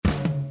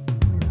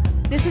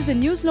This is a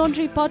News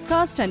Laundry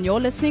podcast and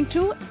you're listening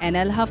to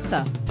NL Hafta.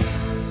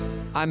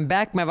 I'm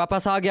back. मैं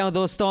वापस आ गया हूँ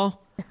दोस्तों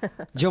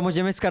जो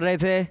मुझे मिस कर रहे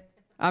थे.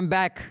 I'm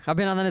back.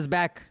 Abhinandan is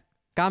back.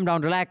 Calm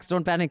down, relax,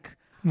 don't panic.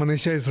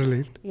 Manisha is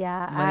relieved.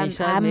 Yeah,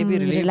 Manisha I'm may be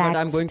relieved, relaxed. but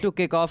I'm going to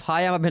kick off.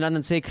 Hi, I'm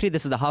Abhinandan Sekhri.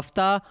 This is the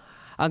Hafta.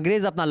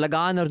 अंग्रेज अपना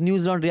लगान और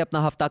news laundry अपना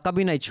हफ्ता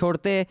कभी नहीं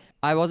छोड़ते.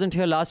 I wasn't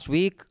here last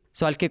week,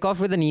 so I'll kick off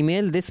with an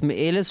email. This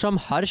mail is from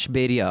Harsh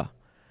Beria.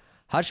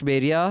 Harsh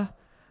Beria,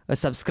 a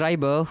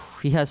subscriber,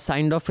 he has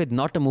signed off with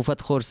Not a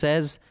Mufat Khor,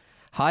 says,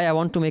 "Hi, I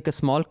want to make a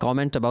small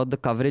comment about the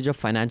coverage of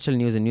financial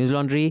news in News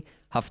Laundry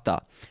Hafta.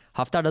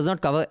 Hafta does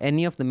not cover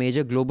any of the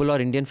major global or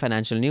Indian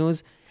financial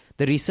news.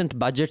 The recent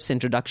budget's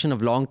introduction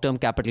of long-term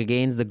capital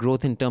gains, the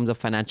growth in terms of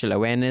financial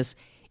awareness,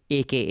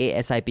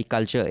 aka SIP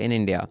culture in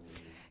India.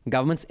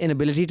 Government's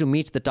inability to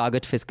meet the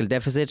target fiscal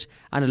deficit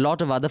and a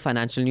lot of other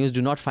financial news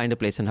do not find a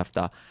place in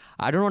Hafta.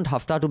 I don't want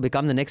Hafta to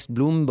become the next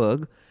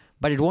Bloomberg,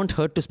 but it won't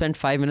hurt to spend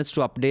 5 minutes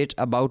to update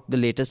about the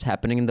latest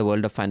happening in the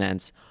world of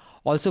finance.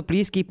 Also,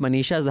 please keep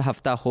Manisha as the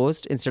Hafta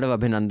host instead of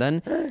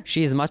Abhinandan.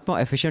 She is much more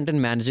efficient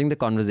in managing the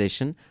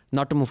conversation.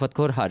 Not to Mufat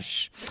Khor,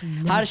 Harsh."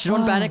 Harsh,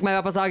 don't panic, मैं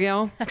वापस आ गया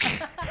हूँ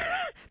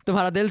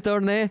तुम्हारा दिल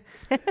तोड़ने.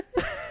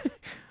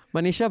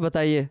 मनीषा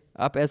बताइए,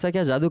 आप ऐसा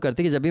क्या जादू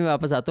करती कि जब भी मैं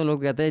वापस आता हूँ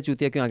लोग कहते हैं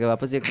चूतिया क्यों आ गया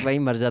वापस, एक वहीं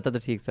मर जाता तो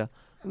ठीक था.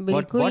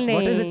 What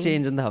is the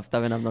change in the Hafta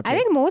when I'm not I here?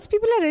 think most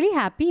people are really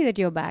happy that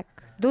you're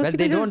back. Those Well,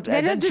 people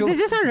they're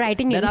just not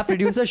writing Then in. our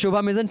producer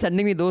Shubham isn't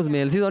sending me those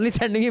mails. He's only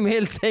sending me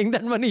mails saying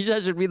that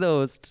Manisha should be the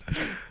host.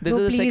 This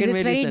No, is the please, second it's mail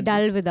he very sent.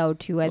 dull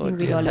without you. I think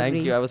we'll all Thank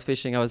agree. you. I was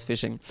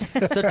fishing.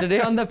 So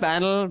today on the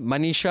panel,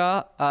 Manisha,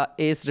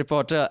 ace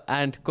reporter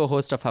and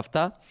co-host of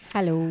Hafta.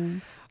 Hello.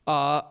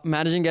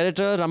 Managing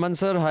editor Raman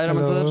sir. Hi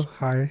Raman Hello. sir.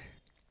 Hi.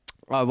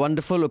 A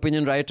wonderful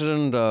opinion writer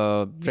and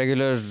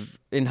regular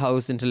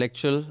in-house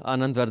intellectual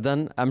Anand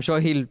Vardhan. I'm sure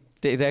he'll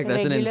take that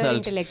as an Regular insult.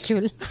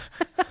 intellectual.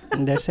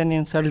 That's an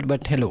insult,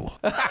 but hello.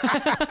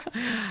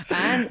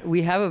 And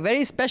we have a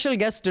very special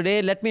guest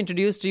today. Let me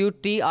introduce to you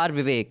T.R.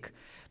 Vivek.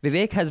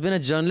 Vivek has been a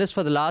journalist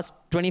for the last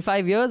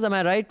 25 years. Am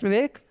I right,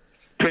 Vivek?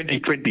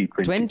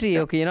 20.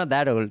 Okay, you're not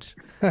that old.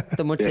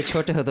 तो मुझसे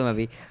छोटे हो तुम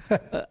अभी.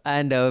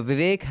 And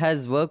Vivek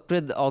has worked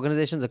with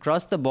organizations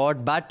across the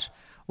board, but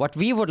what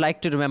we would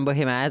like to remember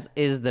him as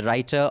is the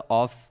writer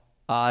of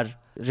our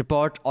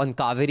report on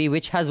Kaveri,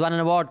 which has won an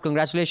award.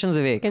 Congratulations,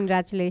 Vivek.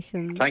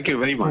 Congratulations. Thank you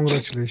very much.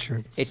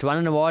 Congratulations. It won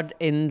an award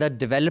in the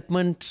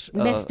development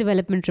Best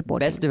development report.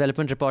 Best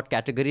Development Report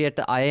category at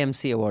the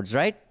IMC Awards,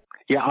 right?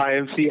 Yeah,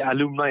 IMC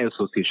Alumni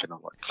Association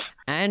Awards.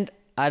 And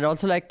I'd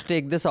also like to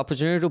take this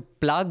opportunity to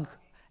plug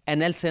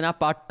NL Sena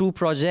Part 2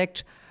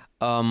 project.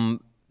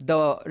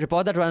 The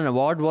report that won an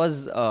award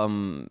was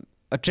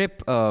a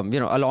trip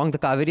along the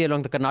Kaveri,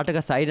 along the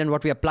Karnataka side, and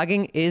what we are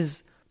plugging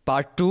is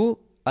Part 2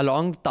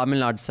 along the Tamil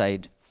Nadu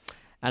side.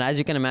 And as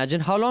you can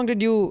imagine, how long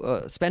did you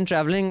spend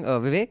traveling,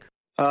 Vivek?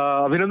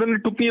 Abhinandan,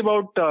 it took me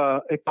about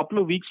a couple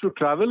of weeks to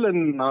travel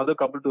and another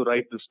couple to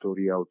write the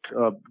story out.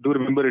 Do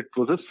remember it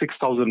was a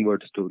 6,000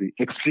 word story,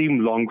 extreme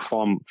long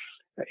form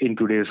in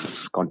today's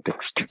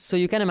context. So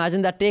you can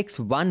imagine that takes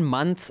 1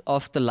 month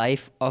of the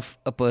life of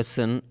a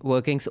person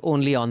working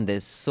only on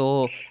this.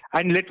 So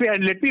And let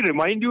me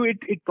remind you,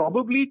 it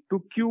probably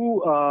took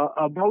you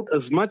about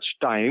as much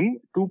time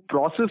to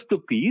process the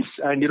piece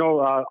and,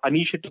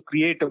 Anisha to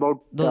create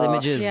about those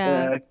images.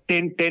 Yeah.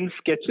 10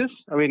 sketches.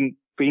 I mean,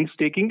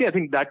 painstakingly, I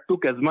think that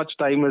took as much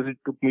time as it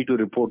took me to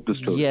report the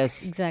story.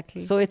 Yes.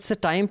 Exactly. So it's a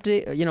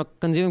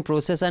consuming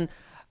process, and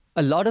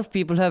a lot of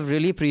people have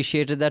really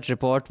appreciated that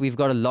report. We've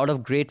got a lot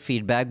of great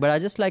feedback, but I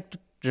just like to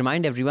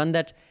remind everyone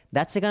that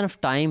that's the kind of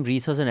time,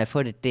 resource and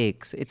effort it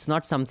takes. It's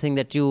not something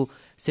that you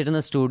sit in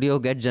the studio,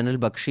 get General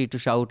Bakshi to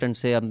shout and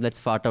say, let's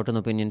fart out an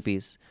opinion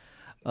piece.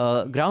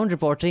 Ground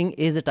reporting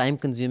is a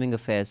time-consuming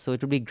affair, so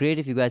it would be great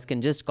if you guys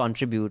can just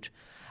contribute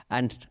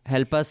and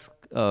help us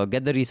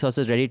get the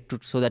resources ready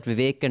so that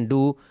Vivek can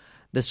do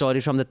the story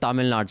from the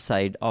Tamil Nadu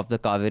side of the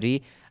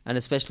Kaveri, and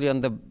especially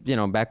on the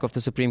back of the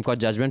Supreme Court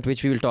judgment,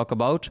 which we will talk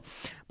about.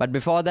 But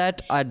before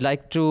that, I'd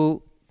like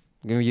to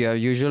give you our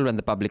usual: when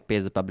the public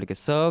pays, the public is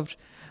served.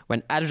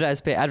 When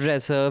advertisers pay,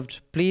 advertisers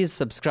served. Please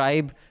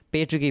subscribe,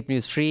 pay to keep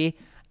news free.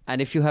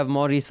 And if you have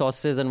more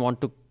resources and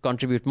want to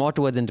contribute more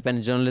towards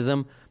independent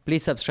journalism,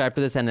 please subscribe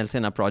to this NL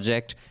Sena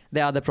project.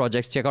 There are other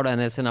projects. Check out our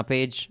NL Sena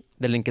page.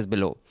 The link is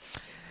below.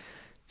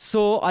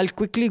 So I'll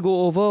quickly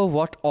go over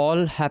what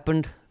all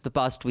happened the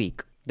past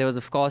week. There was,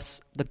 of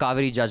course, the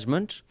Kaveri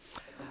judgment.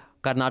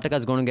 Karnataka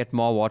is going to get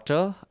more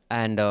water,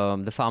 and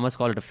the farmers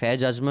call it a fair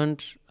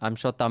judgment. I'm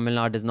sure Tamil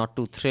Nadu is not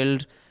too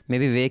thrilled.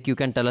 Maybe Vivek, you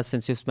can tell us,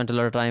 since you've spent a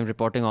lot of time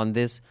reporting on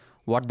this,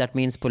 what that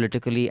means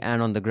politically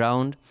and on the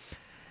ground.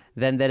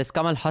 Then there is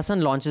Kamal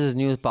Hassan launches his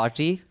new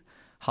party.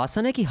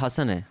 Hassan hai ki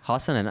Hassan hai?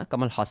 Hassan hai na?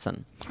 Kamal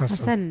Hassan.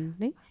 Hassan,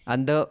 nahi?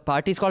 And the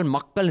party is called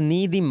Makkal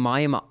Needi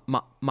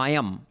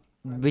Mayam,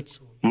 which...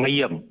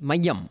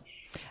 Mayam.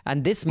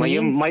 And this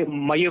means...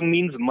 Mayam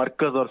means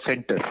markaz or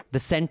center. The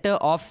center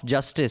of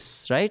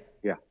justice, right?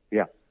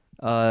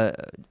 Yeah.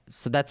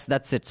 So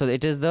that's it. So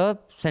it is the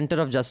center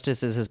of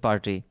justice is his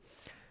party.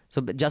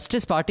 So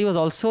Justice Party was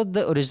also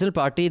the original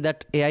party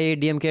that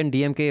AIADMK and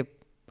DMK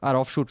are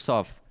offshoots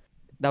of.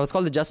 That was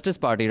called the Justice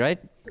Party, right?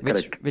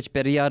 Which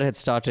Periyar had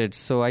started.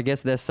 So I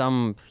guess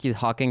he's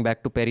harking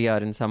back to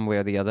Periyar in some way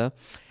or the other.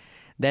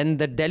 Then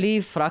the Delhi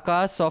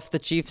fracas of the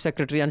Chief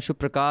Secretary Anshu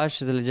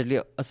Prakash is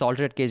allegedly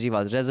assaulted at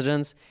Kejriwal's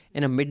residence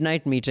in a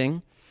midnight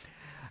meeting.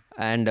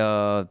 And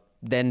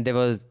then there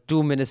was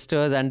 2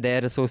 ministers and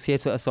their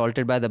associates were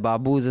assaulted by the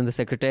Babus in the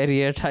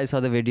secretariat. I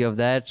saw the video of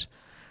that.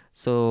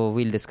 So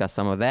we'll discuss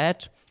some of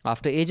that.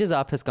 After ages,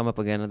 AAP has come up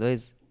again.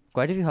 Otherwise,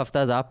 quite a few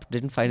haftas AAP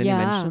didn't find any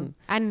mention.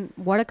 And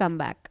what a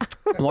comeback.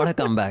 What a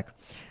comeback.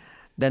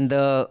 Then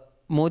the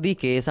Modi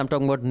case, I'm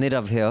talking about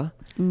Nirav here.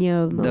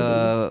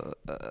 The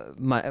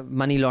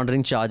money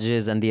laundering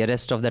charges and the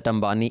arrest of that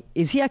Ambani.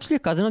 Is he actually a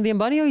cousin of the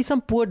Ambani or he's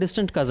some poor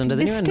distant cousin? Does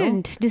anyone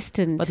know?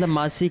 Distant. मतलब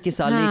मासी की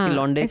साली की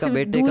लौंडे का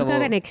बेटे का वो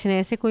connection है,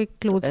 ऐसे कोई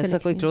close ऐसा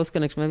connection. कोई close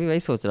connection मैं भी वही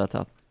सोच रहा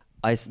था.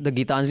 The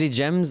Gitanjali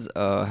Gems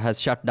has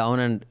shut down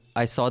and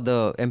I saw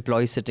the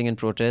employees sitting in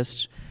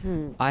protest.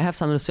 I have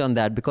something to say on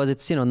that because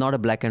it's not a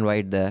black and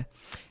white there.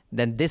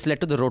 Then this led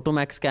to the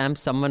Rotomac scam.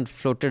 Someone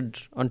floated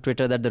on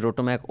Twitter that the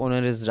Rotomac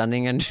owner is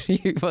running and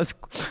he was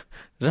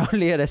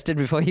roundly arrested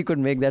before he could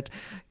make that.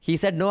 He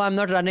said, no, I'm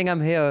not running,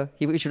 I'm here.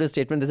 He issued a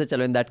statement. They said,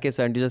 chalo, in that case,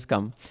 why don't you just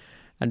come?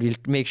 And we'll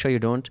make sure you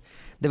don't.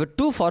 There were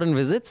 2 foreign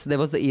visits. There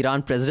was the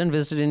Iran president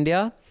visited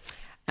India.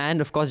 And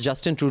of course,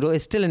 Justin Trudeau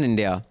is still in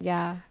India.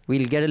 Yeah.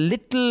 We'll get a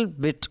little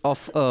bit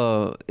of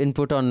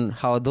input on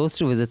how those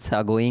 2 visits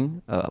are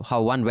going,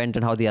 how one went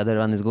and how the other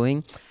one is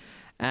going.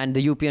 And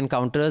the UP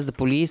encounters, the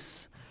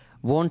police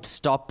won't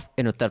stop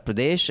in Uttar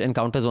Pradesh.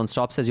 Encounters won't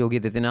stop, says Yogi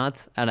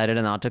Adityanath. And I read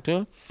an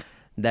article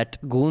that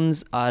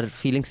goons are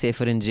feeling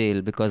safer in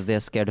jail because they are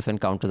scared of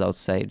encounters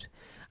outside.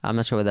 I'm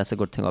not sure whether that's a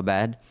good thing or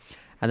bad.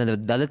 And then the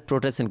Dalit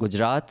protests in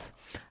Gujarat.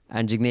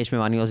 And Jignesh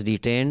Mewani was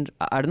detained.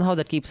 I don't know how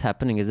that keeps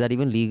happening. Is that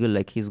even legal?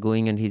 Like he's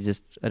going and he's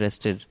just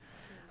arrested.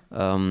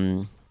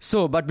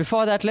 But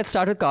before that, let's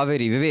start with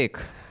Kaveri. Vivek,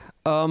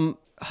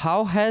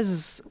 how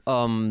has...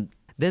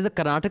 there's a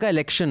Karnataka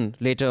election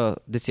later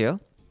this year.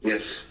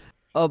 Yes.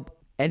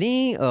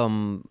 Any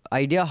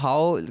idea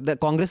how the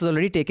Congress is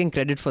already taking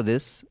credit for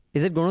this?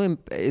 Is it going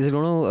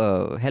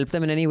to help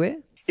them in any way?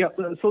 Yeah,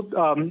 so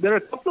there are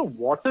a couple of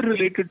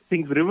water-related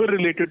things,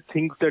 river-related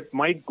things that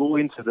might go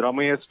in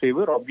Siddaramaia's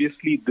favor.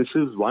 Obviously, this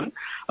is one.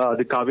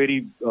 The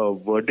Kaveri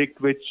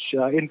verdict, which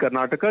in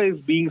Karnataka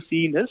is being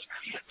seen as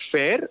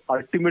fair,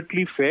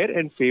 ultimately fair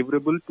and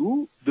favorable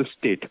to the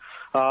state.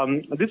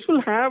 This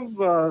will have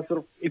sort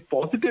of a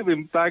positive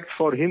impact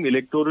for him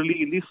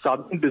electorally in the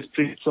southern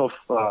districts of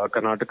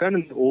Karnataka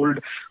and in the old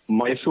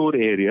Mysore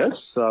areas,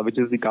 which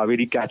is the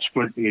Kaveri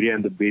catchment area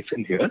and the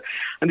basin here.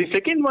 And the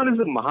second one is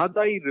the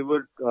Mahadai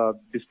River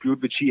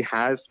dispute, which he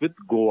has with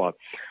Goa.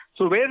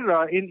 So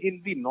where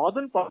in the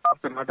northern part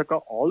of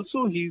Karnataka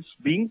also he's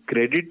being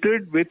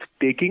credited with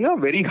taking a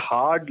very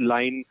hard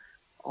line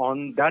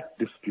on that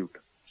dispute.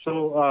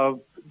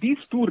 So these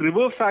 2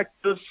 river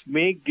factors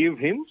may give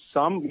him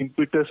some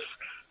impetus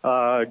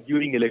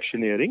during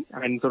electioneering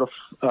and sort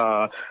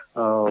of,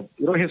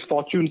 his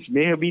fortunes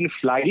may have been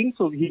flagging,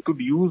 so he could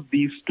use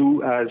these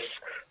 2 as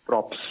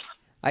props.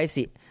 I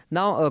see.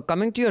 Now,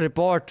 coming to your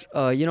report,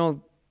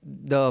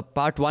 the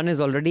part 1 is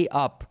already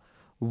up.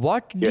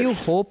 What do you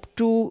hope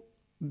to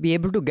be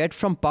able to get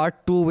from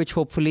part 2, which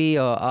hopefully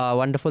our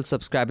wonderful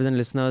subscribers and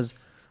listeners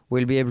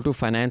will be able to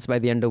finance by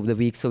the end of the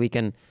week so we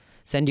can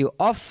send you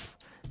off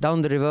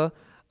down the river?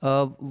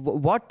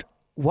 What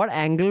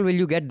angle will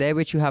you get there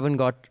which you haven't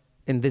got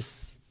in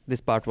this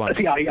part 1?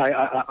 See,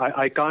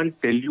 I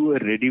can't tell you a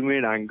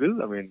ready-made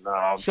angle. I mean,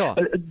 sure.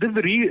 There's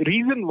a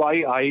reason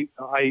why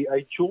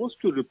I chose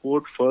to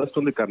report first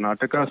on the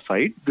Karnataka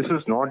side. This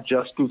is not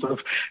just to sort of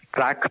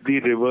track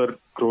the river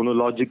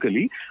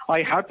chronologically.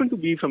 I happen to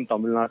be from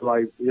Tamil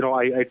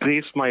Nadu. I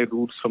trace my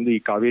roots from the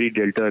Kaveri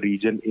Delta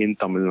region in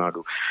Tamil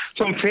Nadu.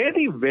 So I'm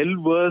fairly well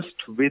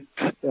versed with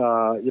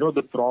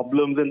the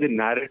problems and the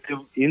narrative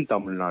in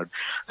Tamil Nadu.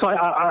 So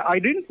I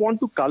didn't want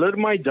to color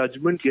my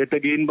judgment yet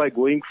again by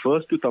going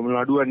first to Tamil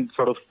Nadu and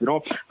sort of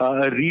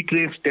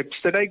retrace steps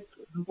that I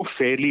know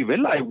fairly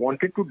well. I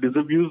wanted to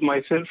disabuse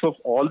myself of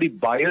all the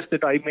bias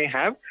that I may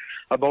have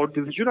about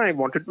this issue. I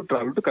wanted to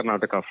travel to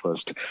Karnataka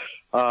first.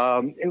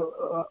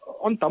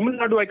 On Tamil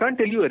Nadu, I can't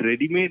tell you a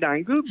ready-made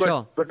angle,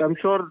 but I'm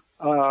sure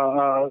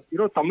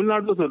Tamil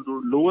Nadu as a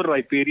lower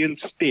riparian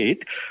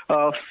state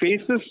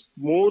faces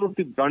more of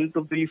the brunt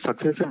of the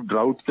successive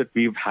droughts that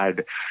we've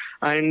had.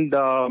 And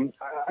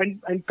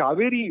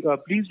Kaveri,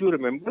 please do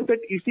remember that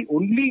is the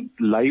only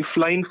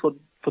lifeline for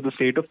the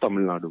state of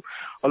Tamil Nadu.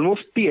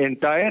 Almost the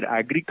entire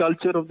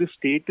agriculture of the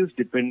state is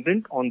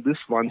dependent on this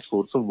one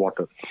source of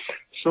water.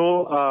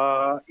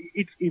 So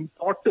its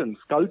importance,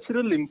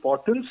 cultural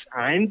importance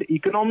and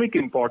economic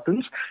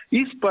importance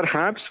is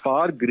perhaps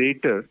far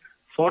greater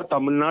for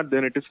Tamil Nadu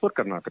than it is for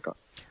Karnataka.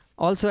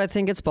 Also, I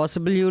think it's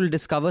possible you'll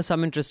discover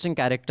some interesting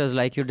characters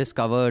like you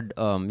discovered,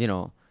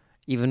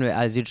 even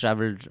as you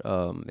traveled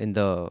in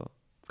the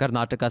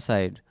Karnataka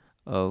side,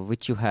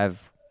 which you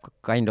have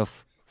kind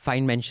of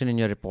fine mention in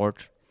your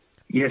report.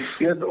 Yes,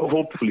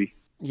 hopefully.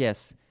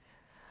 Yes.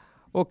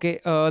 Okay,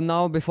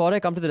 now before I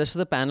come to the rest of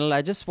the panel,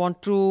 I just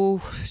want to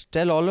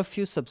tell all of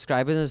you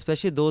subscribers, and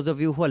especially those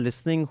of you who are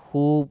listening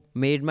who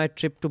made my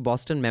trip to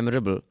Boston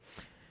memorable.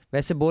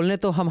 वैसे बोलने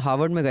तो हम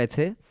Harvard में गए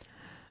थे,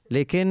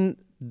 लेकिन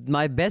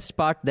my best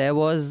part there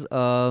was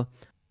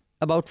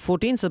about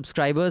 14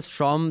 subscribers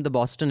from the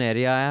Boston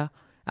area,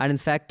 and in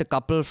fact a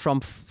couple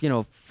from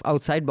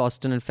outside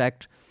Boston. In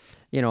fact,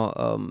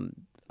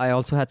 I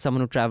also had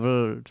someone who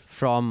traveled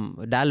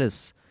from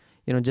Dallas,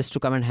 just to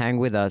come and hang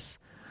with us.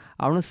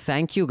 I want to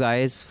thank you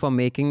guys for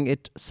making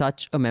it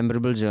such a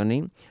memorable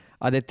journey.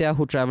 Aditya,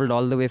 who traveled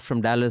all the way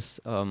from Dallas,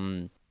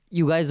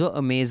 you guys were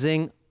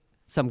amazing.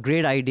 Some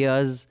great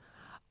ideas.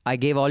 I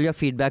gave all your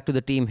feedback to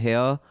the team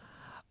here.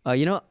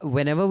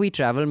 Whenever we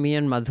travel, me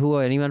and Madhu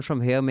or anyone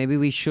from here, maybe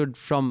we should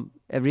from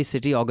every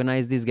city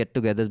organize these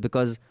get-togethers,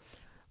 because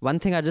one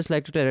thing I just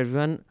like to tell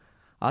everyone,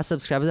 our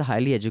subscribers are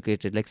highly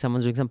educated. Like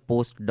someone's doing some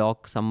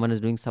postdoc, someone is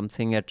doing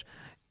something at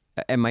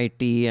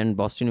MIT and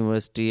Boston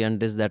University and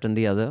this, that and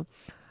the other.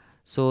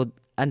 So,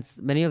 and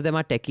many of them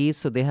are techies,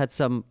 so they had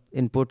some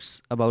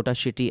inputs about our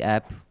shitty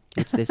app,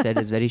 which they said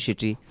is very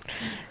shitty.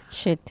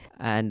 Shit.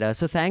 And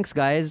so thanks,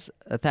 guys.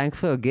 Thanks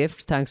for your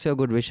gifts. Thanks for your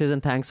good wishes.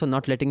 And thanks for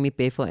not letting me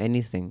pay for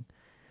anything.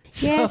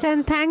 Yes,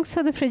 and thanks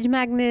for the fridge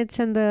magnets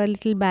and the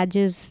little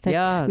badges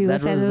that we were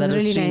sent. That was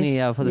really Srini,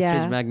 nice. for the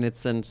fridge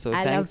magnets. And so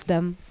I loved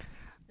them.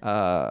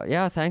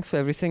 Thanks for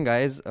everything,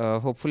 guys.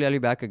 Hopefully I'll be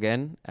back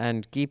again.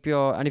 And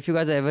and if you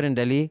guys are ever in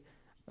Delhi,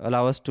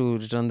 allow us to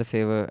return the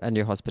favor and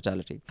your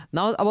hospitality.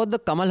 Now about the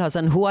Kamal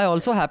Haasan, who I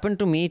also happened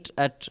to meet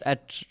at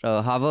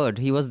Harvard.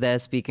 He was there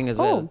speaking as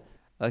well.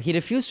 He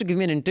refused to give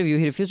me an interview.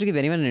 He refused to give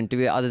anyone an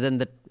interview other than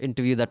the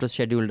interview that was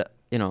scheduled,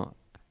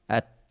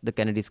 at the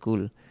Kennedy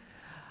School.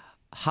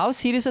 How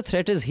serious a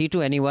threat is he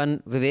to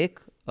anyone, Vivek?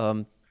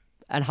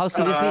 And how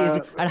seriously is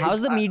he? And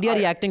how's the media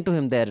reacting to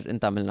him there in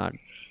Tamil Nadu?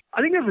 I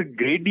think there's a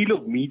great deal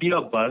of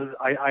media buzz.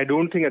 I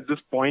don't think at this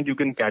point you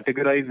can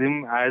categorize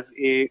him as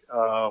a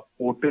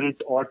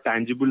potent or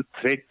tangible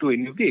threat to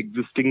any of the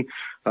existing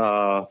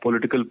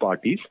political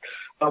parties.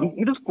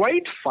 It was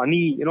quite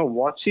funny,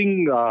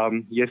 watching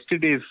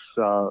yesterday's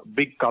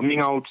big coming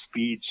out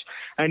speech,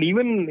 and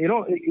even,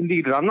 in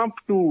the run-up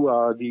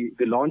to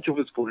the launch of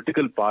his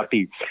political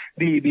party,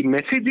 the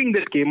messaging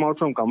that came out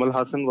from Kamal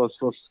Haasan was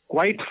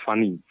quite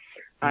funny.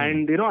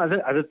 And, as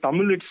a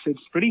Tamil,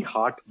 it's pretty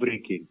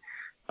heartbreaking.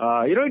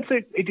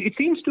 It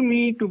seems to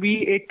me to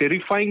be a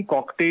terrifying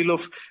cocktail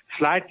of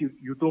flat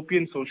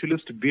utopian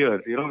socialist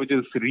beer, which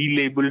is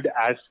relabeled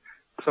as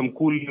some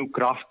cool new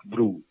craft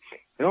brew.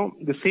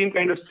 The same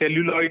kind of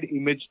celluloid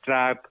image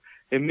trap,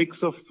 a mix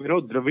of,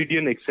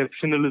 Dravidian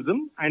exceptionalism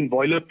and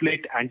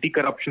boilerplate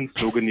anti-corruption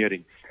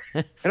sloganeering.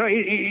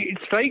 It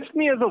strikes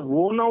me as a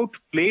worn-out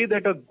play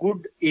that a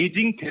good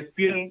aging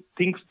thespian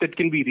thinks that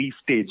can be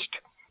restaged.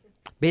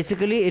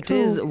 Basically, it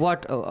is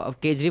what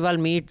Kejriwal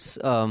meets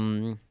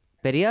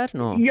Periyar?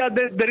 No. Yeah,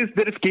 there is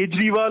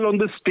Kejriwal on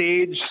the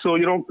stage. So,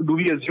 do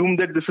we assume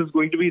that this is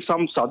going to be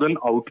some southern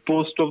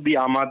outpost of the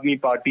Aam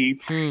Aadmi Party?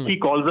 He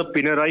calls up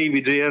Pinarayi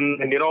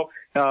Vijayan and,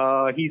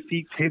 he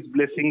seeks his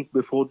blessings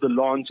before the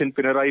launch, and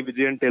Pinarayi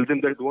Vijayan tells him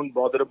that don't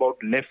bother about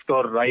left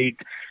or right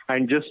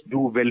and just do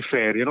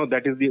welfare.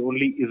 That is the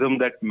only ism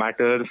that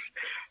matters.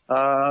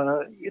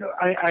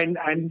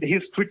 And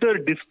his Twitter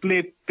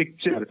display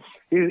picture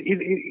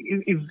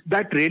is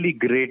that really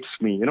grates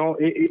me.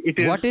 It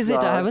is. What is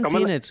it? I haven't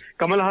seen it.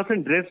 Kamal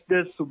Haasan dressed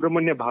as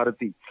Subramanya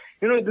Bharati.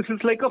 This is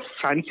like a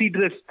fancy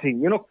dress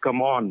thing.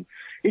 Come on.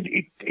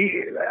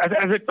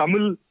 As a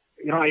Tamil,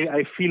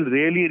 I feel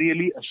really,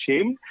 really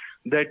ashamed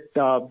that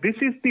this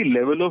is the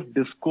level of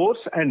discourse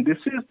and this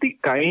is the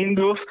kind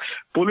of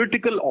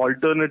political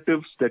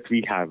alternatives that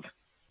we have.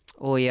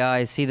 Oh yeah,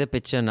 I see the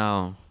picture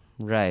now.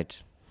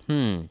 Right.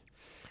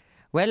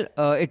 Well,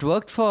 it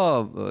worked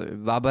for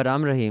Baba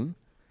Ram Rahim,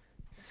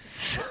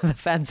 the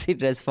fancy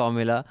dress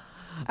formula.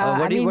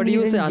 What do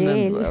you say,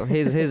 Anand?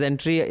 His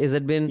entry, has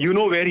it been... You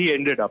know where he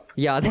ended up.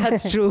 Yeah,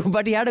 that's true.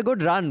 But he had a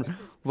good run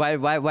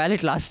while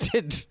it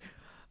lasted.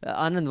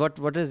 Anand,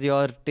 what is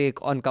your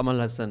take on Kamal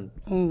Haasan?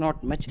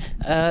 Not much.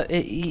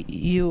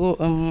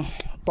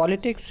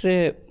 Politics,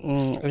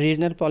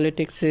 regional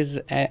politics is,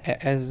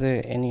 as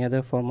any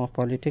other form of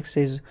politics,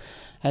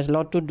 has a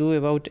lot to do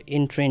about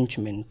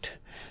entrenchment.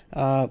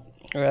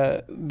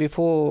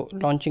 Before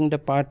launching the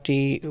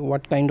party,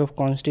 what kind of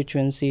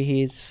constituency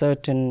he is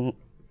certain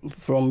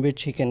from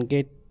which he can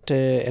get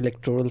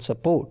electoral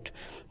support.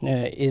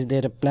 Is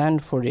there a plan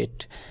for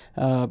it?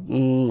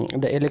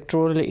 The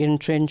electoral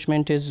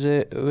entrenchment is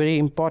very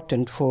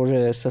important for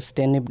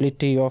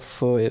sustainability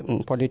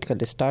of political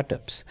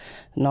startups.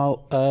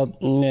 Now,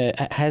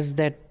 has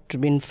that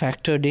been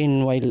factored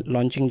in while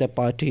launching the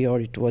party, or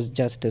it was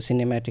just a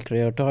cinematic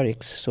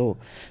rhetoric? So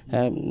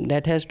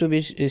that has to be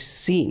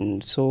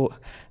seen. So,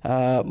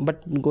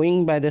 but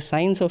going by the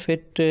signs of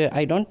it,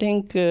 I don't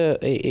think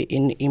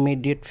in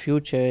immediate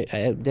future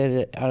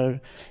there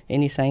are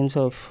any signs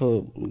of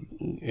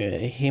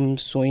him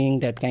showing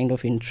that kind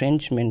of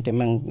entrenchment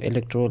among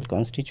electoral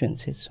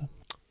constituencies.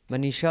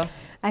 Manisha?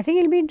 I think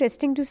it'll be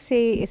interesting to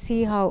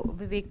see how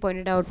Vivek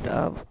pointed out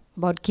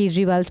about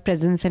Kejriwal's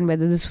presence and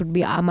whether this would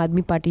be Aam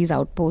Aadmi Party's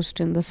outpost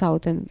in the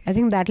south. And I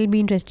think that'll be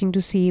interesting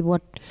to see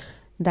what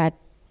that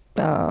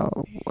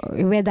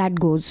where that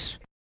goes.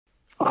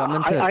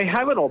 I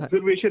have an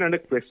observation and a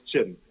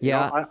question.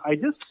 Yeah. I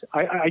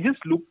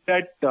just looked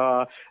at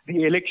the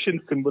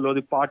election symbol or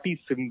the party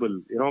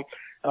symbol.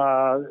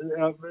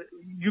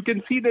 You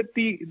can see that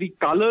the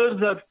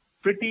colors are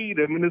pretty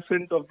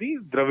reminiscent of the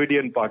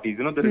Dravidian parties.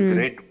 There is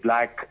red,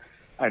 black,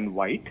 and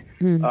white.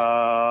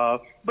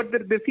 But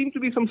there seem to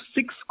be some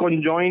 6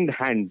 conjoined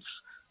hands.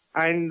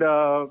 And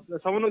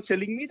someone was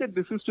telling me that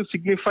this is to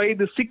signify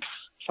the 6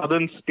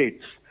 southern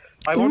states.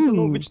 I want to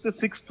know which the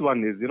 6th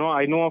one is.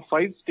 I know of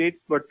 5 states,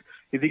 but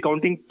is he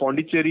counting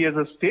Pondicherry as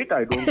a state?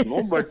 I don't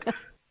know. But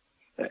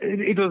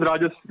it was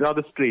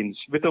rather strange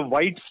with a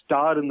white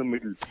star in the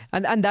middle.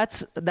 And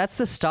that's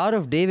the Star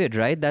of David,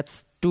 right?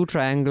 That's 2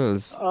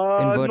 triangles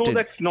inverted. No,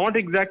 that's not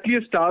exactly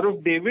a Star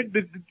of David.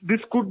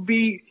 This could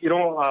be,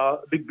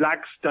 the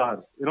black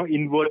star,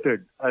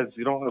 inverted as,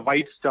 a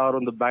white star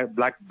on the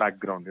black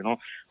background,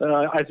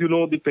 As you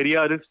know, the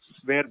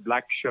Periyarists wear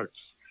black shirts.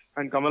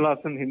 And Kamal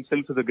Haasan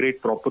himself is a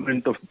great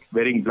proponent of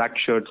wearing black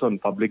shirts on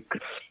public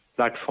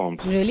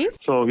platforms. Really?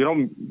 So,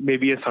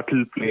 maybe a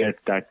subtle play at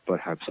that,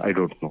 perhaps. I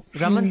don't know.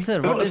 Raman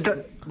sir,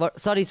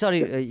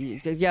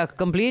 sorry. Yeah,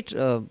 complete,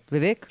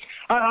 Vivek?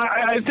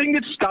 I think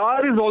that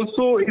star is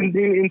also,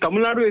 in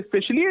Tamil Nadu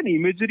especially, an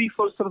imagery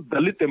for sort of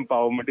Dalit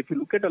empowerment. If you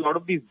look at a lot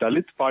of these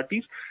Dalit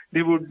parties,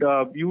 they would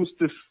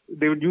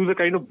use a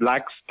kind of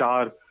black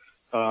star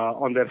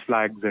on their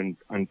flags and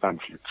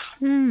pamphlets.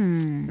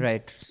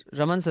 Right.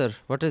 Raman sir,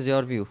 what is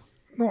your view?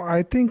 No,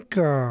 I think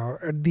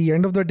at the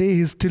end of the day,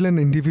 he's still an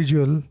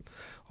individual,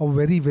 a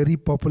very, very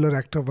popular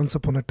actor once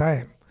upon a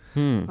time.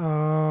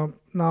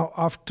 Now,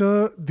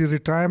 after the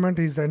retirement,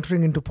 he's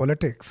entering into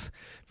politics.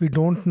 We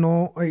don't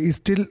know, he's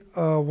still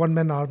a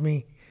one-man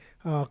army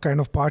kind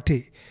of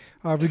party.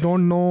 We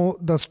don't know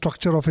the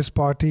structure of his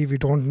party. We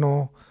don't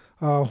know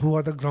who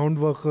are the ground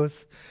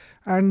workers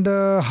and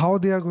how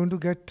they are going to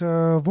get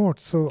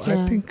votes. So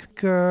I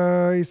think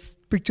his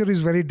picture is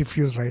very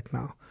diffuse right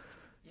now.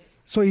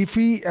 So if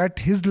at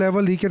his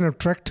level, he can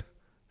attract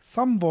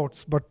some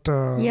votes, but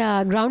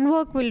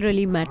groundwork will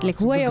really matter. Like,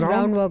 who are your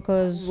ground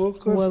workers?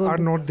 Workers are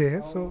not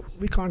there, so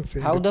we can't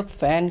say. How the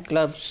fan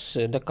clubs,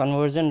 the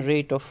conversion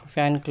rate of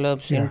fan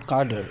clubs into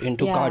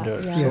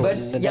cadre.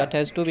 Yes. But that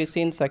has to be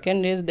seen.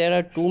 Second is there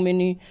are too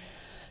many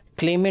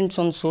claimants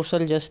on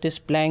social justice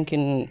plank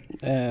in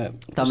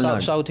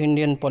South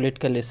Indian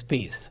political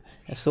space.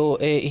 So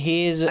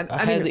he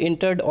has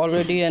entered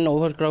already an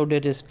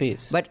overcrowded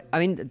space. But I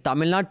mean,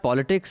 Tamil Nadu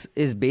politics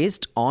is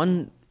based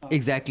on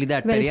exactly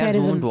that. Periyar's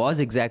movement was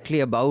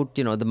exactly about,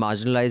 the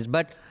marginalized.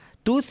 But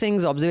 2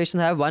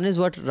 observations I have. One is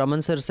what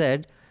Raman sir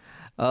said.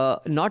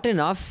 Not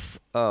enough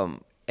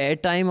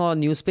airtime or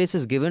news space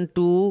is given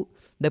to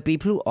the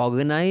people who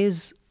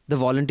organize the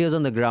volunteers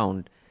on the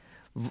ground.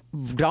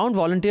 Ground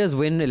volunteers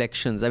win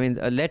elections. I mean,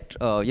 let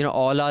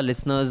all our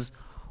listeners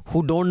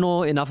who don't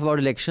know enough about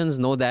elections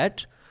know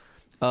that.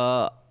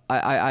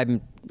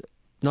 I'm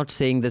not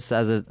saying this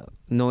as a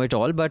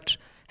know-it-all, but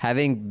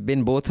having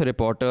been both a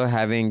reporter,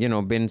 having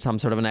been some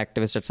sort of an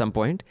activist at some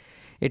point,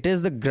 it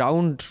is the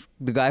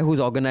guy who's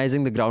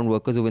organizing the ground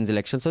workers who wins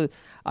elections. So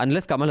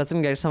unless Kamal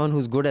Haasan gets someone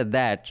who's good at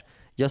that,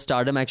 your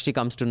stardom actually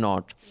comes to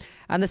naught.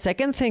 And the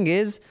second thing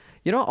is,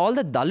 all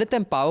the Dalit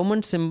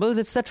empowerment symbols,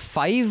 it's that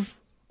 5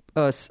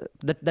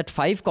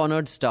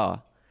 cornered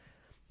star.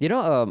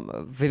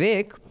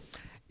 Vivek,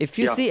 if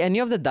you see any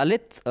of the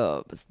Dalit,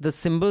 the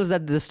symbols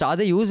that the star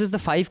they use is the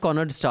 5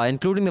 cornered star,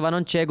 including the one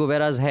on Che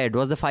Guevara's head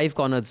was the 5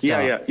 cornered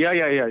star.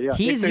 Yeah.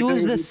 He's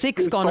used the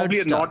 6 cornered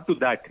star. Not to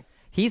that.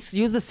 He's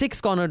used the 6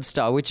 cornered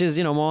star, which is,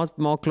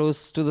 more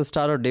close to the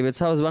Star of David.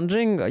 So I was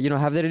wondering,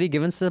 have they really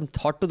given some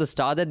thought to the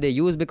star that they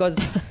use? Because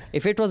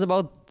if it was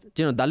about,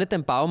 Dalit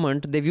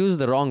empowerment, they've used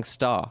the wrong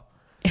star.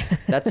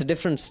 That's a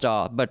different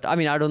star. But I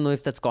mean, I don't know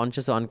if that's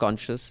conscious or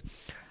unconscious.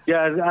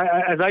 Yeah,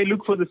 as I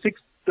look for the 6th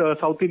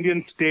South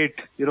Indian state,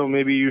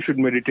 maybe you should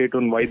meditate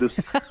on why the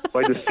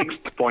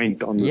 6th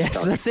point on the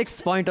star. Yes, the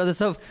 6th point on the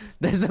so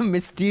there's a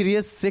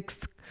mysterious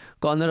 6th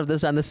corner of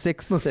this and the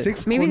 6th. No,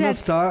 6th corner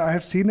star. I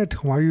have seen it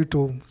Humayun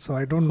tomb, so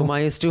I don't know.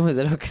 Humayun's tomb, is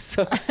it? Okay,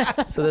 so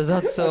there's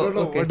not so. I don't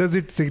know what does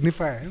it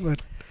signify,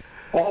 but.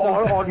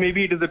 Or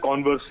maybe it is a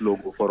Converse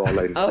logo for all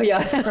I know. Oh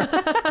yeah.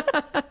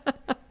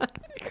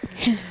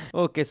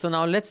 Okay, so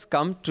now let's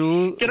come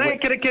to. Can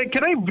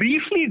I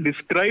briefly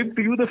describe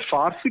to you the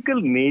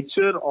farcical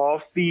nature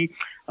of the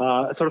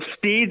sort of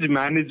stage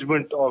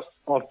management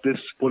of this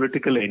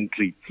political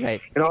entry?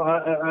 Right.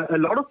 A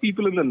lot of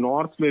people in the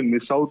north may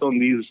miss out on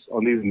these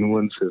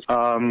nuances.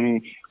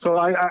 So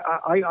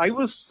I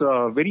was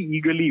very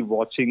eagerly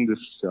watching this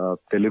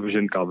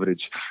television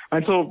coverage,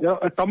 and so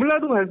Tamil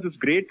Nadu has this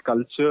great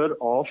culture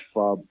of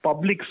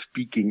public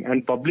speaking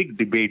and public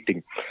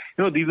debating.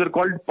 These are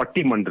called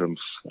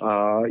Pattimandrams.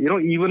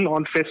 Even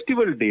on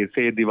festival days,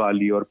 say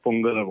Diwali or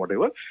Pongal or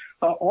whatever,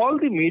 all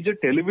the major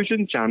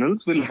television channels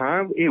will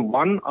have a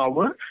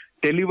 1-hour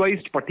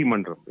televised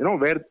Pattimandram,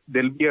 where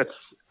there'll be a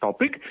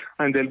topic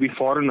and there'll be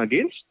for and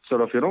against,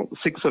 sort of,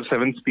 6 or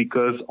 7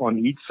 speakers on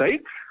each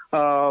side,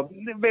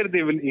 where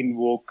they will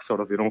invoke sort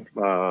of,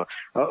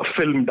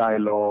 film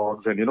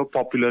dialogues and,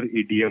 popular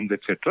idioms,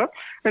 etc.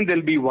 And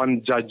there'll be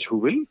one judge who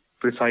will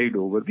preside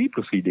over the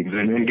proceedings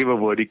and give a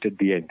verdict at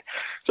the end.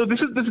 So this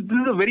is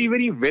a very,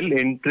 very well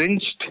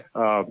entrenched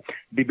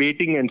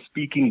debating and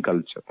speaking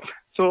culture.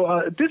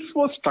 So this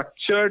was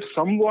structured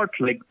somewhat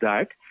like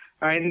that.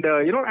 And,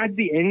 at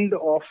the end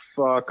of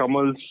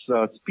Kamal's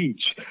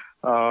speech,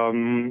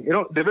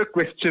 there were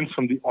questions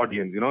from the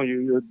audience.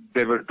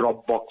 There were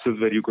drop boxes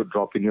where you could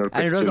drop in your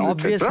questions.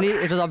 And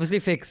it was obviously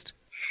fixed.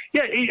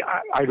 Yeah,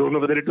 I don't know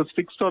whether it was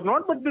fixed or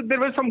not, but there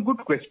were some good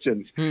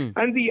questions.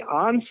 And the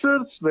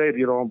answers were,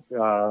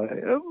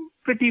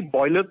 pretty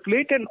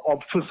boilerplate and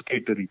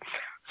obfuscatory.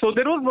 So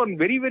there was one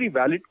very, very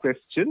valid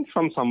question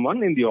from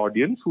someone in the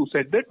audience who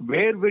said that,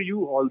 where were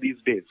you all these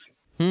days?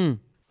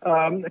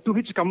 To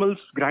which Kamal's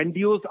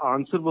grandiose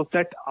answer was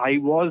that I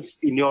was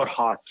in your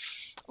hearts.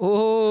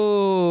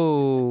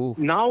 Oh.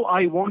 Now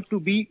I want to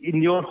be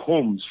in your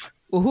homes.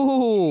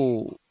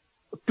 Oh.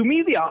 To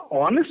me, the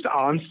honest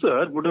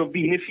answer would have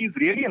been, if he's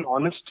really an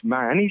honest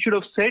man, he should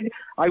have said,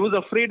 I was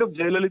afraid of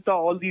Jayalalitha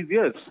all these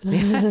years.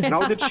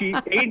 Now that she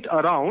ain't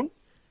around,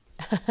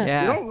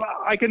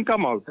 I can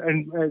come out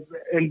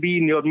and be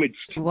in your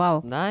midst.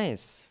 Wow.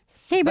 Nice.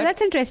 Hey, but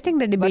that's interesting,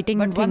 the debating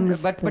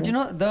things. But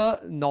the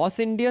North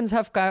Indians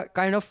have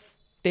kind of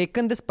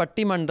taken this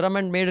Pattimandram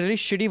and made a really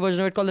shitty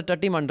version of it called the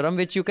Tattimandram,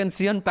 which you can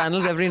see on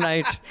panels every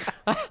night.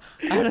 I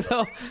don't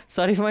know.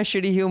 Sorry for my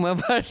shitty humor,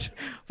 but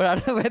I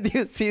don't know whether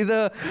you see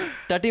the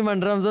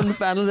Tattimandrams on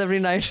panels every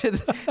night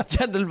with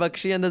General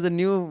Bakshi, and there's a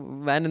new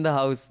man in the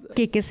house,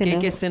 KK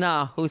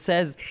Sinha, who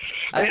says...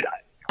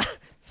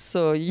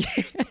 So,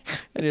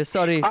 anyway,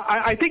 sorry.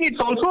 I think it's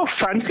also a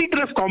fancy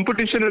dress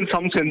competition in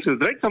some senses,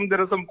 right? There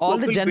are some all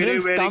the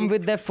generals come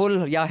with their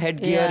full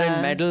headgear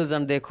and medals,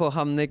 and dekho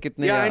humne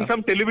kitne. Yeah, and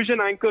some television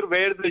anchor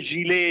wears the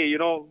gilet,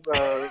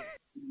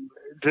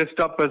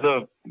 dressed up as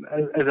a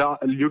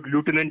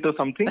lieutenant or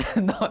something.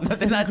 No,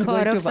 that's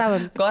Gaurav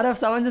Sawant. Gaurav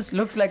Sawant just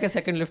looks like a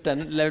second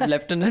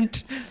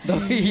lieutenant, though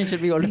he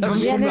should be older.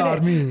 Comes from the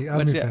army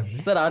family.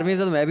 Sir, army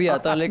se main bhi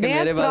aata hu,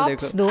 lekin mere baal dekho. They have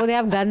props though, they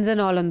have guns and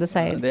all on the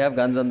side. They have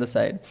guns on the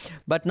side.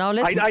 But now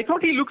let's... I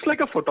thought he looks like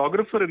a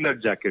photographer in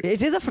that jacket.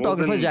 It is a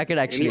photographer's jacket,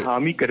 actually.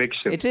 Army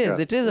correction. It is.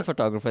 It is a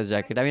photographer's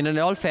jacket. I mean, in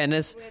all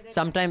fairness,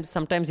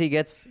 sometimes he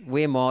gets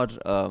way more...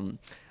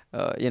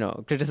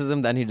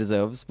 criticism than he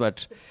deserves,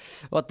 but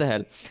what the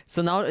hell.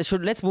 So now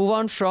let's move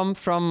on from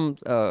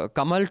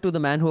Kamal to the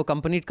man who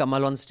accompanied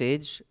Kamal on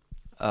stage,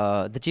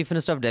 the Chief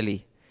Minister of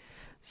Delhi.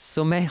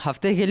 So मैं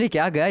हफ्ते के लिए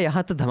क्या गया,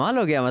 यहाँ तो धमाल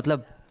हो गया,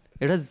 मतलब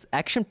it was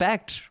action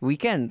packed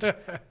weekend.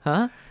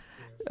 Huh?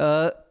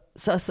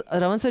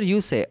 Raman sir,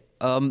 you say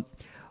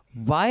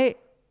why?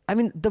 I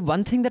mean, the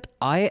one thing that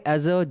I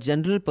as a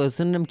general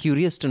person am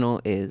curious to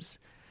know is,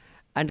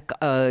 and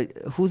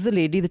who's the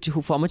lady,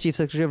 who former Chief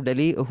Secretary of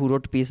Delhi, who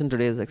wrote a piece in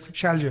today's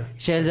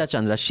Shailja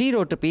Chandra. She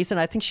wrote a piece, and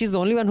I think she's the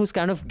only one who's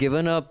kind of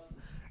given a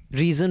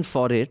reason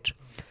for it.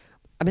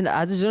 I mean,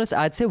 as a journalist,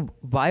 I'd say,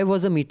 why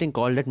was a meeting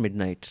called at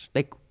midnight?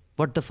 Like,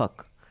 what the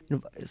fuck?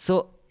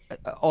 So,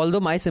 although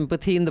my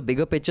sympathy in the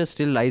bigger picture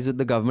still lies with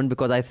the government,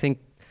 because I think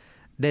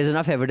there's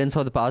enough evidence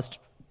for the past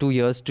 2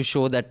 years to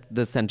show that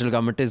the central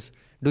government is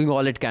doing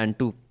all it can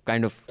to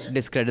kind of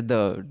discredit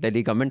the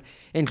Delhi government,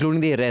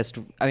 including the arrest.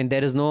 I mean,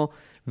 there is no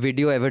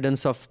video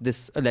evidence of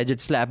this alleged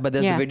slap, but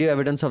there's the video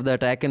evidence of the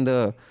attack in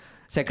the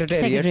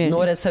Secretariat.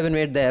 No arrests have been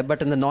made there,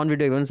 but in the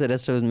non-video evidence,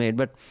 arrest was made.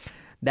 But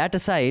that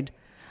aside,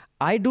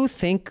 I do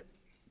think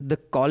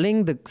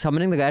summoning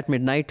the guy at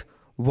midnight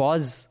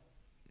was,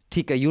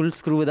 Thika, you'll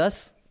screw with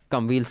us,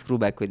 come, we'll screw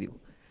back with you.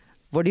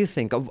 What do you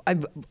think?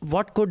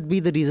 What could be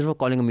the reason for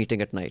calling a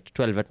meeting at night,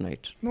 12 at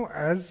night? No,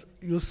 as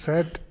you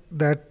said,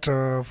 that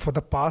for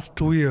the past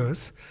 2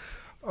 years,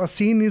 a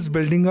scene is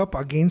building up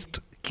against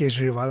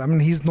Kejriwal. I mean,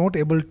 he's not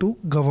able to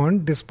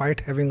govern despite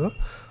having a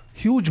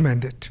huge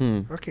mandate.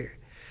 Okay.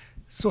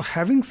 So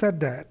having said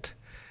that,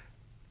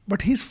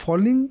 but he's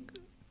falling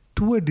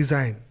to a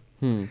design.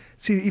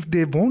 See, if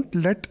they won't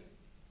let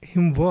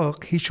him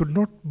work, he should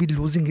not be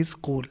losing his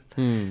cool.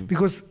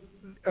 Because,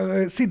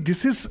 see,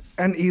 this is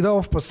an era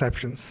of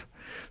perceptions.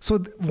 So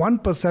one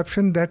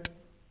perception that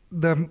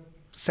the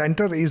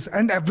center is,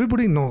 and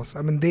everybody knows,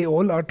 I mean, they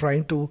all are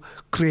trying to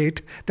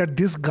create that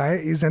this guy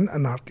is an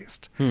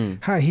anarchist.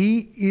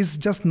 He is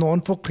just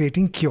known for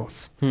creating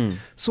chaos.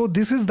 So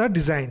this is the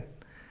design.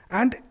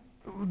 And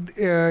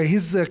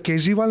his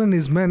Kejriwal and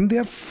his men, they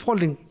are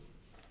falling.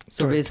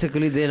 So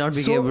basically, they're not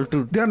being able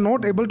to... They are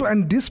not able to,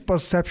 and this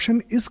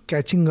perception is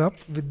catching up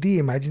with the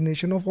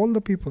imagination of all the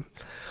people,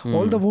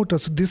 all the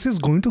voters. So this is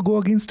going to go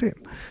against him.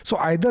 So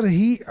either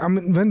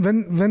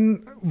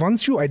when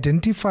once you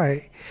identify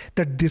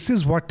that this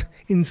is what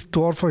in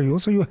store for you,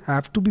 so you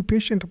have to be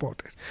patient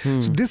about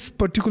it. So this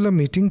particular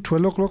meeting,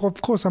 12 o'clock,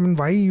 of course, I mean,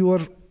 why you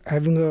are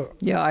having a...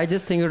 Yeah, I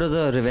just think it was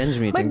a revenge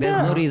meeting.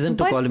 There's no reason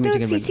to call a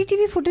meeting. But the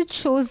CCTV footage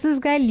shows this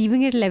guy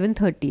leaving at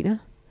 11:30, na?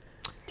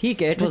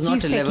 It was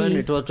not 11,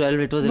 it was 12,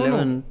 it was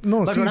 11.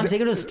 No, but see, what I'm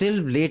saying, it was still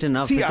late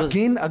enough. See, it was,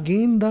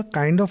 again, the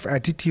kind of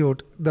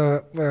attitude,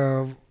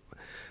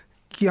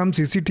 कि हम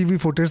CCTV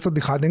footage तो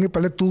दिखा देंगे,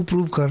 पहले तू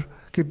prove कर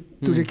कि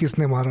तुझे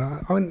किसने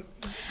मारा. I mean,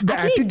 the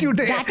Actually, attitude.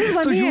 that is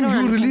one So thing I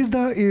don't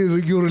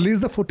you release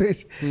the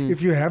footage.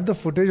 If you have the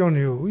footage on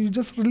you, you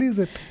just release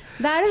it.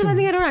 That is one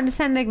thing I don't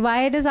understand. Like,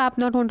 why does AAP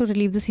not want to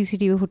relieve the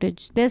CCTV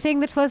footage? They're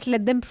saying that first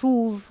let them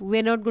prove.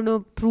 We're not going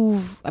to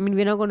prove. I mean,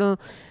 we're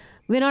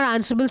not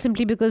answerable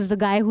simply because the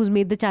guy who's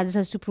made the charges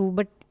has to prove.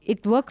 But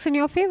it works in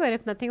your favor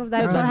if nothing of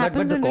that sort happens.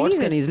 But the then courts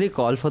release can it. easily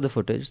call for the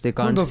footage. They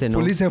can't say no.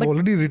 The police have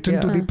already written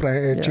to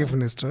the chief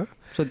minister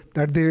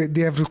that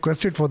they have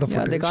requested for the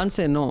footage. Yeah, they can't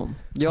say no.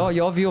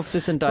 Your view of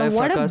this entire But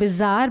what fracas.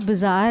 a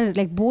bizarre.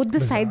 Like, both the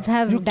sides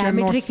have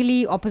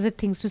diametrically opposite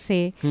things to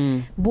say.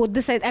 Both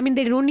the sides. I mean,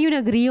 they don't even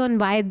agree on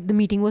why the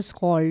meeting was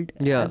called.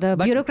 Yeah, the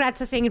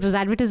bureaucrats are saying it was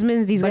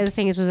advertisements. These guys are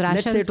saying it was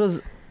rations. Let's say it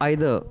was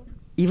either.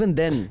 Even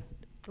then,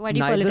 why do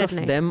you call it neither at of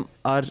night? them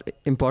are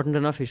important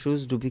enough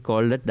issues to be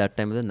called at that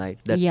time of the night.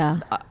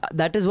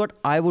 That is what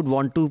I would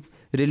want to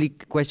really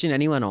question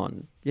anyone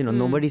on.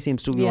 Nobody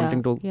seems to be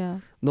wanting to. Yeah.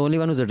 The only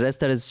one who's addressed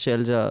that is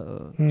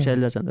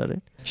Shailja Chandra,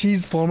 right?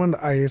 She's former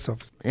IAS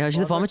officer. Yeah, she's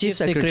the former chief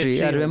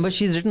secretary. I remember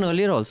she's written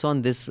earlier also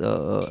on this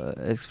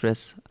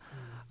Express.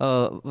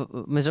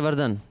 Mr.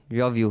 Vardhan,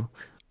 your view.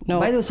 No.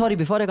 By the way, sorry,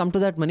 before I come to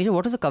that, Manisha,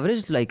 what was the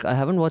coverage like? I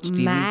haven't watched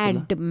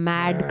TV.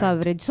 Mad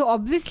coverage. So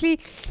obviously,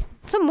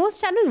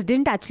 most channels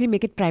didn't actually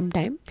make it prime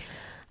time.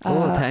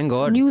 Thank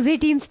God. News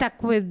 18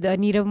 stuck with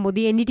Nirav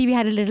Modi. NDTV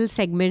had a little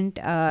segment.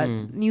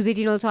 News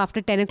 18 also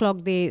after 10 o'clock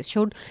they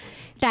showed.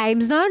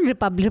 Times Now and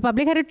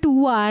Republic had a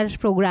 2-hour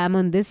program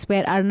on this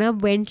where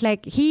Arnab went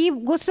like, he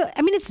goes to,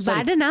 I mean, it's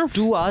bad enough.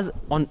 2 hours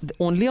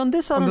only on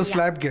this or on the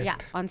Slapgate? Yeah,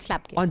 on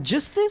Slapgate. On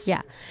just this?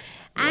 Yeah.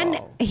 And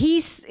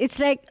it's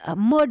like a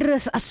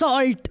murderous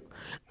assault.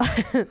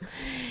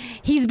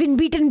 He's been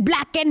beaten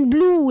black and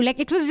blue. Like,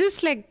 it was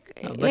just like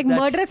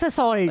murderous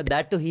assault. But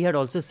that too, he had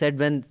also said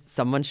when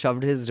someone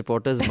shoved his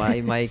reporter's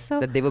mic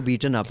that they were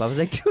beaten up. I was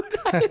like,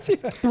 dude,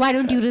 why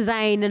don't you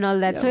resign and all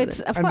that? So it's,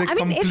 of course, they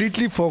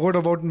completely forgot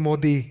about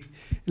Modi.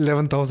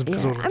 11,000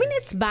 crore. I mean,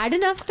 it's bad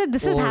enough that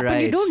this has happened.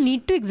 Right. You don't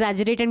need to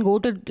exaggerate and go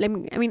to. I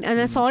mean, an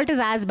assault is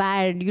as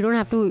bad. You don't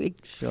have to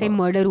say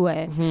murder hua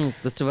hai.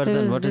 Mr.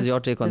 Vardhan, what is your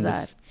take on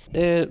this?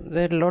 There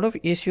are a lot of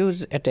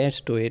issues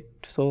attached to it.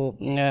 So,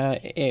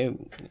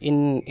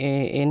 in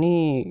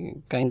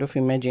any kind of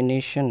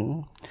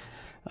imagination,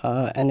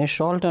 an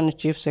assault on a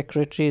chief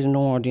secretary is no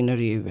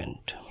ordinary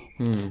event.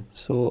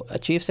 So a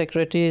chief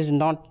secretary is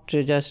not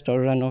just a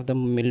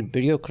run-of-the-mill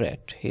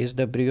bureaucrat. He is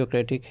the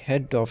bureaucratic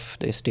head of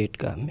the state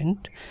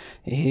government.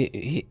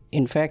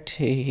 In fact,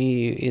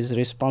 he is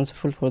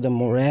responsible for the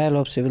morale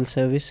of civil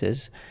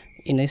services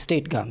in a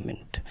state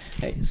government,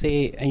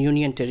 say a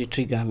union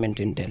territory government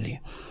in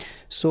Delhi.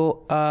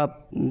 So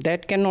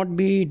that cannot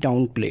be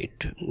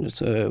downplayed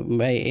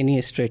by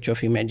any stretch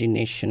of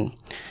imagination.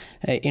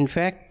 In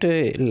fact,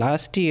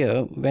 last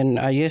year, when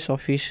IAS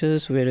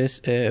officials were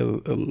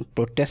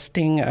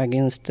protesting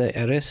against the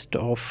arrest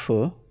of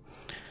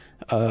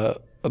a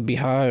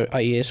Bihar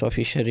IAS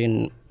officer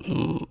in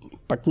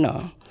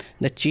Patna,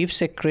 the chief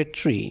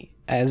secretary,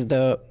 as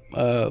the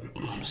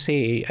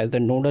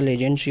nodal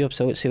agency of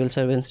civil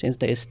servants in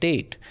the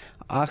state,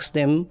 asked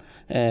them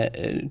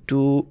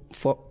to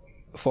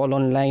fall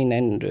on line,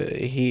 and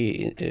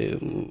he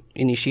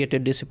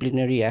initiated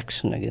disciplinary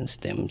action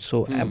against them.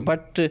 So,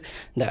 but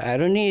the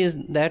irony is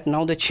that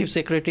now the chief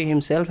secretary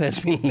himself has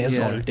been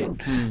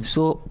assaulted.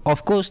 So,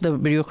 of course, the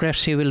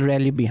bureaucracy will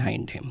rally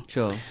behind him.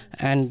 Sure.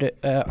 And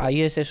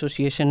IAS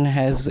Association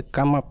has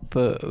come up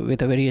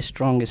with a very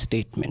strong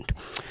statement.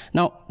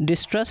 Now,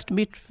 distrust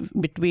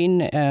between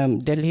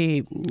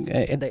Delhi,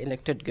 the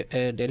elected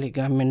Delhi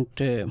government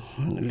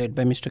led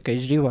by Mr.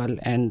 Kejriwal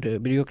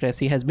and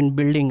bureaucracy has been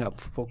building up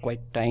for quite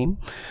time.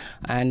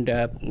 And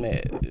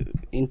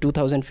in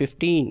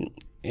 2015,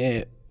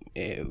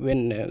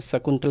 when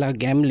Sakuntala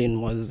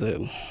Gamlin was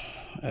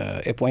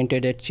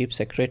appointed as chief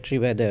secretary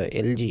by the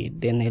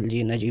then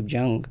LG Najib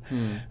Jung,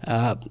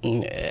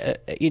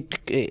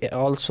 it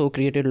also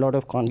created a lot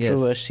of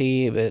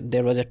controversy. Yes.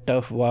 There was a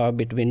tough war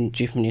between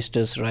chief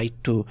minister's right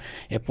to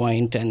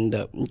appoint and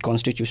the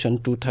Constitution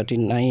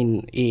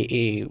 239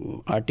 AA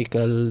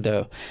article,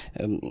 the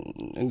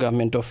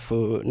Government of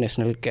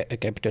National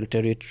Capital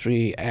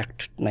Territory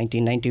Act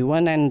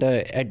 1991, and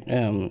the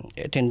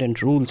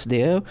attendant rules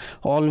there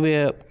all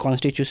were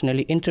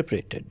constitutionally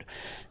interpreted.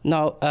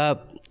 Now,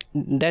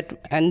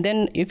 and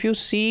then if you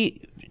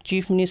see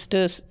Chief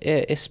Minister's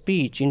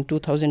speech in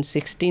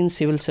 2016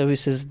 Civil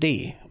Services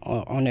Day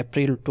on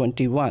April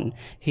 21,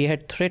 he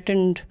had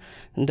threatened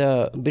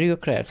the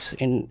bureaucrats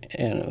in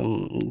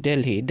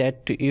Delhi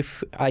that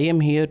if I am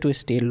here to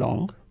stay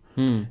long,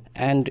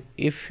 and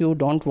if you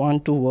don't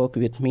want to work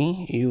with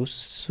me, you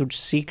should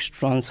seek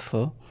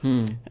transfer.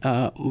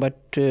 But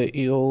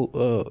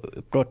your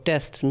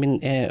protests,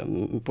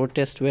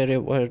 protests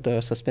where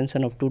the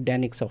suspension of 2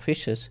 Danix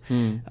officers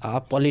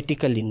are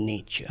political in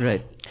nature.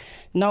 Right.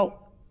 Now,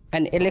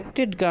 an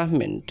elected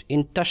government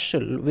in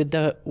tussle with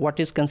what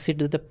is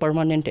considered the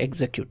permanent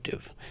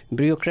executive.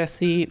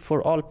 Bureaucracy,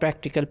 for all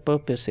practical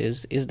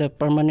purposes, is the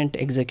permanent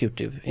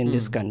executive in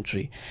this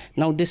country.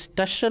 Now, this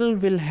tussle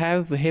will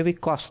have heavy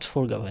costs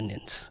for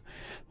governance,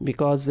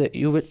 because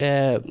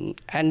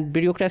and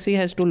bureaucracy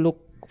has to look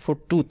for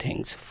two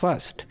things.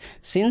 First,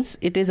 since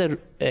it is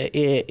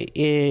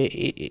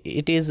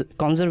it is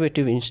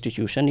conservative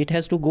institution, it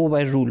has to go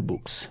by rule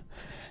books.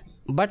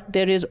 But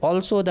there is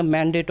also the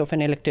mandate of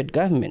an elected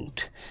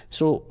government.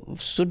 So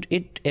should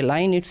it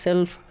align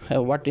itself,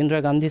 what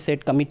Indira Gandhi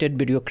said, committed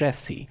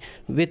bureaucracy,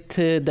 with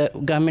the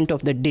government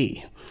of the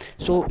day?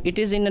 So it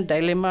is in a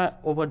dilemma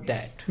over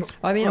that.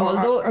 I mean,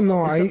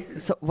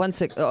 one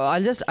sec.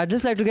 I'd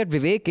just like to get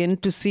Vivek in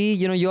to see,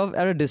 you're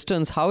at a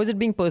distance. How is it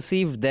being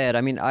perceived there?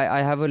 I mean, I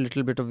have a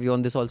little bit of view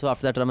on this also.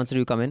 After that, Raman sir,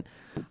 you come in.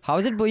 How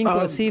is it being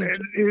perceived?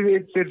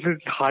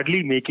 It's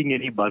hardly making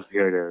any buzz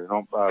here.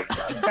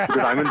 Because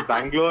I'm in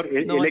Bangalore.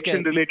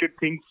 Election-related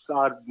things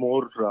are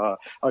more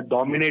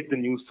dominate the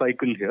news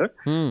cycle here.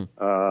 Some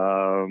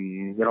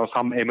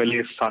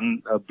MLA's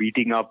son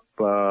beating up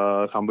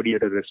somebody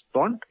at a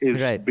restaurant is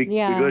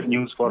bigger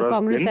news for us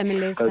Congress than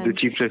the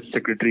chief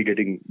secretary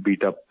getting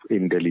beat up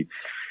in Delhi.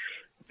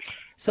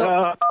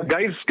 So,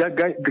 guys,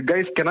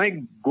 can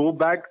I go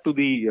back to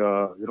the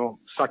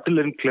subtle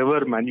and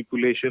clever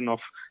manipulation of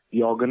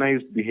the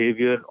organized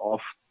behavior of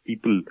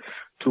people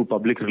through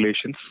public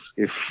relations?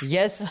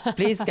 Yes,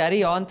 please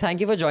carry on. Thank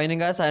you for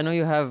joining us. I know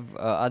you have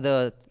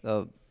other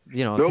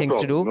things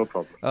to do. No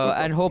problem.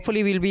 And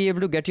hopefully we'll be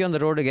able to get you on the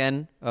road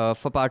again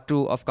for part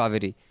 2 of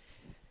Kaveri.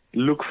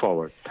 Look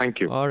forward.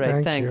 Thank you. All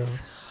right, thanks.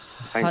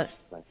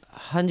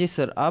 Hanji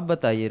sir, aap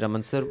bataiye,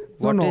 Raman sir.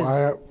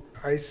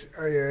 As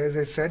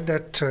I said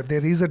that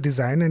there is a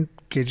design and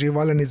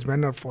Kejriwal and his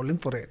men are falling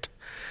for it.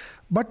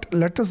 But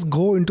let us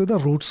go into the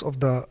roots of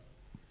the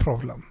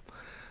problem.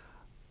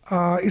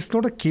 It's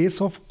not a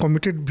case of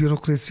committed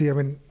bureaucracy. I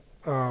mean,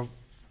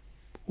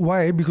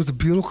 why? Because the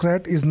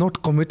bureaucrat is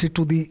not committed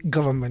to the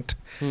government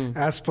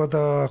as per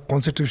the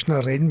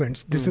constitutional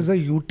arrangements. This is a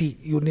UT,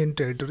 Union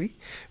Territory,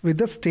 with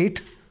the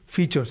state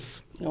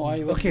features. No,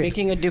 I was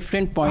making a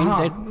different point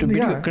that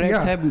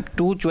bureaucrats have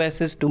two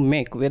choices to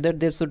make, whether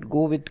they should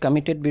go with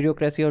committed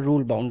bureaucracy or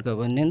rule-bound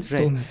governance.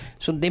 Right.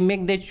 So they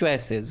make their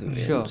choices,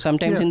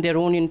 sometimes in their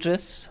own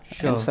interests.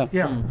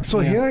 So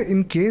here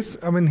in case,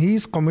 I mean, he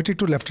is committed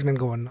to Lieutenant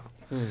Governor.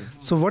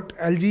 So what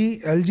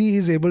LG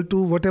is able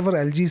to, whatever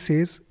LG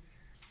says,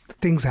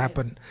 things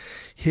happen.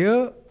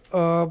 Here,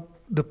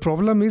 the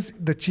problem is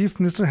the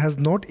Chief Minister has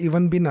not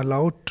even been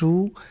allowed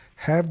to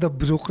have the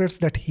bureaucrats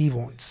that he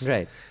wants.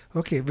 Right.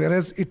 Okay,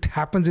 whereas it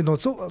happens in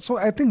also. So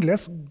I think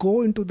let's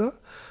go into the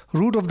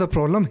root of the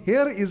problem.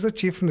 Here is a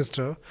Chief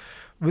Minister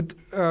with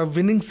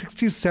winning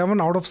 67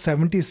 out of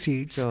 70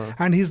 seats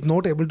and he's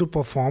not able to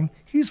perform.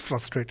 He's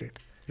frustrated.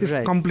 He's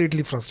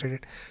completely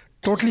frustrated.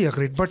 Totally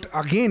agreed. But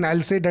again, I'll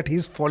say that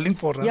he's falling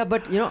for her. Yeah,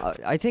 but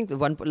I think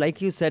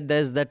like you said,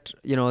 there's that,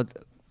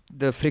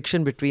 the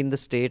friction between the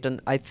state, and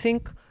I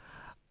think,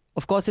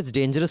 of course, it's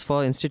dangerous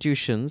for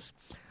institutions.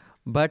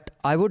 But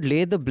I would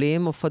lay the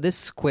blame for this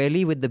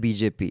squarely with the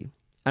BJP.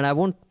 And I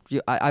won't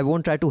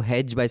try to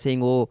hedge by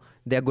saying,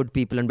 they're good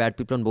people and bad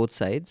people on both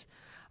sides.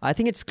 I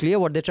think it's clear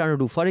what they're trying to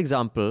do. For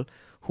example,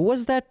 who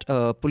was that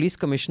police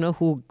commissioner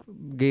who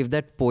gave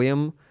that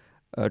poem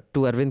to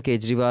Arvind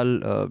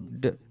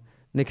Kejriwal,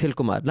 Nikhil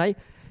Kumar? Now,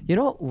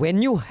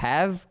 when you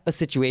have a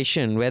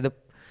situation where the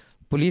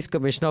police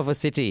commissioner of a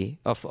city,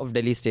 of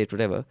Delhi state,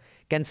 whatever,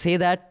 can say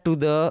that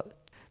to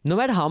no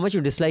matter how much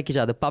you dislike each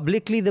other,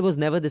 publicly there was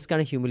never this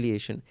kind of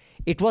humiliation.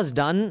 It was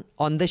done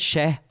on the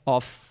sheh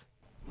of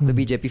the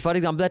BJP. For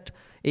example, that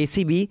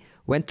ACB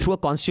went through a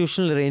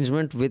constitutional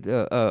arrangement with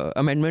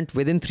amendment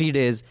within 3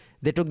 days.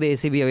 They took the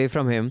ACB away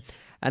from him,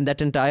 and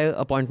that entire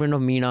appointment of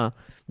Meena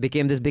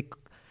became this big.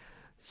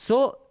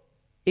 So,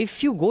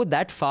 if you go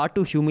that far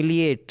to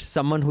humiliate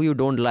someone who you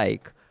don't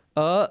like,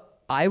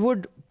 I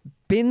would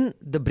pin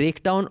the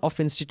breakdown of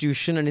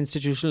institution and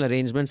institutional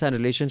arrangements and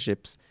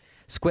relationships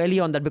squarely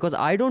on that, because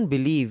I don't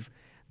believe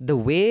the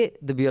way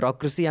the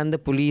bureaucracy and the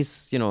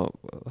police,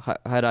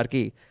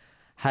 hierarchy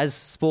has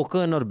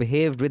spoken or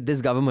behaved with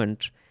this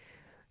government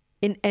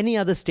in any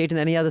other state, in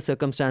any other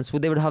circumstance,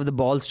 they would have the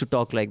balls to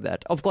talk like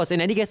that. Of course,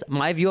 in any case,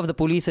 my view of the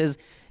police is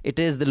it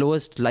is the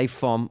lowest life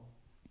form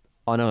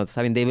on earth.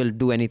 I mean, they will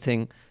do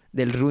anything.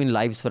 They'll ruin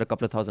lives for a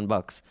couple of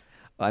 $1,000.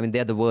 I mean,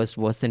 they're the worse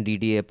than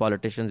DDA,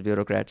 politicians,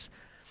 bureaucrats.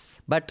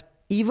 But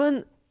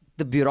even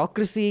the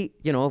bureaucracy,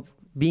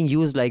 being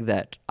used like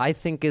that, I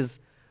think is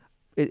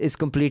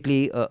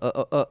completely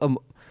a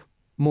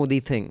Modi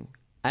thing.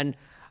 And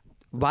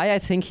why I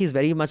think he's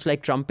very much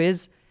like Trump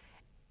is,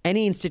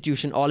 any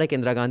institution, or like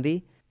Indira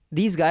Gandhi,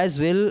 these guys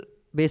will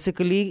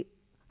basically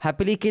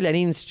happily kill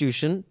any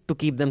institution to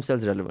keep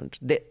themselves relevant.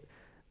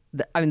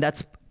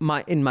 That's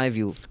in my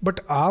view.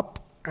 But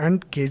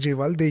and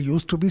Kejriwal, they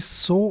used to be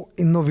so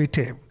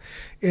innovative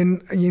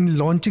in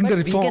launching the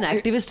reform. Being an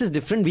activist is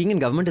different. Being in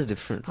government is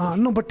different.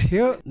 No, but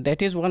here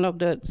That is one of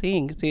the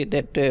things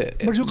that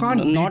But you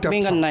can't not beat up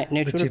being a some-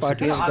 natural the chief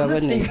party of secretary. I'm not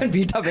saying governing. you can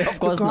beat up. Of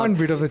course You can't not.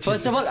 beat up the chief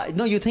First of all,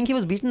 no, you think he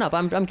was beaten up?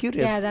 I'm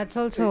curious. Yeah, that's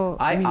also.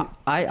 I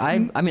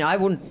mean, I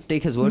wouldn't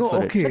take his word no,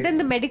 for okay. But then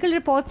the medical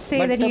reports say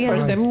But that the he has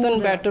perception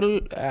bruised. battle,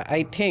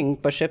 I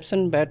think,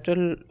 perception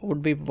battle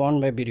would be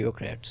won by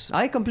bureaucrats. it.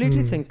 I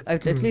completely think,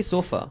 at least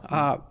so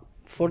far.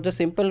 For the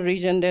simple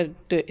reason that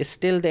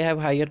still they have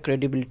higher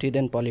credibility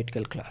than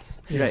political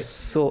class. Right.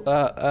 So,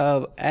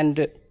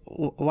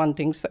 one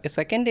thing.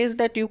 Second is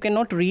that you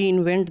cannot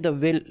reinvent the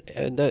will.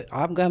 The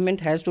AAP government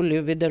has to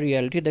live with the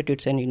reality that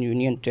it's an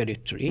union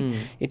territory.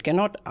 It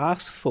cannot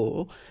ask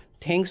for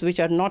things which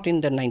are not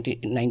in the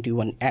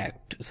 1991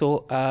 Act.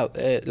 So,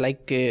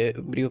 like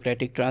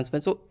bureaucratic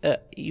transfer. So,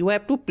 you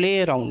have to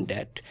play around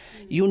that.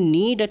 You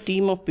need a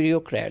team of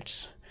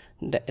bureaucrats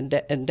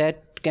that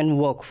can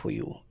work for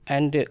you.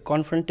 And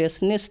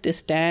confrontationist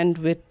stand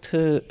with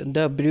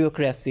the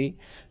bureaucracy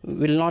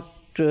will not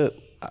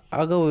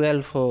augur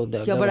well for the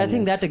Yeah, but I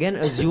think governance. that again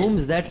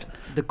assumes that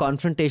the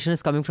confrontation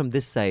is coming from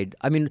this side.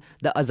 I mean,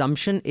 the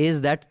assumption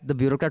is that the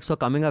bureaucrats who are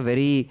coming are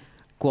very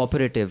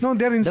cooperative. No,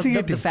 they're The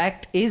instigating.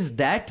 fact is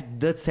that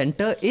the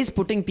center is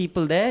putting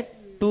people there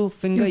to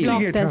finger you.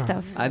 Instigate, their huh?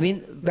 stuff. I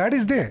mean, That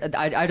is there.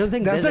 I don't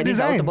think That's there's the any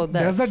doubt design. about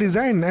that. That's the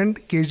design, and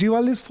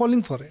Kejriwal is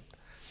falling for it.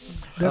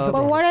 That's the But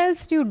problem. what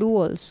else do you do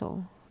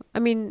also? I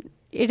mean,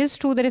 it is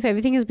true that if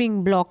everything is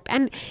being blocked,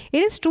 and it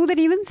is true that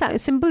even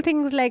simple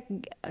things like,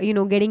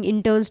 getting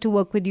interns to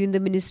work with you in the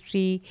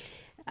ministry,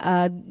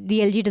 the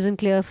LG doesn't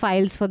clear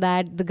files for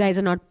that, the guys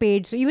are not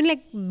paid. So even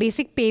like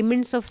basic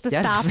payments of the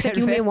Yeah, staff that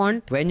you may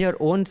want. When your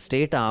own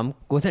state arm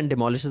goes and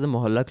demolishes a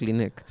mohalla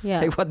clinic. Yeah.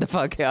 Like, what the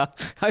fuck, yeah?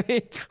 I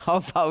mean, how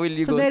far will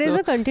you So go? there is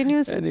a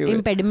continuous anyway,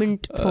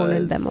 impediment thrown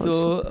at them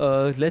also.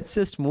 So let's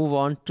just move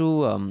on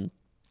to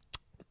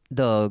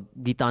the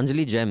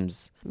Gitanjali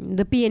gems.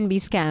 The PNB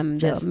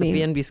scam. Yes, the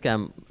PNB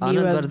scam.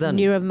 Nirav- Anand Vardhan,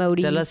 Nirav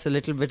Modi. tell us a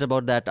little bit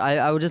about that.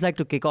 I would just like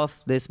to kick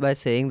off this by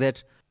saying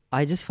that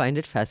I just find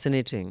it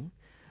fascinating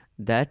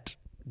that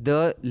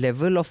the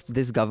level of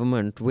this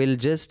government will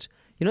just,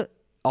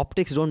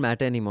 optics don't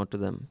matter anymore to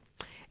them.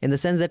 In the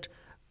sense that,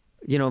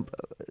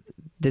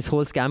 this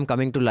whole scam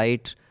coming to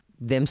light,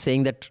 them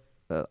saying that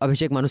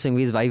Abhishek Manu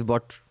Singhvi's wife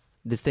bought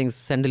these things,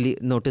 send a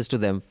notice to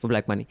them for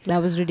black money.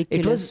 That was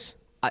ridiculous. It was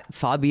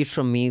far be it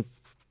from me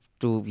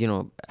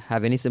to,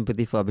 have any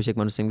sympathy for Abhishek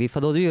Manu Singhvi. For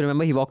those of you who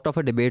remember, he walked off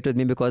a debate with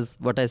me because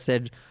what I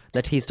said,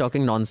 that he's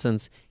talking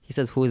nonsense. He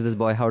says, who is this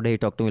boy? How dare he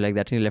talk to me like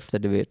that? And he left the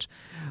debate.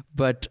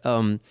 But, I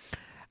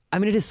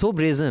mean, it is so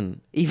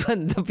brazen.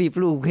 Even the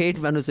people who hate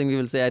Manu Singhvi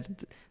will say,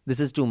 this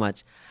is too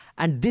much.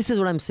 And this is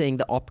what I'm saying.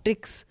 The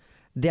optics,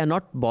 they are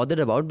not bothered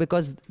about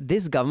because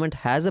this government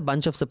has a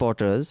bunch of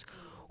supporters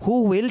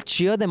who will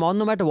cheer them on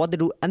no matter what they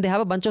do. And they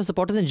have a bunch of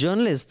supporters and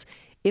journalists.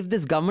 If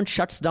this government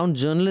shuts down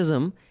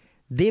journalism,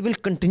 they will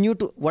continue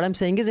to... What I'm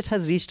saying is it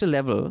has reached a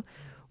level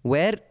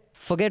where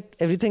forget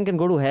everything can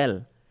go to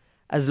hell.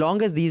 As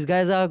long as these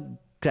guys are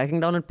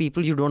cracking down on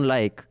people you don't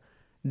like,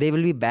 they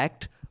will be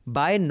backed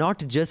by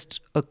not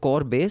just a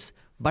core base,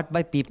 but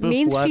by people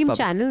Mainstream who are...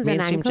 channels and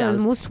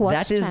anchors, most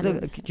watched That is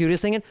channels. the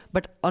curious thing.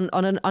 But on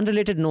an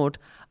unrelated note,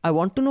 I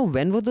want to know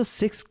when was the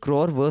 6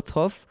 crore worth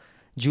of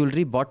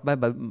jewelry bought by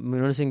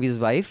Manu Singhvi's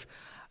wife?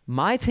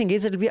 My thing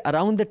is it'll be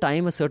around the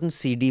time a certain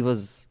CD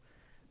was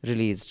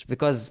released.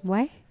 Because...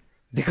 Why?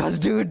 Because,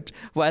 dude,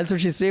 why else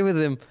would she stay with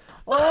him?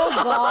 Oh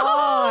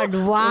God!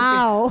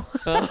 Wow!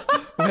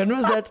 When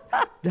was that?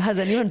 Has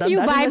anyone done You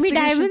that buy me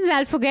investigation? diamonds,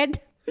 I'll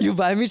forget. You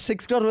buy me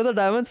 6 crore worth of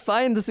diamonds,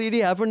 fine. The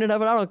CD happened, it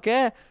happened. I don't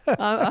care.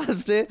 I'll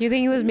stay. You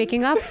think he was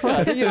making up for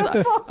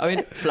it? I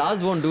mean,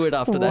 flowers won't do it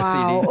after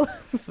Wow.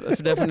 that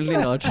CD. Definitely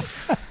not.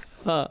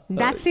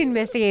 That's the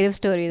investigative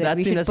story that That's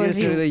we the should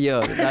investigation pursue. of the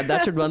year.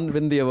 That should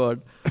win the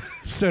award.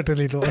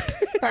 Certainly not.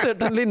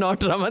 Certainly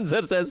not, Raman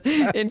sir says,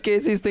 in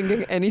case he's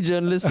thinking any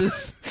journalist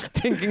is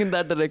thinking in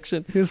that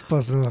direction. His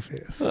personal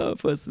affairs.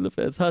 Personal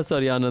affairs.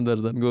 Sorry, Anand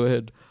Vardhan, go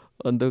ahead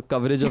on the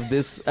coverage of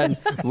this and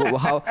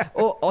how.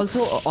 Oh,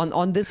 also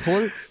on this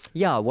whole,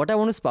 what I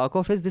want to spark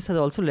off is this has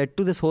also led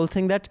to this whole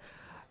thing that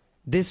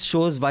this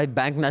shows why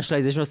bank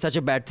nationalization was such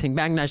a bad thing.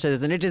 Bank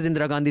nationalization, it is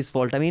Indira Gandhi's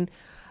fault. I mean,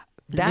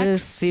 that It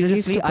is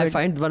seriously, really I stupid.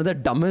 find one of the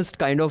dumbest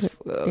kind of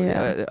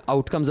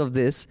outcomes of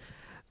this,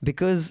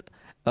 because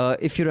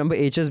if you remember,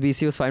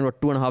 HSBC was fined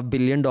 $2.5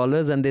 billion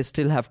and they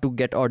still have to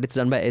get audits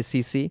done by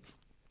SEC.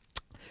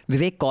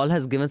 Vivek Kaul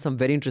has given some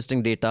very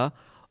interesting data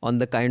on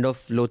the kind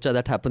of locha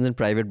that happens in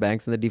private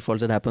banks and the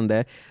defaults that happen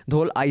there. The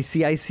whole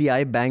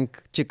ICICI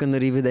bank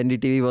chickenery with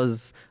NDTV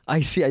was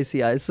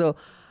ICICI. So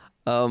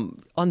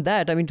on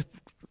that, I mean,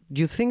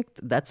 do you think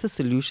that's a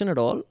solution at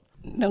all?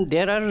 No,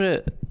 there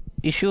are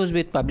issues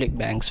with public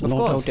banks, Of no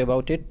course. doubt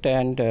about it,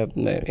 and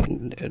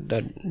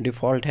the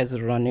default has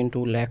run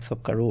into lakhs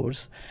of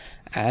crores,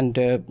 and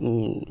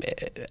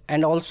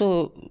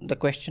also the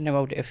question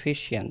about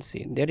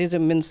efficiency. There is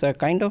a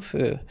kind of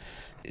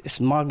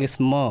smug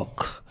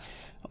smirk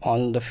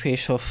on the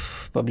face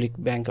of public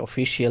bank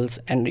officials,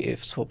 and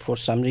if so, for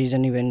some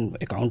reason even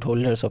account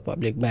holders of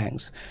public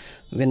banks,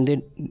 when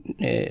they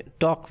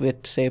talk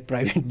with, say,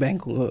 private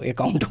bank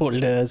account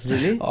holders.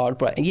 Really? Or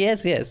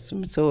yes.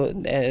 So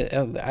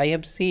I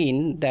have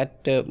seen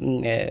that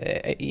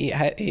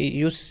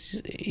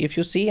if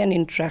you see an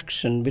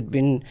interaction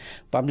between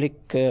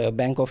public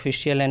bank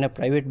official and a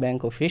private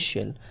bank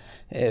official,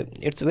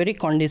 it's very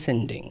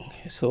condescending.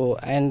 So,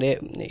 and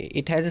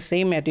it has the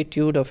same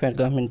attitude of a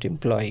government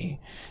employee.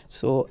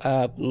 So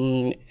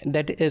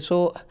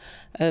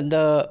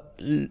the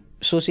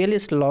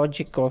socialist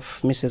logic of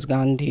Mrs.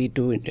 Gandhi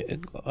to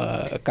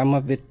come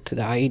up with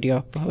the idea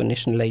of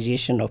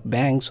nationalization of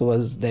banks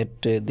was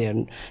that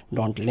they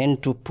don't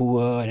lend to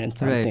poor and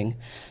something, Right.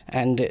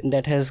 and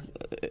that has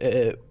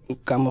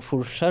come a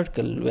full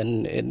circle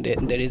when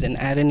there is an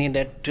irony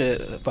that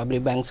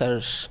public banks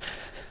are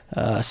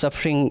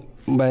suffering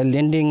by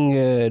lending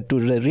to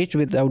the rich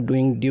without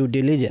doing due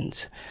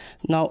diligence.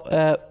 Now,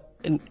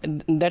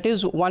 that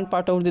is one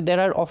part of it. There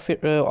are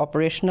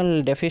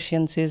operational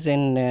deficiencies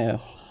in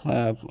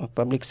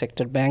public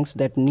sector banks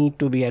that need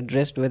to be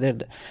addressed. No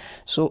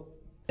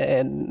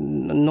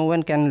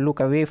one can look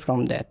away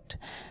from that.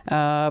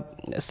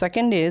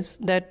 Second is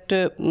that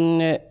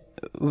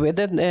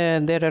whether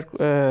there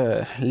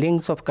are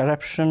links of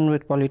corruption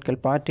with political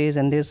parties,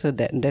 and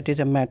that is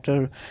a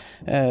matter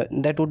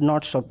that would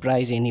not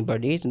surprise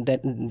anybody.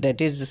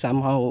 That is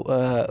somehow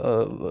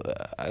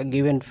a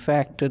given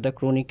fact, the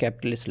crony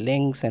capitalist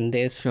links and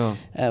this. Sure.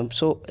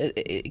 So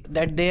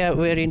that they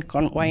were in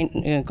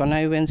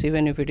connivance,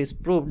 even if it is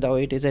proved, though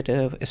it is at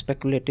a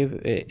speculative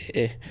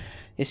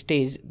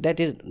stage.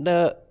 That is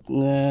the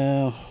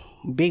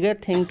bigger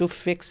thing to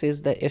fix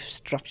is the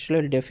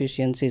structural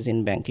deficiencies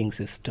in banking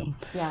system.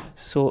 Yeah.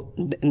 So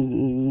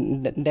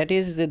that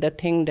is the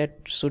thing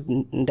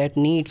that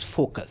needs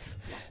focus.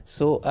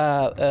 So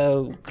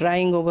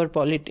crying over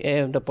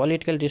the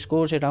political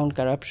discourse around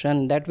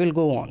corruption, that will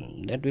go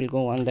on.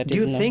 Do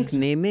you think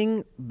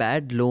naming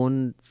bad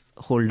loans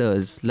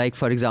holders, like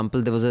for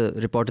example, there was a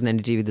report on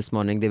NDTV this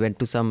morning, they went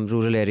to some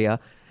rural area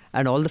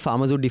and all the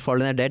farmers who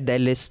defaulted on their debt, their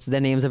lists, their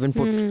names have been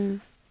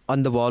put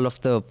on the wall of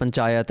the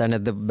panchayat and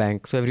at the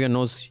bank, so everyone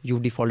knows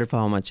you've defaulted for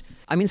how much.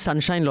 I mean,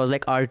 sunshine laws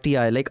like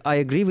RTI, like I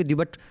agree with you,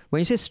 but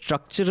when you say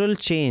structural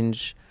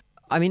change,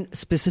 I mean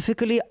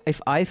specifically, if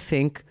I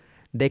think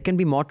there can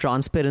be more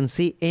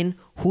transparency in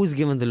who's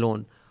given the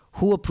loan,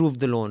 who approved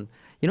the loan.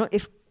 You know,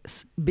 if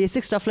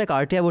basic stuff like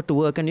RTI were to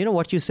work, and you know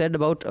what you said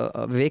about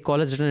Vivek Kaul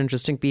has written an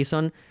interesting piece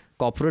on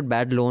corporate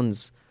bad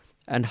loans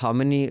and how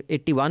many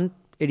 83%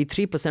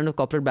 of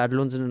corporate bad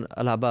loans in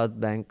Allahabad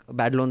Bank,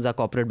 bad loans are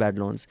corporate bad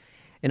loans.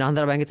 In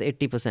Andhra Bank, it's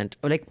 80%.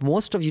 Like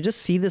most of you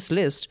just see this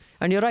list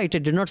and you're right,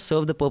 it did not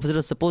serve the purpose it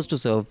was supposed to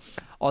serve.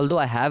 Although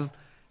I have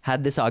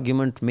had this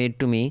argument made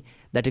to me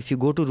that if you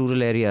go to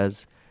rural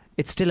areas,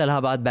 it's still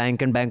Allahabad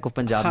Bank and Bank of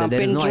Punjab.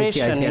 There is no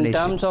ICICI. In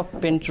terms of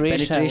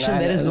penetration,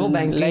 there is no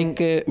banking. Like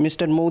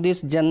Mr.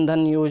 Modi's Jan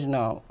Dhan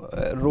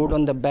Yojana wrote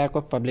on the back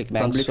of public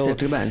banks. Public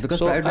sector banks, because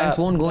private banks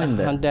won't go in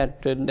there.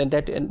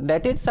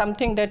 That is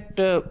something that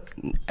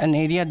an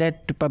area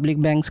that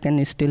public banks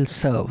can still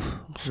serve.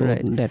 So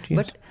Right. That, yes.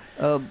 But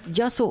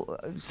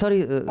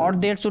sorry. Or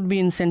there should be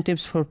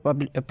incentives for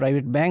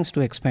private banks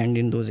to expand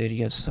in those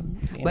areas.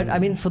 But I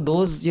mean, for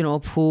those,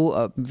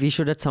 who we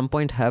should at some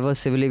point have a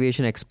civil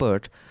aviation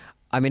expert.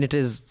 I mean, it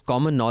is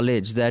common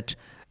knowledge that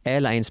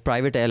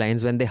private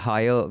airlines, when they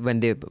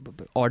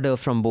order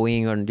from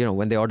Boeing and,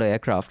 when they order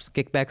aircrafts,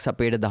 kickbacks are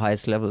paid at the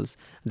highest levels.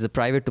 It's a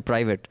private to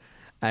private.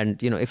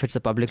 And, if it's a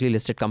publicly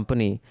listed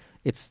company,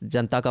 it's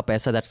Janta ka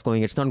paisa that's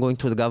going, it's not going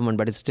through the government,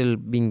 but it's still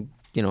being,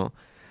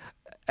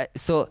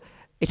 so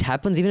it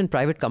happens even in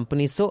private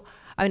companies. So,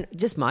 I mean,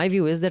 just my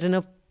view is that in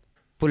a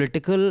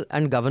political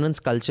and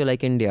governance culture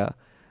like India,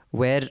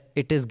 where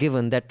it is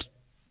given that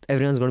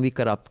everyone's going to be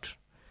corrupt,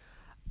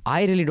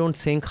 I really don't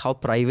think how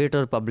private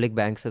or public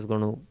banks is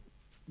going to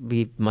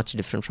be much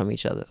different from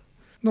each other.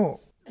 No,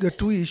 there are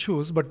two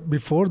issues, but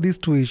before these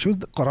two issues,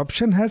 the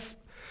corruption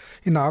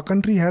in our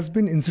country has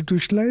been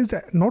institutionalized,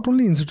 not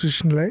only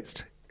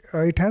institutionalized,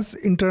 it has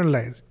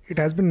internalized. It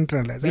has been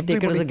internalized. We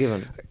take it as a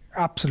given.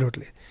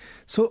 Absolutely.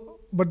 So,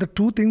 but the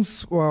two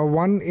things,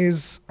 one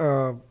is,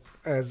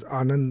 as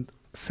Anand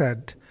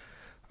said,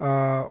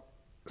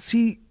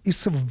 see,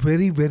 it's a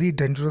very, very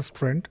dangerous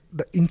trend.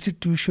 The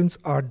institutions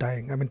are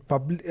dying. I mean,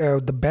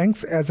 the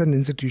banks as an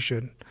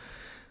institution,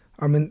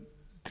 I mean,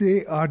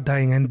 they are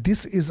dying. And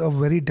this is a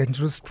very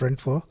dangerous trend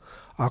for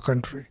our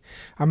country.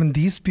 I mean,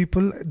 these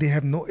people, they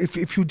have no...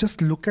 If you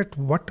just look at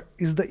what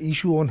is the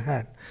issue on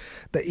hand,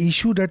 the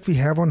issue that we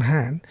have on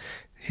hand,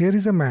 here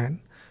is a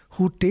man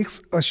who takes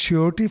a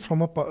surety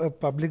from a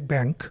public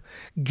bank,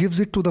 gives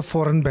it to the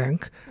foreign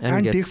bank,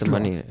 and gets takes the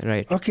money.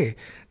 Right. Okay.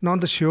 Now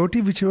the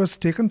surety which was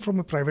taken from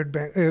a private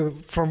bank,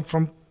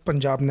 from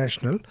Punjab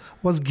National,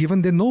 was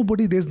given there.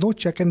 There's no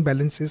check and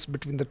balances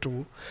between the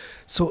two.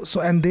 So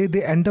and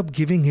they end up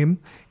giving him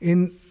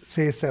in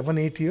say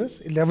 7-8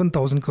 years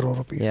 11,000 crore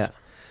rupees. Yeah.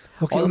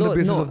 Okay, on the Although,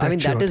 basis no, of that I mean,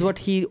 that is surety. what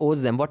he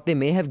owes them. What they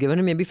may have given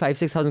him, maybe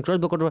 5,000-6,000 crores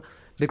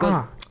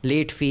because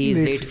late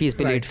fees, late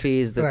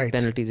fees, the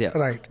penalties, yeah.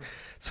 Right.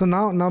 So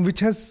now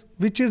which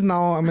is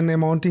now, I mean,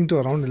 amounting to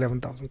around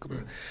 11,000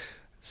 crores.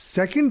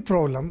 Second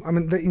problem, I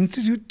mean, the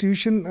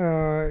institution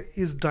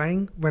is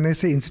dying. When I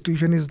say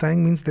institution is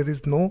dying, means there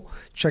is no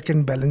check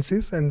and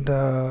balances, and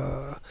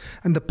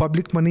the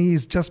public money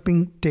is just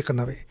being taken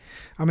away.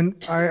 I mean,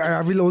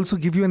 I will also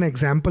give you an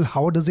example.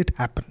 How does it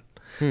happen?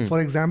 For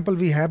example,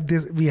 we had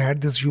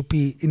this UP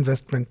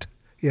investment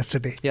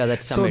yesterday. Yeah,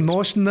 that's so summit.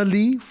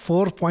 notionally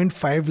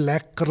 4.5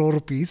 lakh crore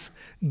rupees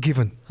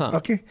given.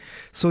 Okay,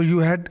 so you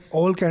had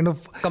all kind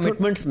of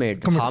Commitments made.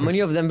 How commitments. many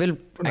of them will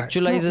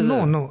actualize?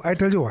 No. I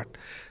tell you what.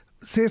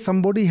 Say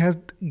somebody has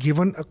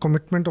given a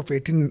commitment of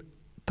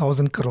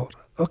 18,000 crore.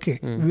 Okay,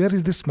 where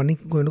is this money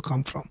going to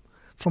come from?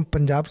 From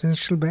Punjab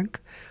National Bank,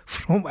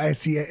 from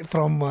ICI,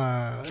 from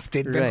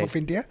State Bank of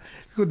India?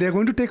 Because they are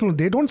going to take loan.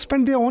 They don't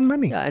spend their own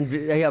money. Yeah, and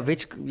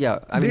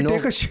They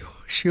take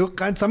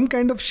some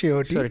kind of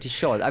surety.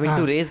 Sure. I mean,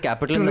 to raise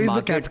capital in the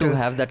market, to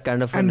have that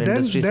kind of an and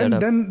industry set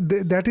up. Then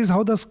that is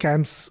how the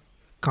scams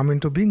come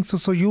into being.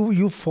 So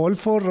you fall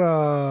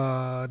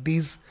for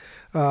these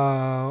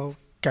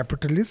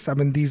capitalists. I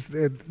mean, these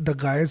the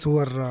guys who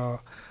are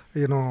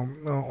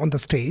on the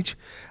stage,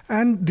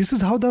 and this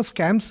is how the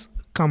scams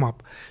come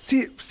up.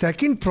 See,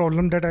 second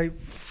problem that I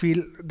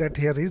feel that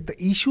here is the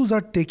issues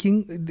are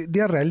they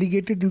are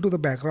relegated into the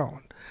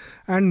background,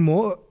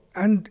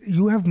 and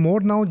you have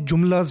more now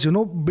jumlas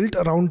built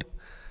around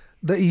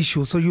the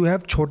issue. So you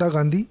have Chota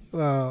Gandhi.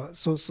 What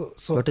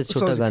is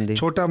Chota Gandhi?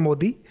 Chota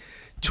Modi.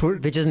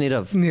 Which is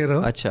Nirav.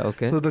 Acha,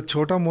 okay. So the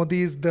Chota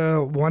Modi is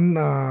the one,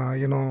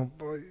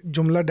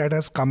 jumla that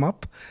has come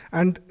up,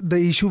 and the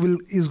issue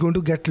is going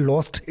to get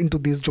lost into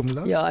these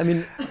jumlas. Yeah, I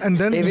mean, and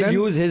then they will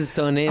use his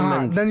surname.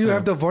 And then you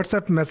have the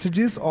WhatsApp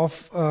messages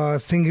of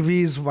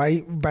Singhvi's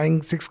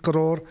buying 6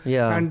 crore.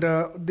 Yeah. And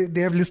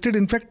they have listed,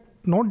 in fact,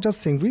 not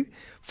just Singhvi,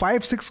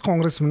 5-6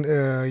 congressmen,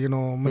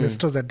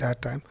 ministers at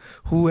that time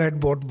who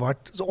had bought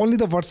what. So only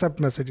the WhatsApp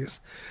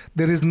messages.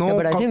 There is no. Yeah,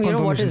 but I think what is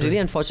confirmation. really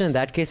unfortunate in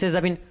that case is, I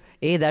mean,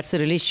 that's a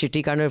really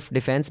shitty kind of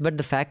defense, but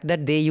the fact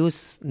that they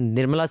use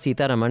Nirmala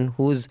Sitharaman,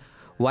 who's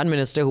one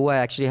minister who I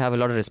actually have a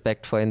lot of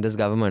respect for in this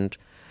government,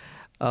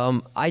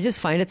 I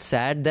just find it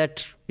sad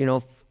that,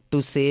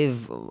 to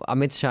save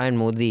Amit Shah and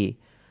Modi,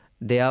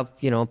 they are,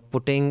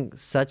 putting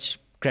such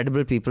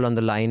credible people on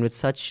the line with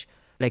such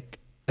like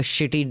a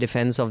shitty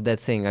defense of their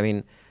thing. I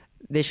mean,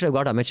 they should have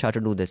got Amit Shah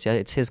to do this. Yeah,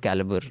 it's his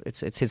caliber.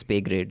 It's his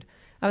pay grade.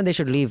 I mean, they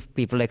should leave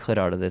people like her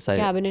out of this.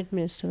 Cabinet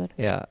minister.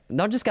 Yeah,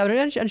 not just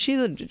cabinet, and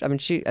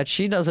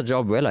she does her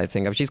job well. I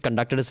think. I mean, she's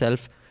conducted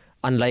herself,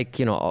 unlike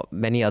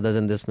many others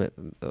in this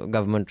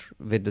government,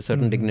 with a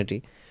certain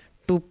dignity.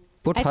 To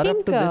put her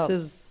up to this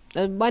is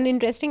one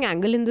interesting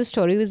angle in this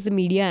story was the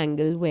media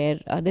angle, where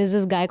there's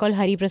this guy called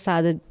Hari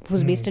Prasad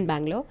who's based in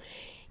Bangalore.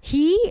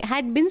 He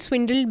had been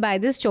swindled by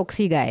this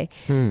Choksi guy.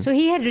 So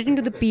he had written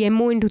to the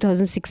PMO in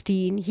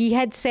 2016. He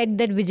had said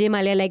that Vijay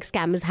Mallya-like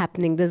scam is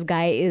happening. This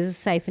guy is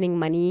siphoning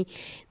money.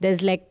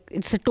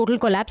 It's a total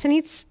collapse, and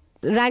he's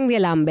rang the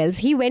alarm bells.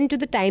 He went to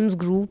the Times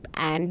group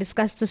and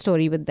discussed the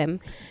story with them.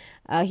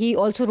 He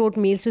also wrote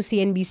mails to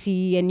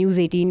CNBC and News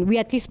 18. We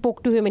actually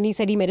spoke to him, and he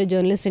said he met a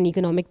journalist in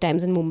Economic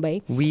Times in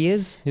Mumbai. We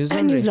is News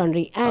Laundry. News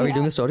Laundry. Are we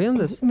doing a story on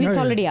this? It's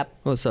already up.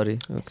 Oh, sorry.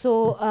 Okay.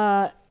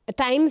 So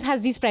Times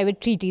has these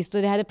private treaties.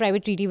 So they had a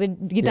private treaty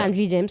with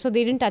Gitanjali Gems, so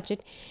they didn't touch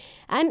it.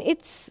 And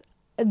it's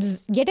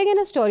yet again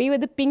a story where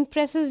the pink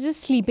press is just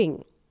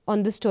sleeping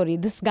on the story.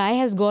 This guy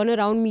has gone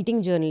around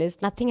meeting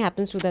journalists. Nothing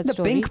happens to that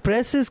story. The pink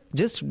press is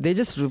they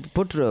just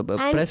put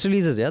press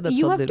releases. Yeah, that's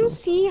you all have they to do.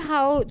 see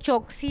how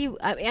Choksi,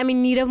 I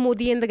mean Nirav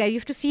Modi and the guy, you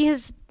have to see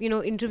his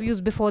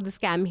interviews before the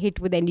scam hit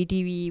with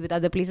NDTV, with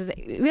other places.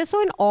 We are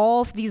so in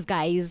awe of these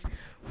guys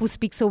who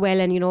speak so well,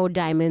 and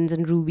diamonds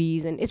and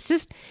rubies, and it's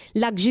just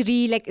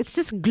luxury, like it's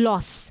just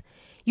gloss.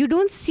 You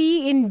don't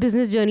see in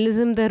business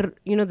journalism the rot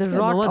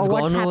no one's or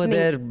what's gone over happening.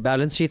 their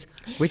balance sheets,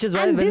 which is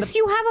why And this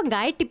you have a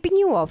guy tipping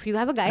you off. You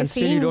have a guy and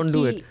saying still you don't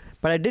do it.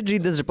 But I did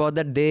read this report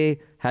that they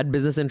had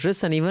business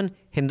interests, and even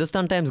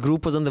Hindustan Times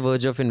Group was on the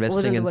verge of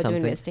investing in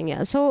something.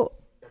 Yeah. So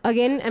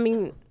again, I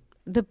mean,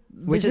 the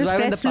which is why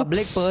when the business public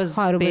press looks pays,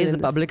 the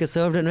horrible public is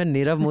served, and when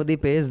Nirav Modi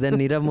pays, then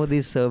Nirav Modi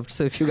is served.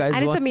 So if you guys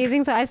and want, it's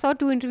amazing. So I saw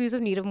 2 interviews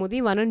of Nirav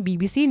Modi, one on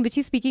BBC in which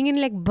he's speaking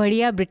in like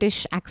badhiya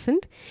British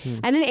accent,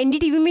 and then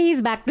NDTV mein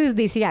he's back to his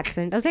desi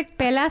accent. I was like,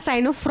 pehla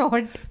sign of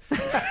fraud,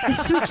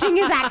 just switching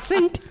his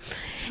accent.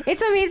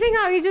 It's amazing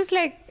how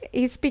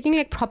he's speaking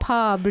like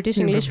proper British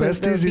English. The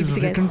best is he's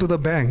written to the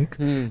bank.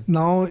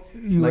 Now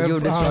you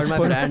destroyed my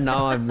brand.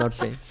 Now I'm not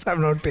paying.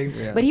 I'm not paying.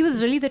 Yeah. But he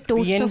was really the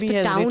toast PNB of the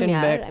has town. written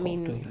Yeah, back I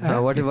mean,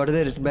 What are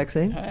they written back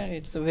saying?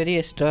 It's a very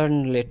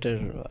stern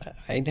letter.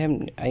 I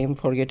am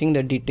forgetting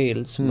the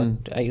details,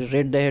 but I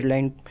read the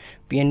headline.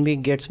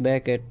 PNB gets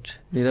back at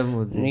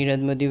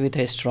Nirav Modi with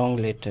a strong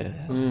letter.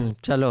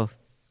 Chalo.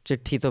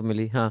 Chitti to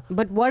mili, haan.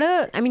 but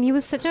he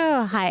was such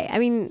a high. I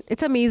mean,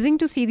 it's amazing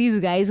to see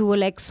these guys who were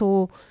like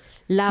so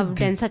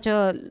loved and such a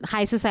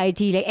high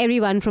society, like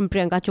everyone from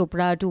Priyanka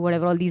Chopra to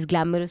whatever, all these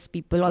glamorous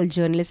people, all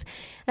journalists.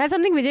 That's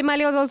something Vijay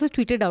Mallya was also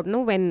tweeted out,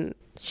 no, when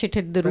shit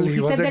hit the roof.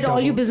 Well, he said that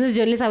all you business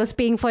journalists, I was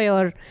paying for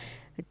your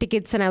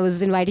tickets and I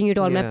was inviting you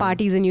to all my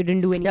parties and you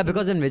didn't do anything. Yeah,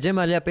 because when Vijay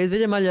Mallya pays,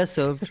 Vijay Mallya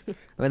served.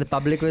 When the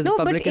public was, no,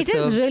 the public but is it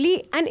served. is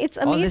really, and it's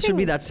amazing. All this should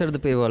be that side of the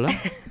paywall.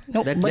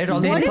 Huh? Let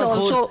all the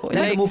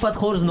there is Mufat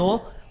khors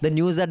know the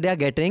news that they are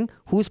getting,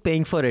 who's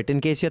paying for it, in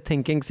case you're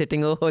thinking,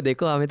 sitting, oh,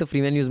 dekho, hame to free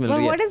में news mil Well,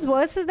 rahi hai. what is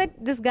worse is that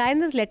this guy in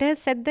this letter has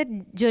said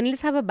that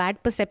journalists have a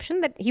bad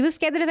perception, that he was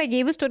scared that if I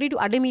gave a story to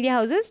other media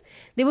houses,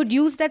 they would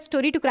use that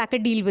story to crack a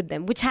deal with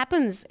them, which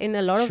happens in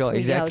a lot of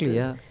media houses.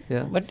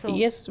 Yeah. But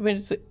yes,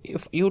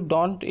 if you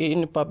don't,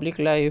 in public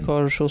life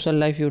or social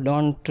life, you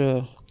don't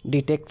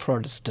detect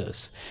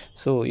fraudsters.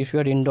 So if you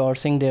are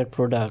endorsing their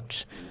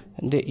products,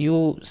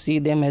 you see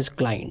them as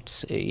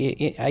clients.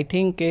 I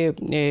think at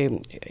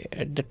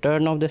the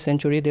turn of the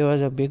century there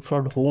was a big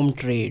fraud, home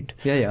trade.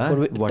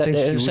 What a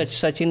huge...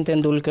 Sachin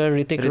Tendulkar,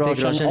 Hrithik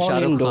Roshan, all Shah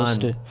Rukh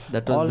endorsed. Khan.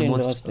 That was the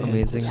most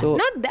amazing. So,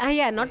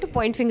 Not to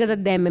point fingers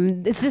at them. I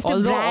mean, it's just a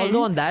brand.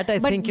 Although on that, I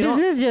think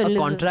a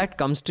contract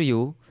comes to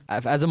you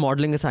as a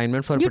modeling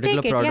assignment for a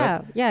particular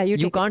product.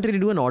 You can't really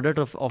do an audit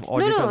of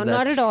audit of that. No,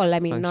 not at all.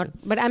 I mean,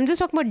 but I'm just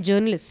talking about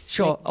journalists.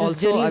 Sure.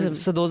 Like Also,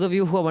 so those of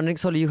you who are wondering,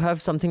 so you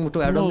have something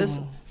to add on this?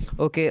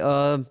 Okay.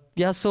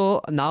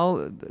 So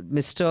now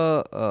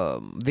Mr.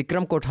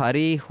 Vikram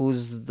Kothari,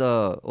 who's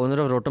the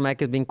owner of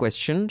Rotomac, is being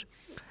questioned.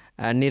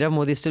 And Nirav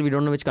Modi, still we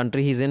don't know which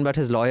country he's in, but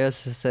his lawyer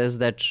says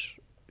that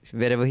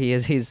wherever he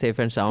is, he's safe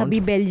and sound.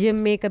 Kabhi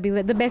Belgium mein,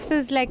 kabhi... The best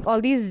is like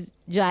all these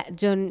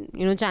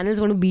channels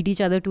want to beat each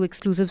other to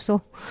exclusive.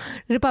 So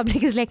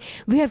Republic is like,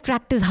 we have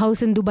tracked his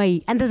house in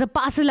Dubai and there's a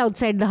parcel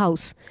outside the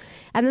house.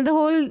 And then the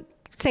whole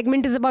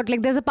segment is about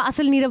like, there's a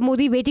parcel, Nirav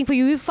Modi, waiting for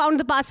you. We found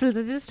the parcels.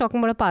 It's just talking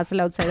about a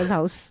parcel outside his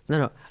house.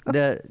 No.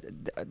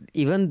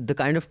 Even the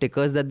kind of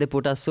tickers that they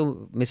put are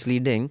so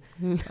misleading.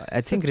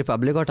 I think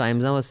Republic or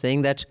Times Now was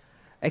saying that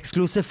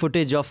exclusive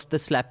footage of the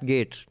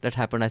slapgate that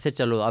happened. I said,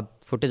 chalo, ab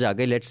footage aa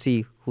gayi, let's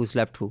see who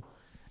slapped who.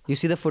 You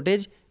see the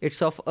footage?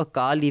 It's of a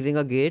car leaving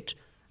a gate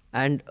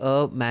and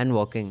a man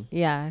walking.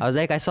 Yeah. I was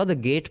like, I saw the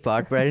gate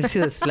part, but I didn't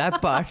see the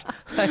slap part.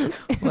 Like,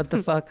 what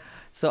the fuck?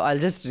 So I'll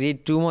just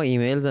read 2 more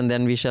emails and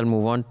then we shall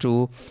move on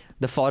to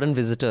the foreign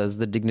visitors,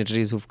 the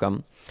dignitaries who've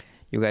come.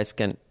 You guys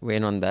can weigh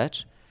in on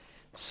that.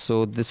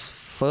 So this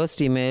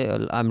first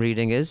email I'm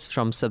reading is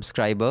from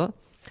subscriber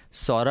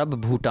Saurabh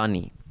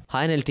Bhutani.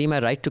 Hi NL team, I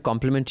write to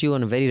compliment you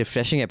on a very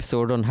refreshing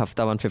episode on Hafta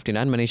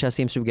 159. Manisha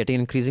seems to be getting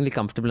increasingly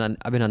comfortable in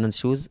Abhinandan's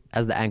shoes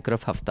as the anchor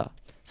of Hafta.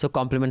 So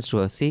compliments to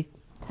her. See?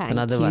 Thank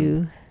Another you.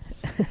 one.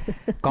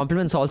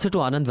 Compliments also to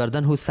Anand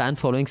Vardhan, whose fan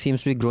following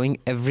seems to be growing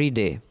every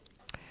day.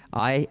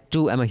 I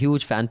too am a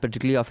huge fan,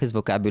 particularly of his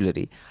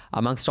vocabulary.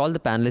 Amongst all the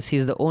panelists,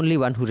 he's the only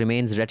one who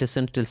remains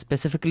reticent till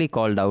specifically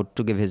called out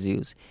to give his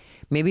views.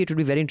 Maybe it would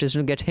be very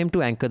interesting to get him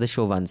to anchor the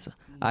show once.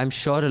 I'm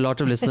sure a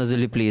lot of listeners will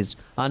be pleased.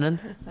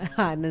 Anand?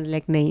 Anand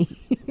like, nahi.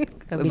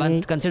 Kabhi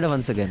nahi. Consider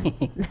once again.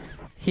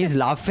 He's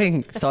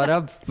laughing,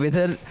 Saurabh, with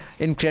her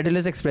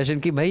incredulous expression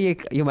ki, bhai,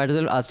 you might as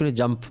well ask me to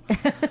jump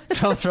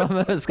from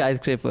a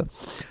skyscraper.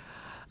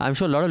 I'm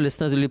sure a lot of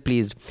listeners will be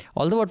pleased.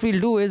 Although what we'll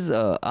do is,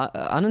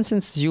 Anand,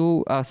 since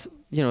you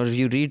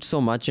you read so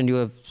much and you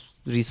have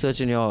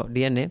research in your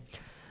DNA,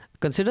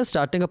 consider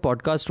starting a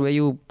podcast where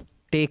you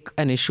take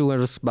an issue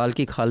and us baal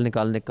ki khal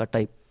nikalne ka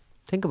type.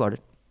 Think about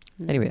it.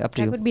 Anyway, up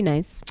to you. That would be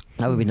nice.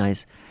 That would be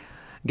nice.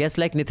 Guests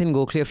like Nitin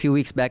Gokhale a few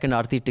weeks back and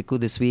Aarti Tikku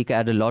this week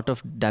add a lot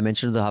of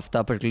dimension to the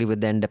Hafta, particularly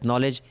with their in-depth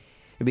knowledge.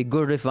 It'd be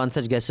good if one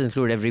such guest is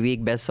included every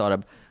week. Best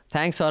Saurabh.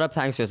 Thanks Saurabh.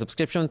 Thanks for your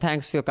subscription.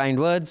 Thanks for your kind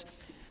words.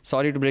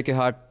 Sorry to break your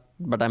heart,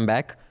 but I'm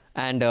back.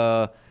 And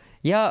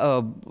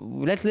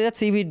let's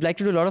see. We'd like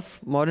to do a lot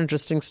of more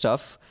interesting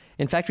stuff.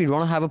 In fact, we'd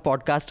want to have a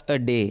podcast a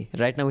day.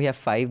 Right now we have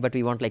 5, but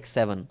we want like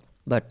 7.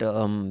 But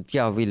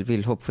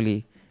we'll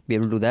hopefully be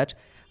able to do that.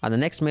 And the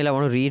next mail I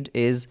want to read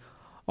is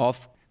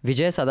of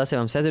Vijay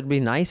Sadasevam. Says it would be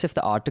nice if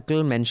the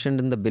article mentioned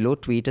in the below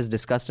tweet is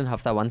discussed in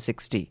Hafta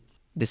 160.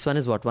 This one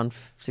is what,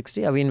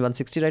 160? Are we in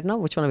 160 right now?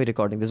 Which one are we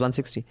recording? This is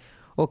 160.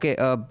 Okay,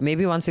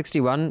 maybe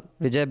 161,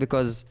 Vijay,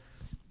 because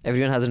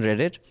everyone hasn't read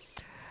it.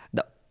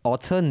 The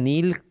author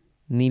Neil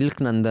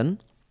Nandan,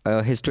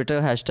 his Twitter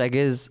hashtag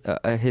is,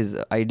 his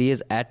ID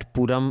is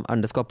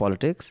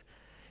 @Puram_politics,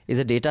 is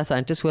a data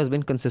scientist who has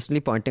been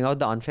consistently pointing out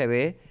the unfair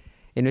way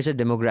in which the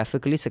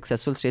demographically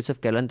successful states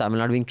of Kerala and Tamil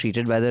Nadu are being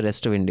treated by the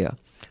rest of India.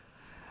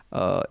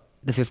 The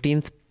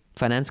 15th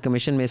Finance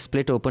Commission may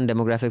split open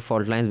demographic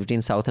fault lines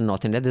between South and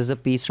North India. This is a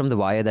piece from The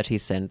Wire that he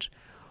sent.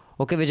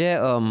 Okay,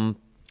 Vijay,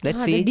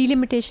 Let's The see.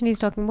 delimitation he's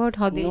talking about,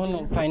 how they...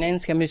 No,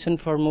 Finance Commission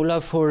formula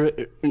for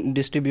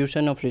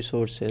distribution of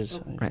resources.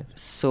 Right.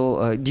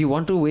 So, do you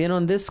want to weigh in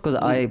on this? Because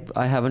I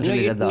haven't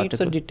really read the it needs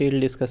a article.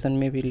 detailed discussion,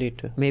 maybe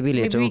later. Maybe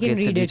later. we Okay, can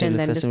it's a read it detailed and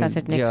then discussion. discuss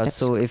it next Yeah.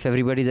 episode. So if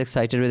everybody's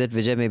excited with it,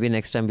 Vijay, maybe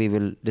next time we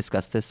will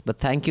discuss this. But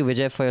thank you,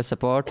 Vijay, for your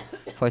support,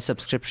 for your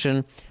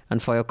subscription,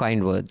 and for your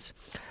kind words.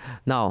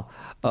 Now,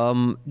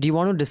 do you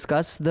want to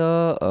discuss the?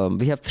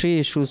 We have 3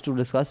 issues to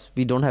discuss.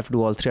 We don't have to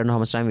do all 3. I don't know how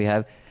much time we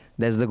have.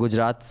 There's the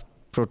Gujarat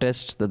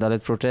protest, the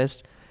Dalit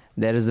protest.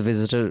 There is the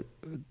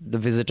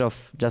visit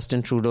of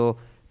Justin Trudeau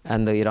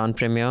and the Iran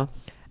premier,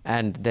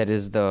 and there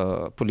is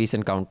the police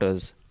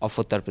encounters of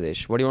Uttar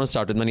Pradesh. What do you want to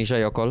start with, Manisha?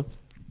 Your call.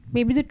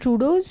 Maybe the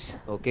Trudeaus.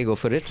 Okay, go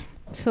for it.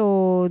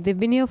 So they've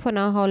been here for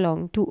now how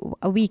long?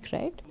 A week,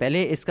 right?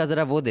 पहले इसका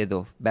जरा वो दे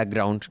दो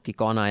background कि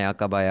कौन आया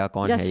कब आया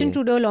कौन है Justin ये.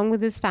 Trudeau, along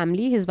with his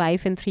family, his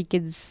wife and 3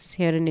 kids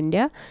here in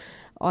India,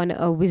 on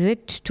a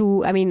visit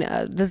to,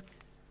 the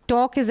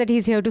talk is that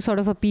he's here to sort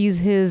of appease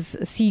his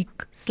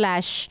Sikh /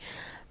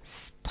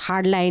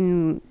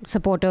 hardline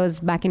supporters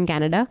back in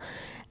Canada.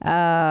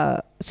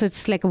 So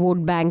it's like a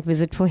vote bank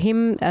visit for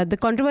him. The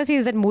controversy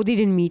is that Modi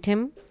didn't meet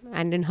him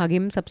and didn't hug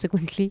him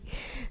subsequently.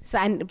 So,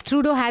 and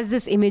Trudeau has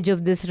this image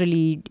of this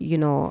really,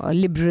 a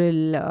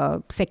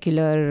liberal,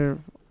 secular,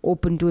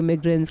 open to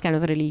immigrants, kind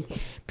of a really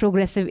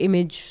progressive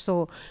image.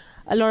 So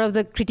a lot of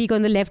the critique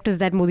on the left is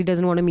that Modi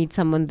doesn't want to meet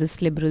someone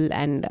this liberal,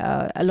 and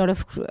a lot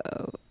of...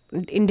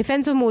 in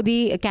defense of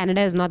Modi,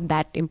 Canada is not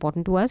that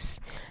important to us.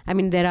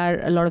 There are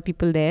a lot of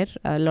people there,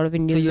 a lot of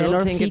Indians. So you there, a lot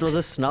don't of think it was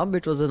Sikhs. a snub?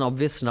 It was an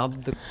obvious snub.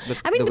 The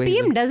the way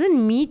PM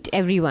doesn't meet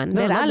everyone.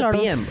 No, there are not a lot the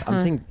PM. of... I'm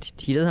saying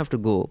he doesn't have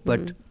to go,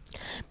 but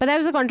But that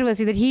was a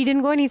controversy that he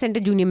didn't go and he sent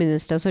a junior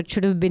minister. So it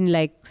should have been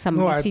like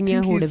somebody No, I senior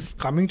think who would he's have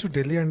coming to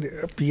Delhi and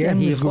yeah, PM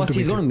he, is of going course to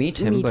he's going to meet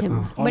him. But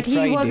On But he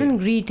Friday. wasn't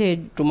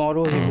greeted.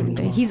 Tomorrow he And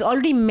will know. he's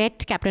already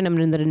met Captain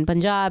Amrinder in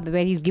Punjab,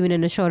 where he's given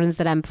an assurance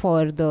that I'm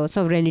for the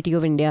sovereignty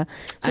of India.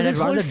 So and this at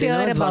one whole of the fear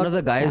dinners, about one of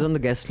the guys on the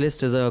guest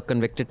list is a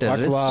convicted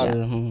terrorist.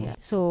 Atwal,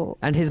 So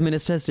And his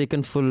minister has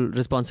taken full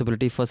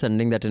responsibility for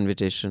sending that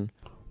invitation.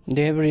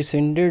 They have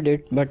rescinded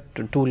it, but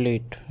too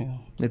late. Yeah.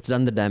 It's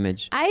done the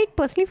damage. I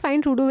personally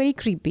find Trudeau very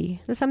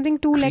creepy. There's something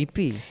too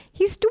Creepy.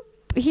 he's too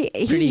he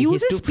Pretty. He's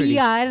uses too pretty.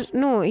 PR.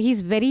 No,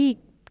 he's very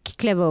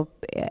clever,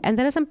 and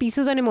there are some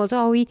pieces on him also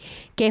how he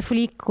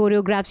carefully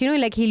choreographs,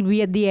 like he'll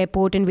be at the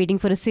airport and waiting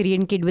for a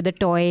Syrian kid with a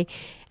toy,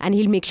 and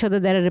he'll make sure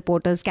that there are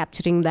reporters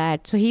capturing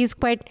that. So he's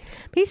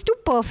too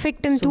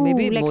perfect and So too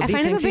maybe like Modi I find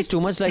him a thinks he's bit,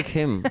 too much like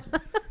him.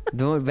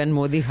 Though when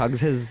Modi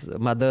hugs his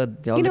mother,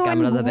 all You the know,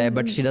 cameras and are there,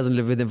 but she doesn't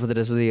live with him for the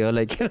rest of the year.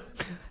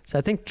 So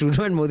I think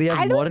Trudeau and Modi have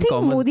I more don't in think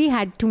common. Modi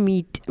had to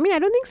meet. I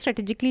don't think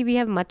strategically we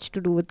have much to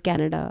do with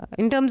Canada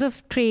in terms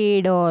of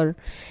trade or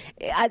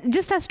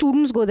just as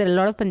students go there. A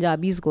lot of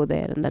Punjabis go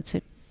there, and that's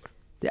it.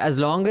 As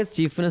long as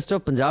Chief Minister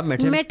of Punjab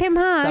met him,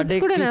 It's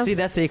good enough. See,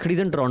 there's Sekhris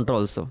in Toronto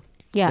also.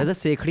 Yeah. There's a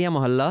Sekhriya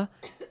Mohalla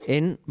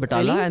in Batala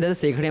Really? and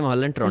there's a Sekhriya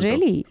Mohalla in Toronto.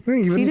 Really? No,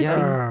 even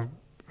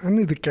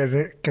Seriously?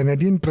 the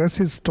Canadian press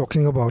is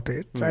talking about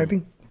it. I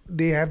think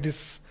they have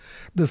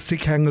the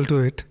Sikh angle to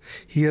it.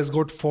 He has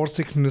got 4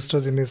 Sikh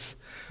ministers in his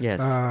Yes.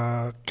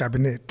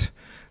 cabinet.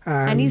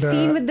 And he's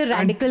seen with the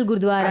radical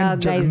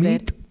Gurdwara guys there.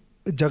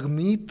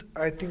 Jagmeet,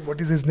 I think,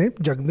 what is his name?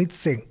 Jagmeet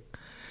Singh.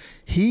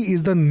 He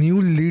is the new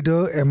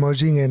leader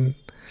emerging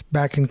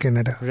back in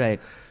Canada. Right.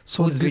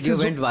 So Whose this video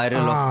is went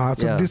viral.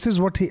 So this is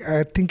what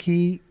I think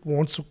he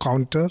wants to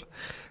counter,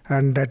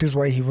 and that is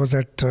why he was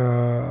at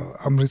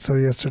Amritsar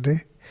yesterday.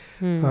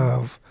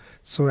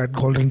 So at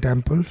Golden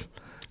Temple,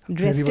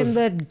 Dressed in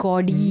the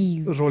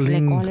gaudy,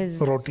 rolling like all his...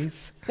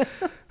 rotis.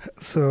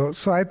 so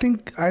I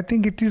think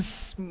it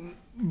is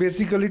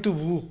basically to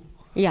woo.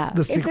 Yeah,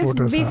 the Sikh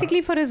voters, it's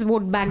basically for his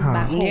vote bank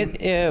back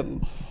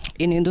home.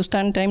 In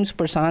Hindustan Times,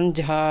 Prashant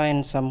Jha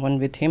and someone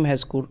with him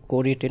has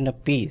co-written a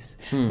piece,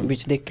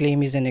 which they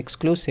claim is an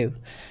exclusive,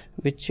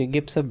 which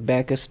gives a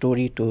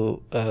backstory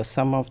to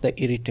some of the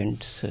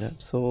irritants.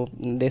 So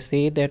they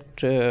say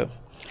that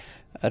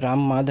Ram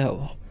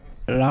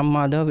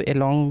Madhav,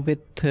 along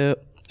with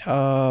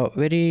a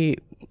very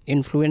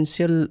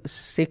influential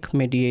Sikh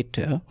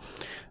mediator,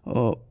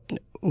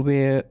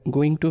 were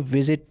going to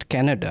visit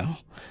Canada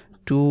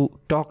to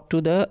talk to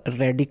the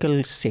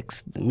radical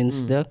Sikhs,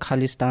 means the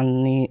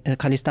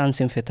Khalistan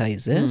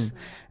sympathizers,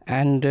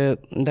 and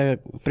the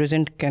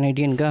present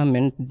Canadian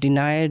government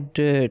denied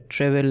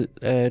travel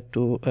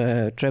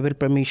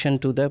permission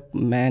to the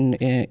man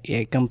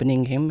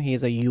accompanying him. He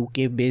is a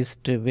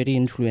UK-based, very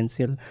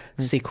influential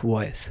Sikh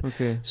voice.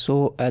 Okay.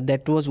 So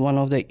that was one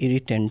of the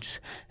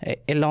irritants,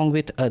 along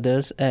with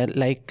others.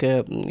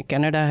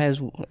 Canada has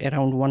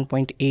around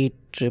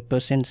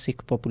 1.8%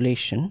 Sikh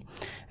population,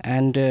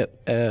 and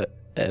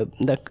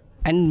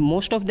and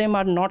most of them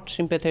are not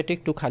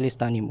sympathetic to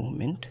Khalistani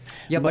movement.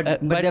 Yeah, but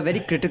they're very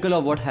critical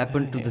of what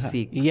happened to the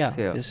Sikhs.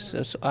 Yeah.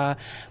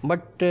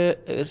 But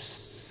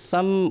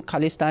some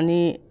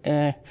Khalistani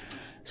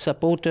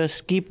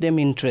supporters, keep them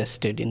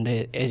interested in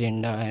the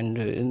agenda,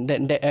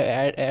 and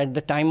at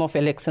the time of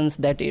elections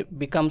that it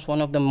becomes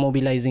one of the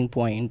mobilizing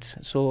points.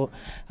 So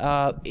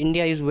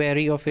India is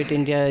wary of it.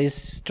 India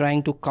is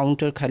trying to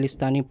counter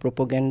Khalistani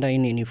propaganda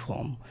in any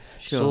form.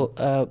 Sure.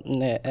 So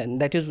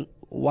and that is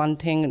one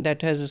thing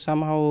that has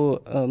somehow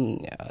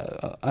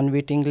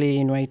unwittingly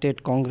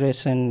invited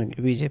Congress and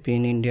BJP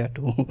in India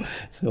too.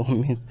 So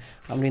means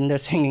Amrinder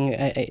Singh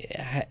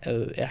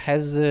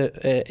has,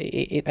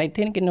 I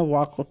think, in a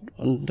walk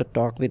on the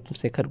talk with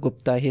Shekhar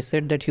Gupta, he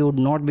said that he would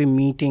not be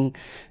meeting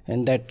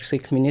that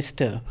Sikh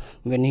minister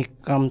when he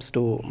comes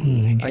to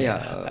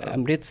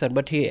Amritsar,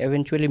 but he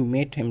eventually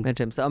met him.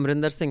 So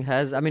Amrinder Singh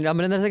has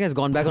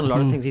gone back on a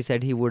lot of things he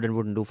said he would and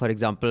wouldn't do. For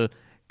example,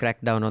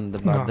 crack down on the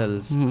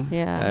Badals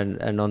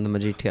and on the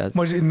Majithias.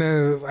 But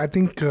I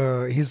think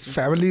his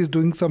family is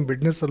doing some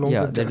business along with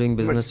them. Yeah, they're doing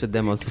business with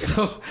them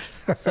also.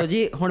 So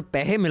ji, hun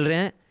pehe mil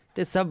rahe hain,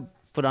 te sab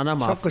purana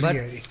maaf. But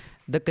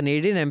the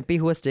Canadian MP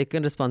who has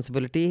taken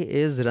responsibility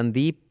is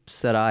Randeep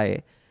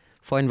Sarai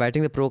for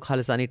inviting the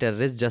pro-Khalistani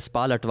terrorist.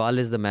 Jaspal Atwal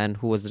is the man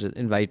who was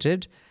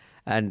invited.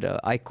 And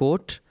I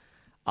quote,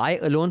 "I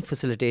alone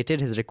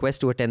facilitated his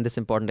request to attend this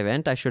important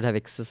event. I should have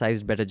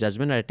exercised better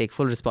judgment and I take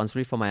full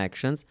responsibility for my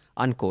actions,"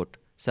 unquote,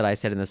 Sarai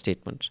said in a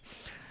statement.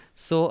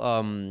 So,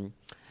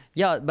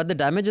 but the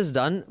damage is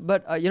done.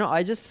 But,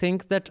 I just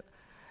think that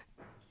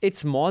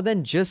it's more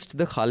than just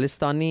the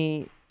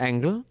Khalistani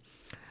angle.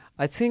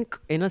 I think,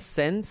 in a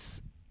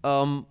sense,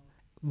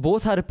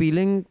 both are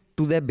appealing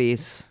to their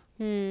base.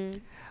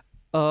 Even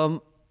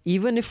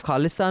if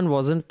Khalistan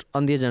wasn't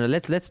on the agenda,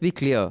 let's be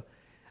clear.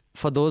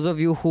 For those of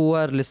you who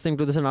are listening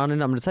to this and aren't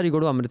in Amritsar, you go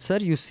to Amritsar,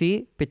 you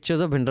see pictures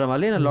of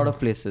Bhindranwale in a lot of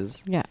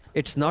places. Yeah.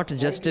 It's not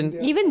just in...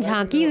 Even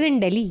jhankis in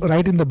Delhi.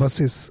 Right in the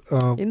buses.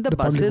 In the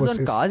buses,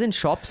 on cars, in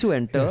shops you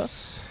enter.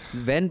 Yes.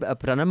 When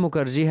Pranab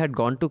Mukherjee had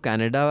gone to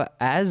Canada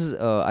as,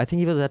 I think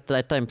he was at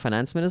that time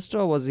finance minister,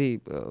 or was he,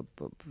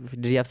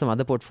 did he have some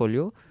other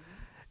portfolio?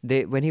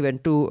 When he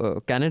went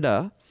to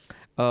Canada,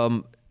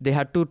 they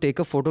had to take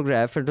a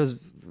photograph. It was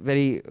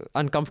very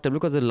uncomfortable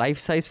because the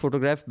life-size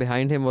photograph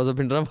behind him was of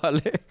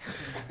Bhindranwale.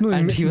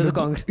 And he was a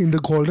Congress. In the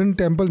Golden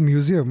Temple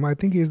Museum, I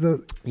think he's the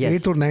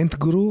 8th or 9th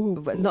guru.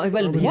 He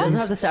doesn't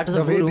have the status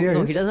of guru.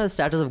 No, he doesn't have the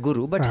status of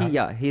guru, but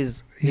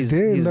he's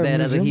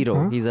there as a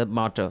hero. He's a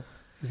martyr.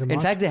 In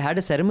fact, they had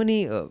a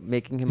ceremony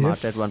making him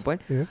martyr at one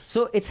point. Yes.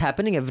 So it's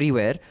happening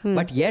everywhere,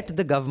 but yet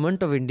the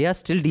government of India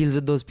still deals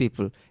with those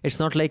people. It's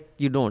not like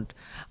you don't.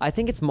 I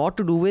think it's more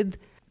to do with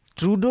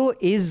Trudeau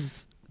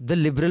is the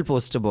liberal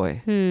poster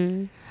boy.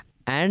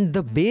 And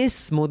the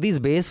base, Modi's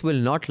base, will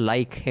not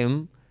like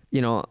him,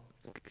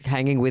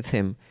 hanging with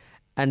him.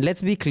 And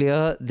let's be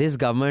clear, this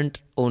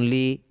government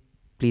only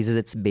pleases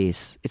its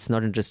base. It's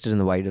not interested in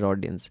the wider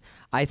audience.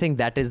 I think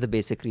that is the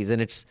basic reason.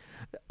 It's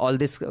all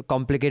this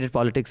complicated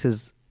politics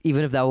is,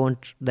 even if that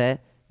weren't there,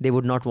 they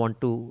would not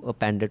want to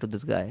pander to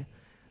this guy.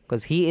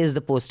 Because he is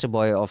the poster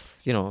boy of,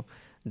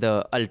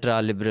 the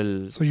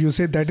ultra-liberal... So you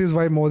say that is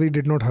why Modi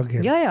did not hug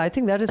him? Yeah, I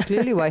think that is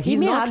clearly why. He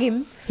may hug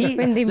him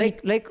when they meet.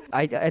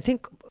 I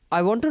think...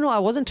 I want to know, I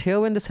wasn't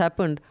here when this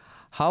happened.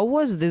 How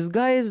was this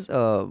guy's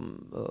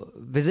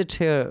visit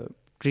here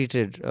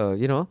treated?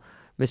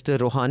 Mr.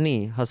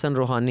 Rouhani, Hassan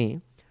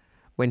Rouhani,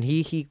 when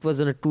he was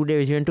on a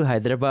 2-day, he went to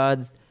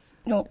Hyderabad.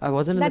 No, I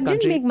wasn't in the That country.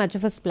 didn't make much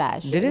of a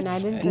splash. Did it?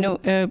 No,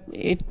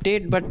 it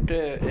did, but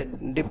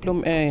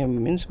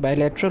means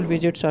bilateral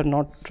visits are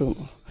not...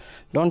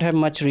 don't have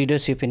much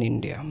readership in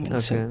India.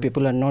 So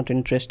people are not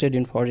interested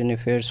in foreign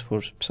affairs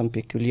for some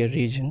peculiar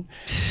reason.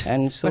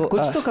 And so, but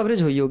kuch to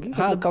coverage hui hogi.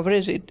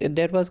 Coverage,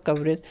 there was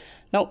coverage.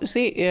 Now,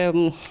 see,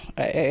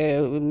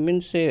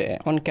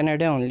 on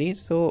Canada only,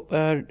 so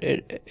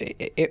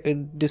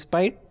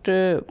despite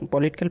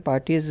political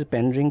parties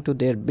pandering to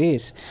their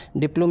base,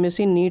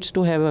 diplomacy needs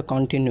to have a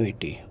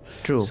continuity.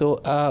 True. So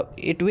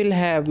it will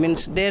have,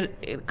 there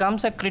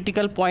comes a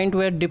critical point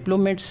where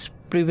diplomats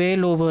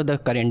prevail over the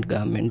current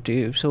government.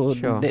 So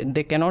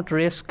they cannot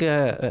risk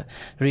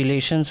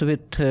relations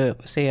with,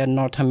 say, a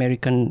North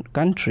American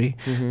country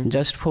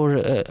just for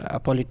a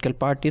political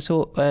party.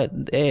 So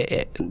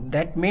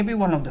that may be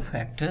one of the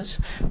factors,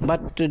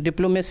 but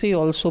diplomacy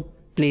also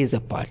plays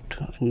a part.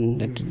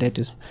 That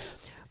is.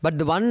 But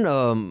the one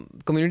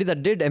community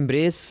that did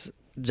embrace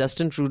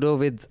Justin Trudeau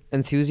with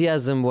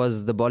enthusiasm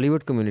was the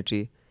Bollywood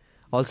community.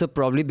 Also,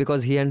 probably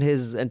because he and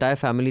his entire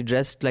family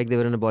dressed like they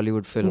were in a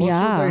Bollywood film.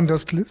 Also, the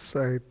industrialists,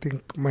 I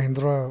think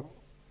Mahindra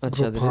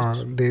group,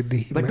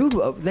 but dude,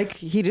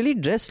 he really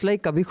dressed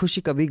like Kabhi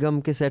Khushi Kabhi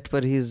Gum ke set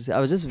par. I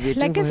was just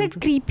waiting like for I said,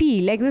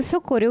 creepy. Like, this is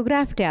so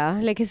choreographed, yeah.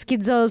 Like, his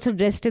kids are also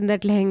dressed in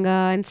that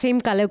lehenga and same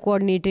color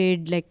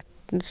coordinated. Like,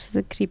 it's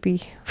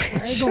creepy. I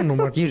don't know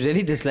much. You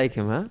really dislike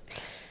him, huh?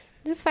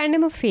 Just find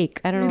him a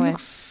fake. I don't know why.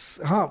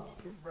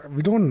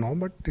 We don't know,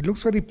 but it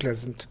looks very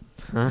pleasant.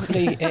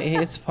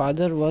 His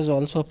father was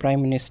also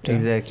prime minister.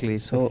 Exactly.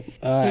 So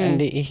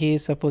and he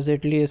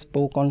supposedly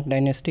spoke on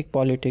dynastic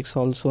politics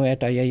also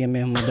at IIM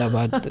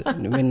Ahmedabad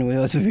when we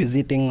was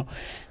visiting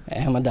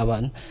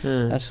Ahmedabad.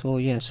 So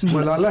yes.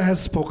 Malala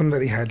has spoken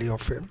very highly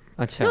of him.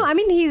 Achha. No, I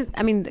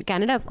mean,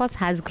 Canada, of course,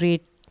 has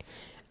great.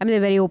 I mean,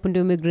 they're very open to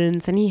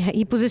immigrants, and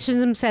he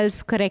positions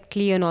himself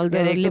correctly on all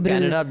the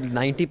liberal. Canada,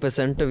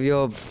 90% of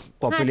your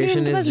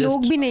population is just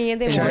लोग भी नहीं है,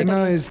 they China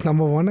want- is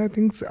number one, I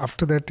think.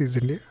 After that is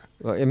India.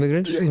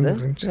 immigrants. Yeah,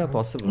 immigrants, Yeah, yeah.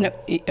 possible. No,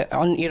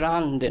 on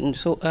Iran then.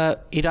 So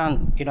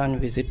Iran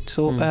visit.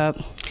 So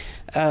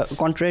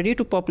contrary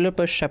to popular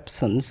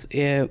perceptions,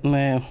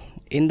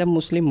 in the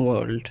Muslim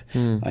world,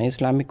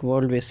 Islamic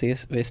world, West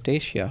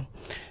Asia,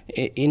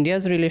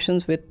 India's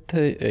relations with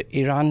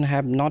Iran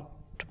have not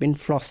been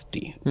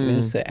frosty.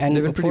 Means, and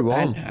They've been pretty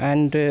warm.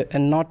 And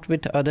not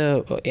with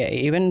other,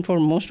 even for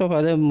most of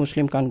other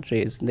Muslim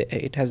countries,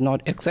 it has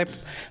not, except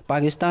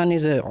Pakistan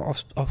is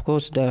of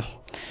course the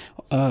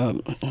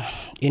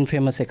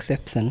infamous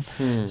exception.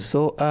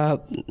 So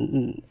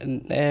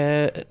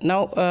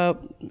now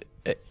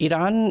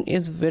Iran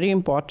is very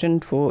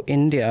important for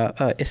India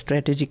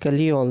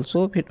strategically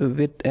also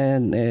with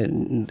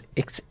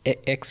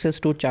access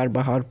to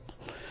Charbahar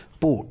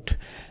port.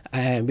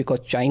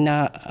 Because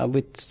China,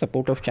 with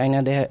support of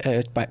China,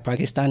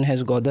 Pakistan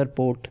has Gwadar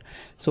port.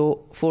 So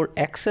for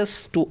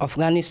access to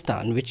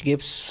Afghanistan, which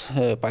gives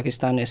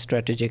Pakistan a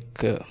strategic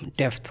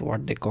depth,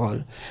 what they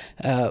call,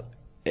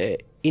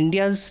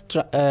 India's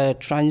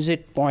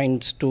transit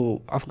points to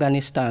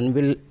Afghanistan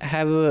will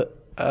have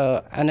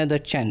another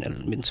channel,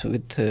 means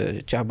with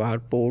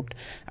Chabahar port.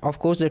 Of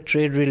course, the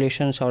trade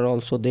relations are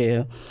also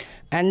there.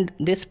 And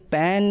this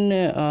pan,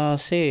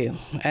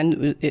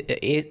 and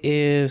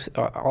is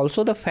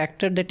also the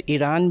factor that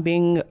Iran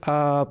being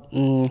a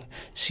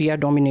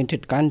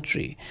Shia-dominated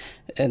country,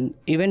 and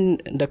even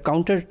the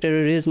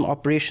counter-terrorism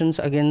operations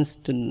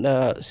against,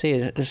 Sunni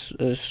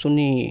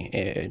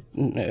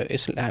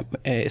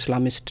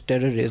Islamist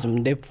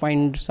terrorism, they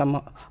find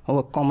some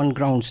common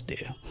grounds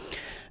there.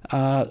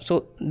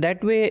 So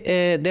that way,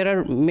 there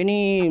are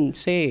many,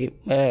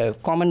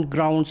 common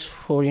grounds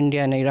for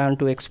India and Iran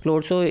to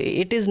explore. So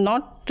it is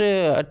not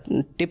a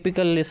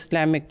typical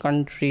Islamic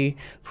country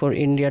for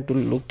India to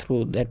look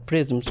through that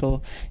prism.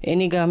 So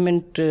any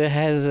government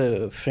has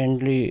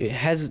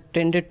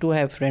tended to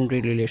have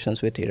friendly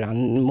relations with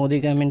Iran.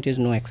 Modi government is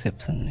no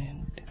exception.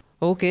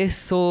 Okay,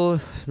 so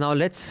now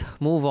let's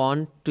move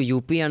on to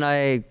UP, and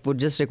I would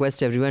just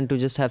request everyone to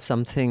just have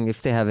something,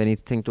 if they have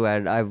anything to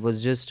add. I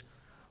was just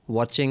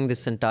watching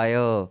this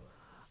entire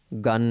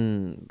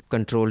gun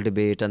control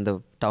debate and the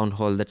town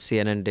hall that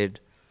CNN did.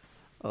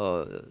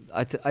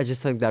 I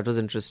just think that was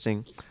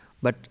interesting.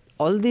 But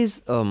all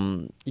these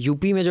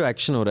UP mein jo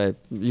action ho raha hai,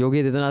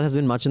 Yogi Adityanath has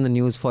been much in the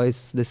news for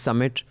this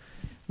summit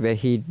where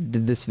he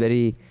did this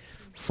very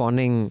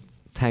fawning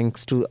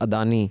thanks to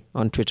Adani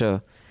on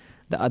Twitter.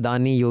 The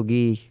Adani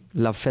Yogi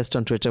love fest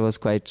on Twitter was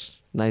quite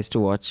nice to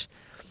watch.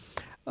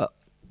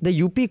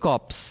 The UP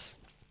cops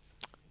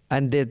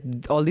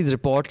and all these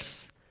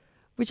reports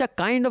which are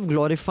kind of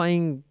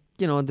glorifying,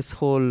 this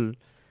whole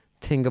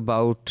thing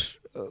about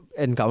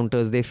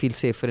encounters. They feel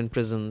safer in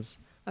prisons.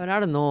 I mean, I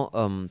don't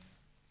know.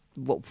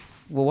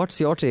 What's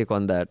your take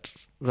on that,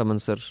 Raman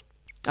sir?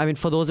 I mean,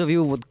 for those of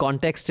you, what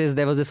context is,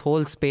 there was this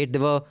whole spate.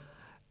 Till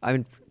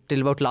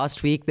about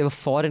last week, there were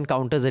 4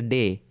 encounters a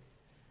day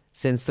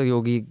since the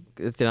Yogi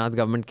Adityanath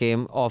government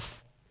came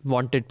of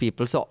wanted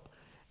people. So,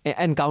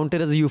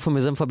 encounter is a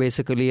euphemism for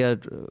basically a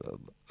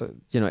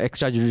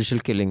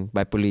extrajudicial killing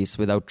by police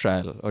without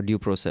trial or due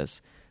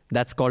process.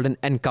 That's called an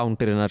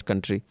encounter in our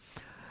country.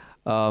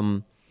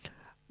 They've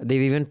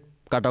even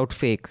cut out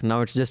fake. Now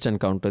it's just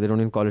encounter. They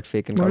don't even call it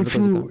fake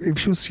encounter.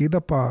 If you see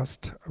the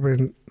past, I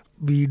mean,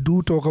 we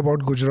do talk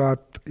about Gujarat,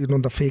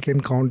 the fake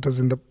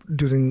encounters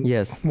during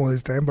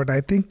Modi's time, but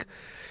I think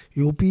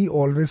UP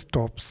always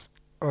tops.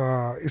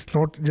 It's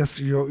not just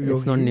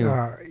it's not new.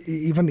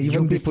 Even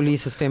UP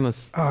police is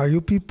famous.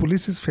 UP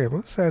police is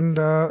famous, and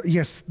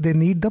yes, they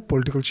need the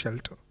political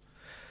shelter.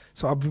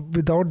 So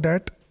without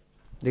that,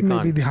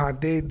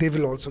 they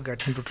will also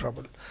get into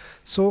trouble.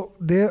 So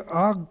there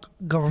are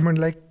government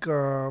like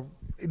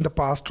in the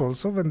past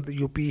also when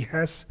the UP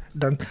has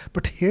done,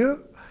 but here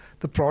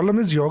the problem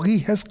is Yogi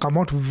has come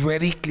out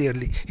very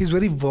clearly. He's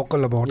very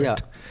vocal about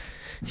it.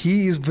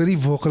 He is very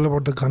vocal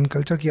about the gun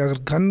culture कि अगर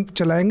gun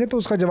चलाएंगे तो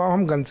उसका जवाब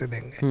हम gun से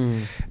देंगे.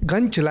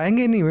 Gun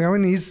चलाएंगे नहीं. I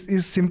mean,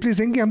 he's simply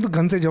saying कि हम तो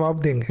गन से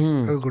जवाब देंगे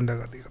अगर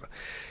गुंडागर्दी करो.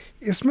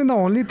 इसमें the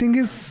only thing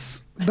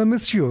is the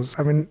misuse.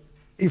 I mean,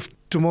 if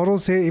tomorrow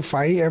if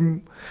I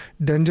am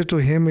danger to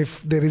him,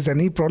 if there is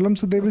any problem,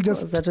 so they will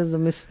just. That is the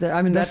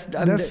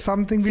that's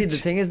something. See, the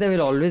thing is, there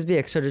will always be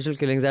extrajudicial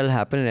killings that will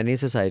happen in any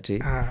society.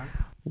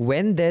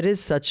 When there is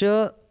such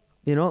a,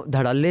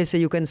 dhadalle say,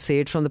 you can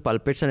say it from the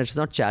pulpits and it's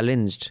not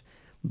challenged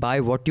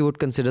by what you would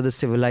consider the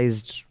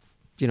civilized,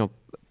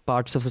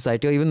 parts of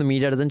society, or even the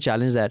media doesn't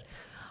challenge that.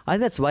 I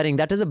think that's worrying.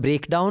 That is a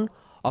breakdown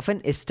of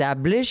an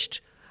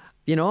established,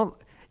 you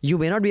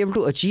may not be able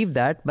to achieve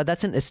that, but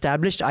that's an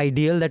established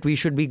ideal that we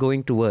should be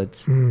going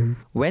towards.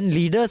 When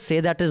leaders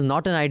say that is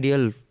not an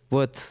ideal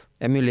worth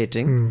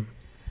emulating,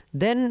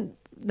 then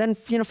then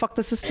fuck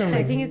the system.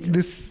 I think it's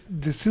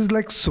This is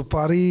like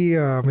Supari.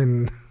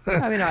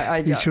 I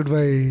issued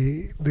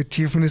by the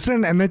Chief Minister,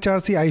 and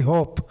NHRC, I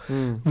hope,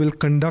 will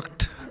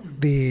conduct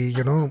the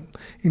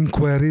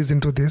inquiries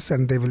into this,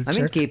 and they will check. I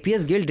mean,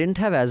 KPS Gill didn't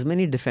have as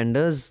many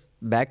defenders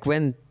back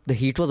when the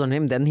heat was on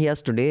him than he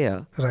has today.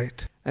 Yeah.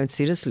 Right. I mean,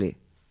 seriously.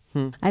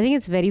 I think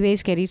it's very, very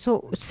scary.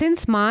 So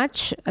since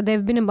March, there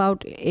have been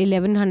about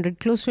 1,100,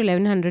 close to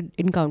 1,100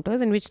 encounters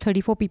in which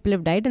 34 people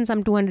have died and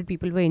some 200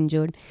 people were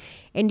injured.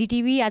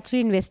 NDTV actually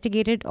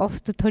investigated,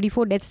 of the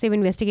 34 deaths, they've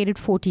investigated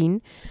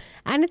 14.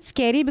 And it's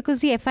scary because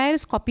the FIR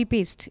is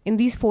copy-paste. In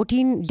these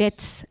 14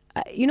 deaths,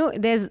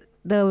 there's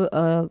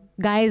the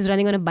guy is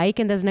running on a bike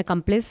and there's an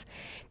accomplice.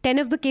 10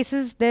 of the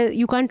cases,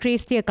 you can't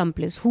trace the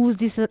accomplice. Who's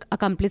this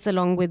accomplice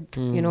along with,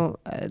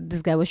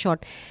 this guy was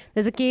shot.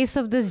 There's a case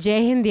of this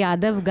Jai Hind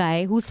Yadav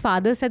guy whose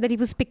father said that he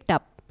was picked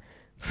up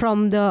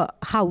from the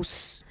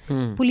house.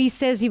 Police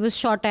says he was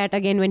shot at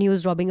again when he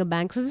was robbing a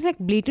bank. So it's like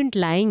blatant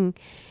lying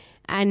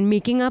and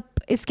making up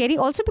is scary.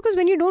 Also because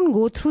when you don't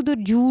go through the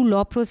due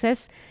law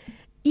process,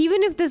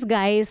 even if this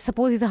guy is,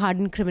 suppose he's a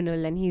hardened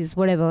criminal and he's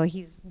whatever,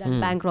 he's done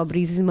bank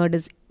robberies, he's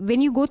murders. When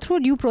you go through a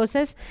due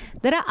process,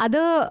 there are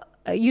other,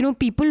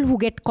 people who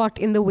get caught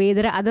in the way.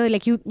 There are other,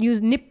 like you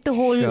nip the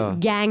whole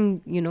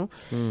gang,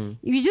 If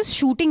you're just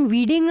shooting,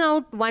 weeding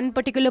out one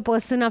particular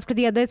person after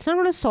the other, it's not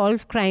going to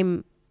solve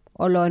crime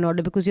or law and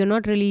order because you're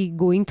not really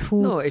going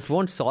through. No, it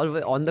won't solve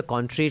it. On the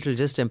contrary, it will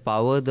just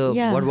empower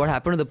what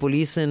happened to the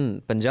police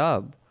in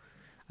Punjab.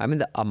 I mean,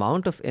 the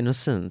amount of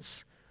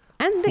innocence.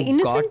 And the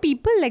innocent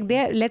people, like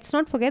let's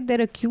not forget, they're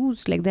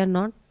accused, like they're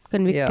not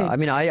convicted. Yeah, I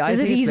mean, I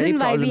think it's very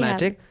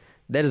problematic.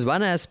 There is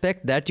one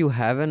aspect that you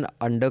have an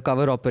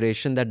undercover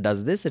operation that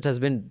does this. It has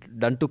been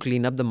done to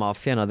clean up the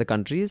mafia in other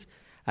countries.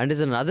 And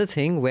there's another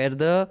thing where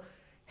the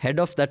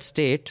head of that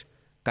state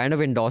kind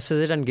of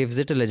endorses it and gives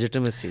it a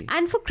legitimacy.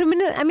 And for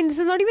criminal, I mean, this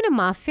is not even a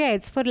mafia.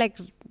 It's for like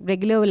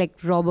regular like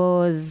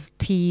robbers,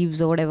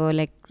 thieves or whatever.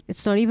 Like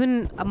it's not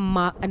even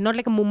not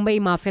like a Mumbai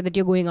mafia that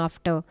you're going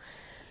after.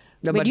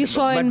 No, but you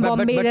saw in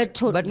Bombay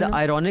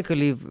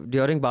ironically,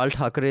 during Bal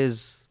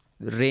Thackeray's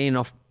reign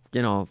of,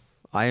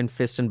 iron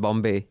fist in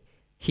Bombay,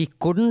 he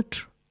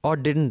couldn't or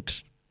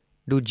didn't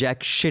do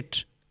jack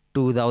shit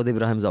to Dawood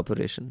Ibrahim's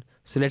operation.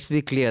 So let's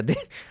be clear.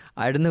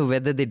 I don't know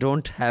whether they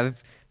don't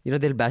have,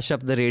 they'll bash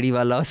up the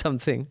Rediwala or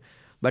something.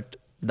 But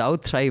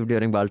Dawood thrived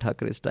during Bal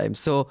Thackeray's time.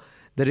 So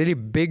the really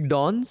big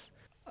dons,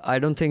 I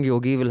don't think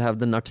Yogi will have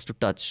the nuts to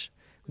touch.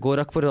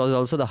 Gorakhpur was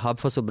also the hub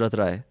for Subrat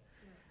Rai.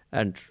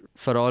 And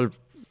for all...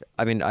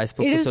 I mean, I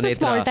spoke to Sunetra. It is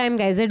for small time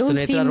guys. They don't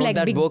seem like wrote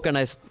that big... book and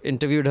I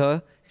interviewed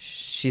her.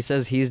 She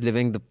says he's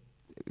living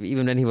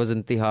even when he was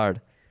in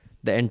Tihad,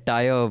 the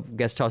entire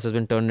guest house has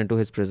been turned into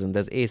his prison.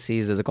 There's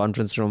ACs, there's a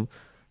conference room.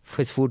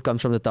 His food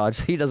comes from the Taj,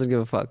 so he doesn't give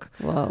a fuck.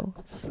 Wow.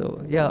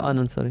 So, yeah,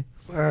 Anand, sorry.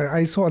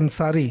 I saw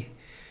Ansari.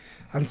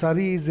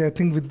 Ansari is, I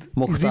think, with...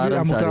 Mukhtar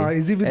Ansari.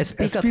 Is he with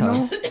SP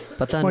now?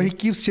 Or he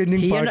keeps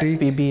changing party?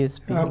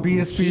 BSP.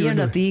 BSP. He and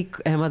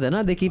Atiq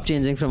Ahmed, they keep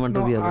changing from one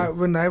to the other.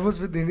 When I was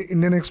with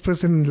Indian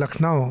Express in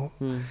Lucknow,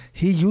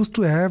 he used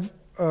to have,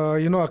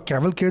 a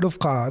cavalcade of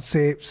cars,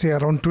 say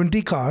around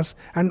 20 cars,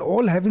 and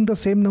all having the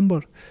same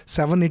number,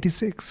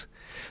 786.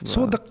 Wow.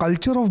 So the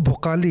culture of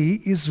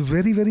Bhokali is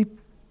very, very,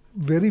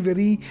 very,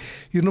 very,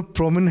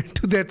 prominent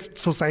to that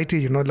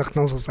society,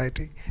 Lucknow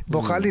society.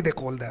 Bhokali, they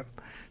call them.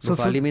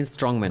 Bhokali means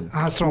strongmen.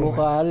 Strongmen.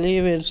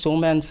 Bhokali means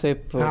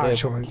showmanship, power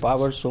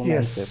showmanship.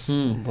 Yes.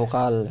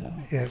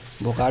 Bhokal.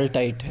 Yes. Bhokal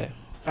tight hai.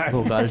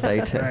 Bhokal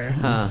tight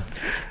hai.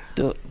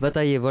 So,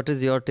 bataiye, what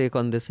is your take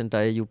on this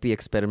entire UP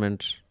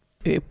experiment?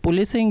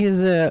 Policing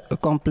is a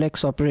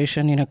complex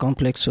operation in a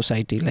complex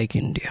society like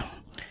India.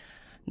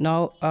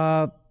 Now,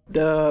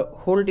 the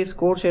whole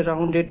discourse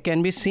around it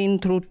can be seen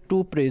through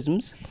two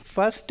prisms.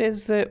 First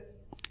is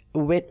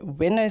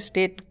when a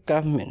state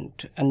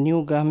government, a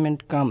new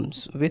government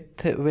comes when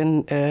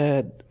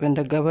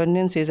the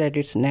governance is at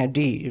its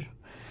nadir,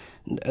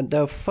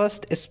 the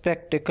first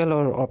spectacle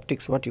or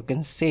optics, what you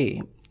can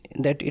say,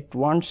 that it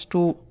wants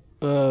to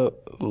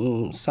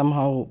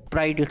somehow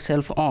pride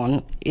itself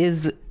on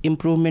is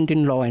improvement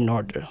in law and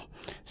order.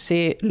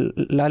 Say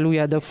Lalu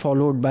Yadav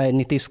followed by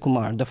Nitish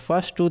Kumar. The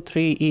first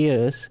 2-3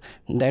 years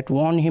that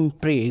won him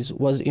praise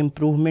was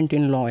improvement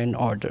in law and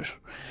order.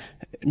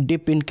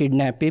 Dip in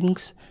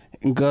kidnappings,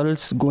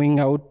 girls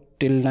going out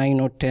till 9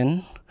 or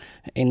 10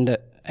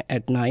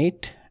 at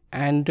night,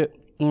 and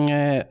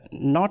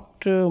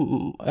not the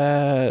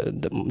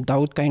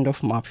Dawood kind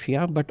of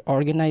mafia, but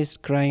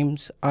organized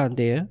crimes are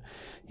there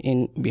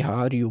in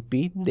Bihar, UP.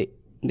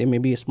 They may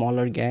be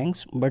smaller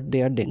gangs, but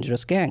they are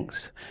dangerous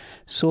gangs.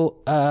 So,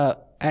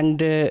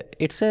 and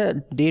it's a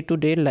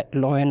day-to-day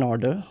law and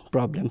order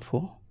problem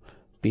for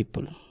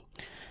people.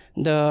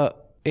 The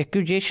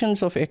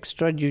accusations of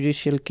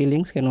extrajudicial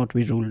killings cannot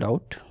be ruled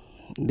out.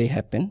 They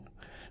happen.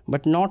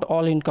 But not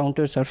all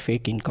encounters are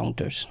fake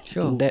encounters.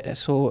 Sure.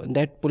 So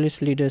that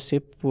police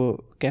leadership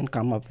can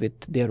come up with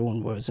their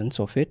own versions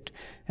of it,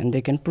 and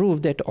they can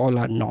prove that all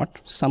are not.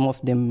 Some of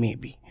them may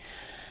be.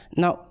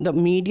 Now, the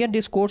media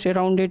discourse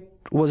around it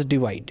was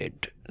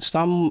divided.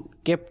 Some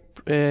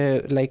kept,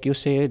 like you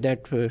say,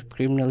 that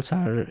criminals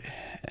are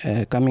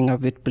coming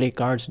up with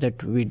placards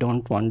that we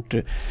don't want,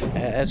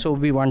 so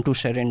we want to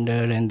surrender,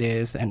 and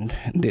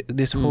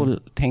this whole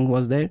thing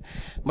was there.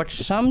 But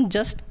some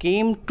just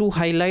came to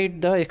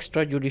highlight the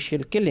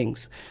extrajudicial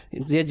killings.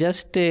 They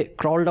just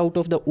crawled out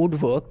of the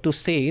woodwork to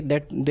say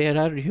that there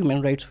are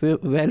human rights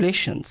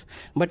violations.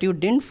 But you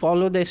didn't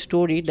follow the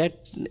story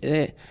that,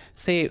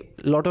 say,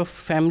 a lot of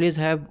families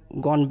have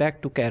gone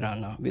back to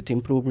Kairana with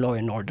improved law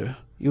and order.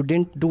 You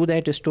didn't do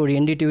that story.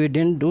 NDTV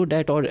didn't do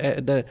that, or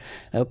the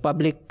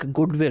public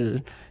goodwill,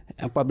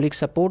 public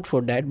support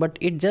for that. But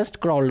it just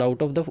crawled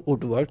out of the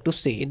woodwork to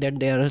say that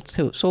there are.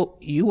 So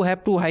you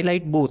have to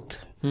highlight both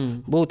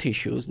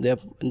issues.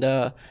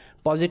 The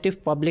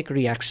positive public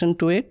reaction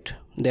to it.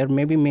 There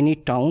may be many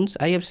towns.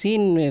 I have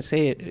seen,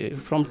 say,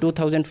 from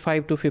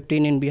 2005 to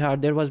 15 in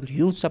Bihar, there was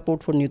huge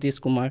support for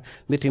Nitish Kumar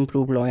with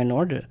improved law and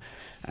order.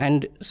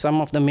 And some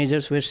of the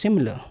measures were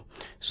similar.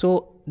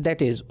 So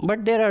that is,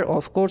 but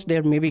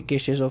there may be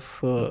cases of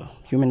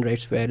human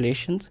rights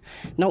violations.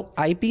 Now,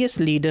 IPS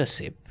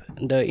leadership,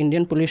 the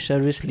Indian Police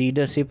Service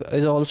leadership,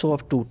 is also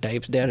of two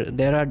types.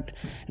 There are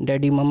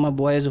daddy mama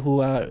boys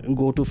who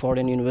go to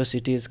foreign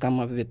universities, come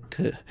up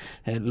with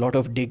a lot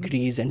of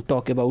degrees and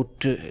talk about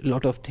a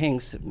lot of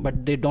things,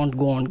 but they don't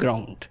go on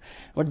ground.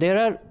 But there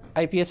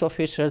are IPS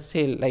officers,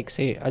 say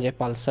Ajay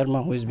Pal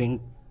Sharma, who is being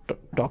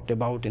talked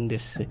about in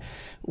this,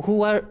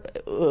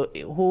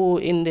 who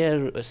in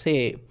their,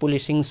 say,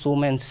 policing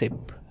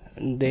showmanship,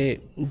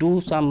 they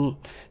do some,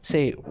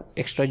 say,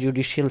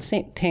 extrajudicial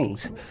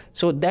things.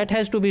 So that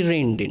has to be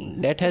reined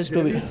in. There is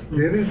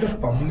a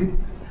public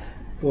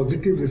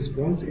positive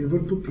response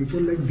even to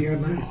people like Dia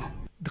Naik.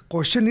 The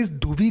question is,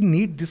 do we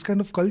need this kind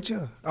of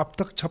culture? Ab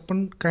tak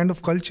chappan kind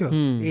of culture.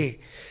 A.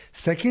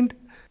 Second,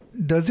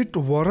 does it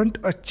warrant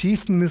a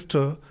chief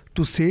minister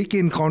to say कि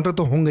encounter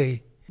तो होंगे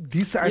ही?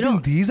 I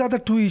think these are the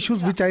two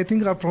issues which I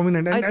think are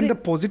prominent, and the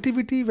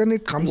positivity when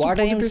it comes to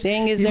positive. What I am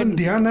saying is even that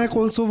Dia Naik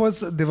also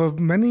there were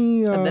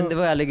many. And then there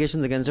were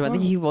allegations against him. I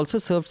think he also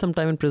served some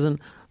time in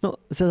prison. No,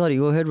 sorry,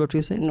 go ahead. What were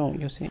you saying? No,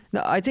 you say.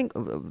 No, I think,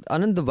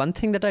 Anand, the one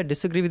thing that I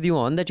disagree with you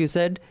on, that you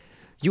said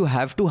you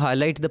have to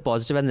highlight the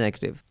positive and the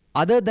negative.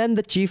 Other than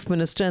the chief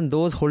minister and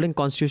those holding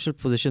constitutional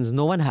positions,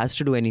 no one has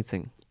to do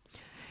anything.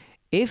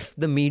 If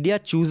the media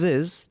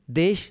chooses,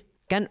 they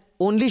can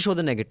only show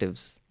the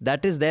negatives.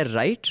 That is their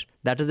right,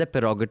 that is their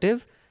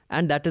prerogative,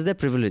 and that is their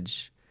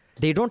privilege.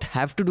 They don't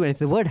have to do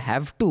anything. The word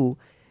have to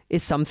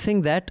is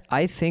something that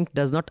I think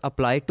does not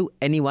apply to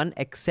anyone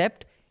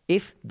except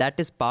if that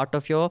is part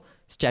of your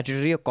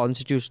statutory or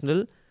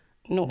constitutional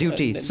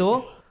duty.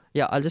 So,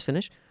 I'll just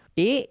finish.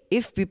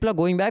 If people are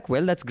going back,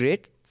 well, that's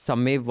great.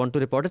 Some may want to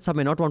report it, some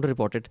may not want to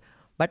report it.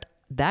 But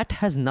that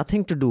has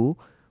nothing to do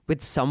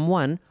with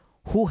someone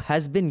who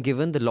has been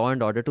given the law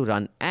and order to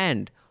run.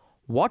 And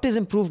what is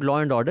improved law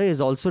and order is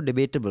also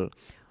debatable.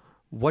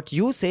 What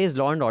you say is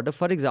law and order.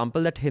 For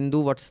example, that Hindu,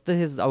 what's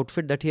his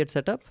outfit that he had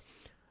set up?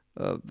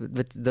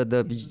 With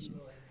the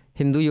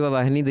Hindu Yuva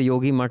Vahini, the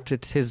Yogi Mutt,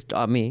 it's his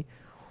army.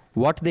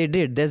 What they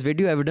did, there's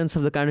video evidence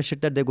of the kind of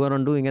shit that they go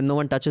around doing and no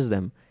one touches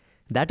them.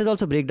 That is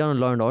also breakdown of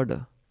law and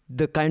order.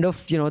 The kind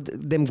of,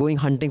 them going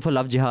hunting for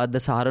love jihad, the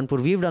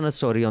Saharanpur, we've done a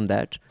story on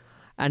that.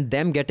 And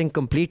them getting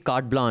complete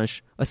carte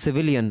blanche, a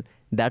civilian,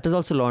 that is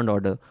also law and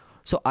order.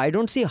 So I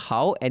don't see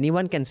how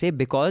anyone can say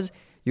because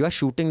you are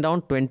shooting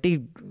down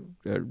 20,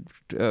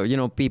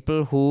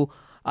 people who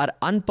are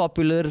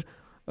unpopular,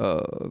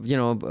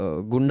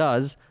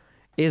 gundas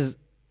is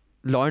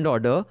law and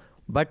order,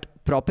 but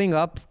propping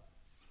up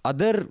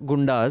other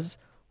gundas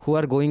who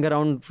are going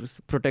around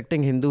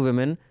protecting Hindu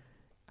women,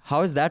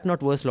 how is that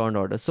not worse law and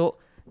order? So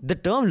the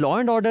term law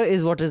and order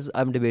is what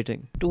I'm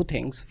debating. Two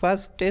things.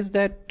 First is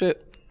that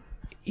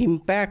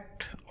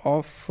impact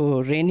of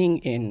reining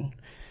in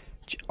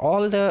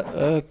all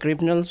the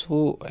criminals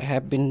who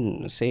have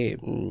been, say,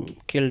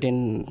 killed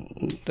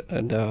in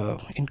the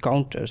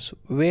encounters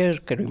were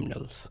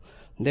criminals.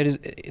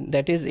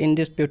 That is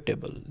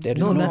indisputable. That's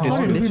not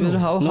indisputable.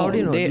 How do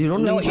you know? You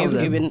don't know each of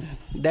them. Even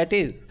that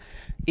is.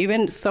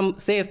 Even some,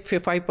 say,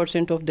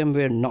 5% of them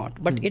were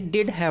not. But it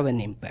did have an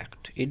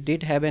impact. It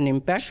did have an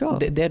impact. Sure.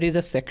 There is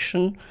a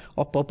section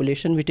of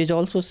population which is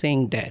also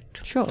saying that.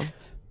 Sure.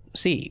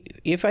 See,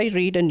 if I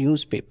read a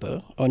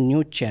newspaper or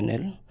news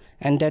channel,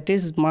 and that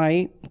is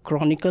my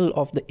chronicle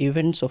of the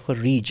events of a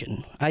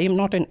region, I am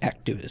not an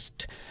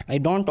activist. I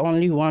don't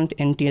only want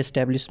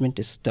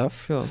anti-establishment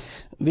stuff,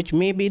 which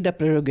may be the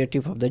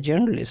prerogative of the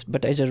journalist.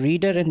 But as a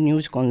reader and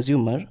news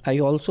consumer, I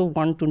also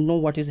want to know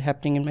what is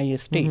happening in my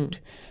state.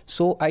 Mm-hmm.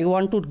 So I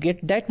want to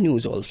get that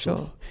news also.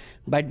 Sure.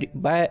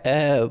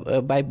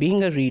 By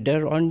being a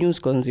reader or news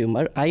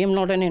consumer, I am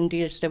not an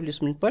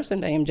anti-establishment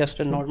person. I am just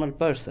a normal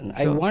person.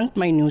 I want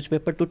my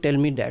newspaper to tell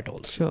me that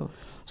also. Sure.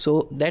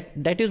 So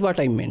that is what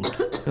I meant.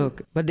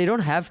 Okay. But they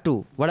don't have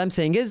to. What I'm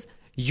saying is,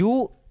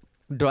 you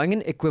drawing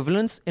an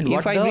equivalence in what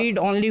If I read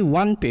only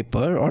one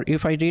paper or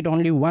if I read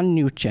only one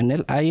news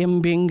channel, I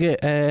am being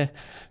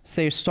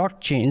say,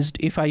 shortchanged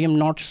if I am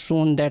not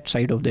shown that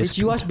side of the Which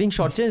you are being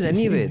shortchanged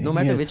anyway, no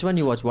matter Yes. which one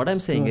you watch. What I'm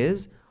saying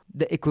is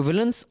the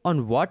equivalence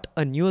on what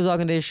a news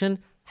organization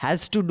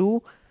has to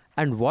do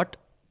and what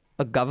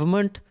a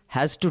government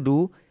has to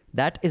do,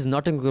 that is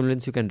not an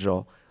equivalence you can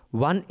draw.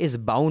 One is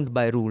bound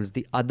by rules,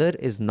 the other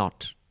is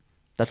not.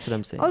 That's what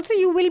I'm saying. Also,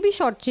 you will be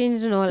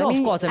shortchanged and all. No, I mean,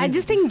 of course. I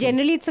just think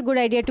generally it's a good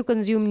idea to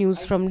consume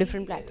news from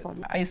different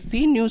platforms. I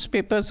see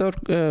newspapers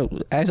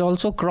as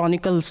also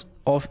chronicles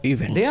of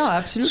events. They are,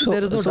 absolutely.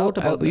 There is no doubt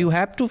about that. You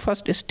have to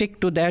first stick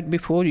to that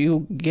before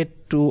you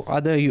get to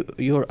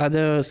your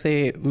other,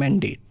 say,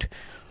 mandate.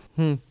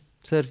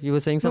 Sir, you were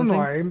saying something?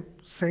 No, I'm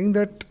saying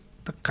that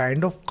the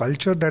kind of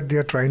culture that they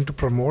are trying to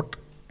promote,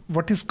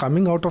 what is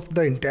coming out of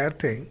the entire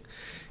thing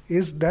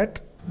is that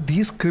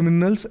these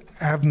criminals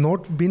have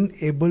not been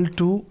able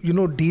to,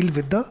 deal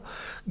with the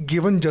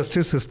given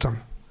justice system.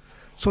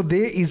 So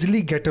they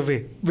easily get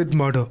away with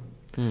murder.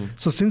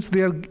 So since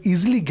they are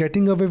easily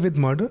getting away with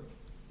murder,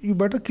 you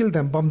better kill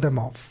them, bump them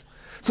off.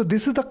 So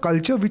this is the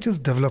culture which is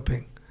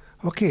developing.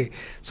 Okay,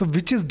 so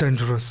which is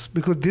dangerous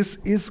because this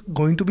is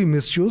going to be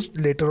misused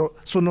later,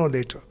 sooner or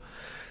later.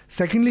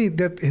 Secondly,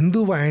 that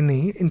Hindu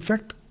Vahini, in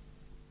fact,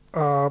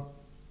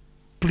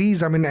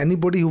 please,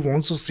 anybody who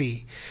wants to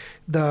see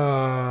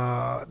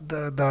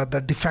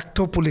the de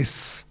facto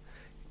police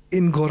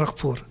in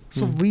Gorakhpur,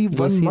 so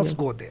one must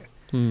go there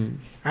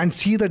and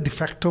see the de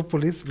facto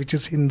police, which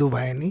is Hindu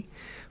Vahini.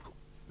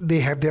 They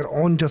have their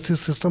own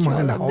justice system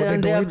and how they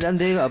do it.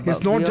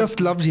 It's not just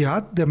love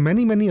jihad. There are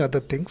many other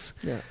things.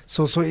 Yeah.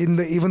 So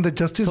even the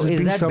justice So is is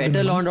being that served better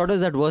in law one. and order?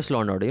 Is that worse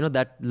law and order?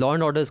 That law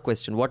and order is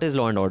question. What is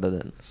law and order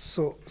then?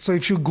 So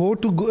if you go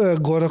to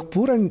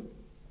Gorakhpur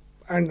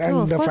and No,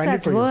 of course find it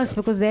that's for worse yourself.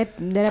 because there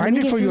are Find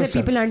many it for cases where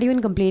yourself. people aren't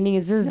even complaining.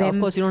 It's just Yeah, them.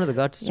 of course, you don't have the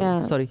guts to.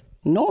 Yeah. Sorry.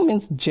 No,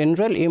 means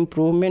general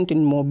improvement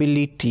in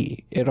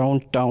mobility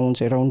around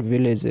towns, around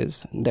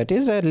villages. That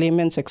is a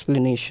layman's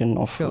explanation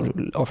of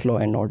law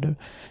and order.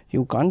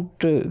 You can't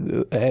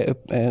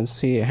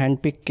say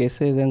handpick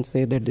cases and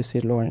say that this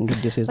is law and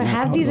this is But not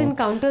have these law.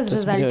 encounters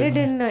Just resulted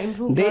Bihar. in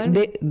improved law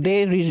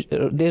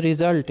and- They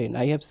result in.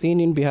 I have seen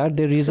in Bihar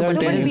they result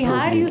No, but in in Bihar,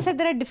 improvement. you said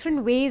there are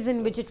different ways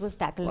in which it was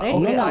tackled, right?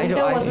 Okay,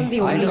 Encounter wasn't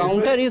the only.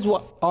 Encounter is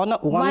one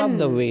of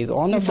the ways.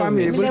 One of If the I'm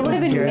ways. able There would to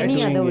have been many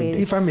catch- other ways.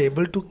 If I'm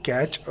able to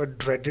catch a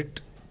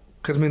dreaded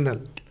criminal,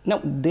 Now,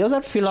 those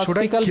are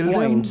philosophical kill them?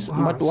 points.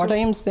 But what I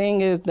am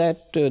saying is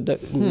that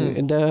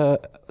the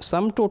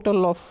sum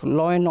total of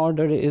law and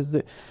order is,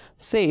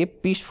 say,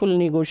 peaceful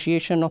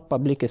negotiation of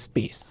public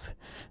space,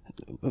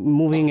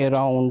 moving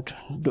around.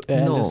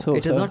 No,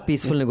 it is not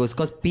peaceful negotiation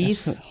because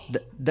peace,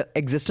 the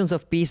existence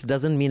of peace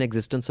doesn't mean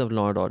existence of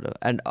law and order.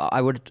 And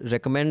I would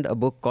recommend a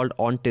book called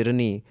On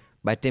Tyranny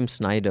by Tim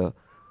Snyder,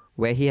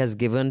 where he has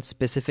given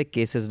specific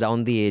cases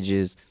down the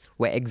ages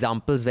where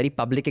examples, very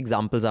public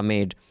examples are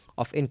made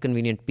of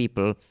inconvenient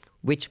people,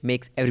 which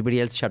makes everybody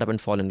else shut up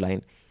and fall in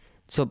line.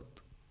 So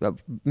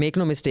make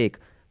no mistake,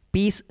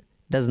 peace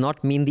does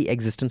not mean the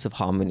existence of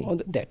harmony. Oh,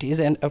 that is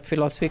a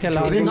philosophical It is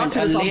argument. not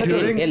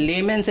philosophical. A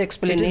layman's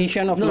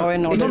explanation of law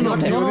and order.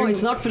 No,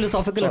 it's not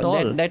philosophical at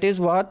all. That is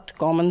what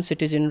common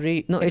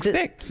citizenry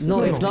expects.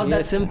 It's not that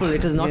Yes. simple.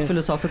 It is not Yes.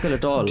 philosophical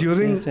at all.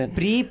 during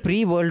Yes.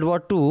 Pre World War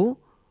II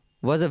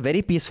was a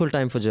very peaceful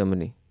time for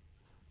Germany.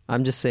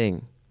 I'm just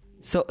saying.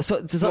 So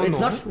it's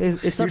not.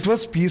 it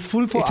was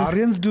peaceful for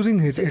Aryans during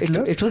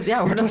Hitler. It was,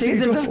 yeah. What I'm saying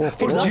is it was-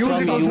 it's not Jews, it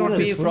was not philosophical.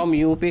 peaceful. From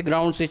UP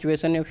ground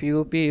situation of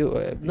UP.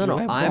 No, you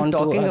have I am gone to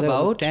talking other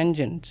about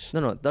tangents.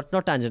 No, that's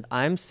not tangent.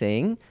 I'm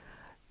saying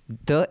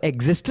the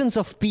existence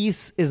of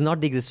peace is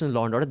not the existence of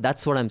law and order.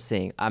 That's what I'm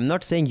saying. I'm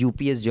not saying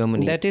UP is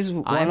Germany. That is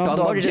one I'm of talking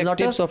the about it is not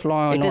objectives of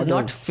law and It is order.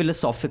 not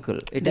philosophical.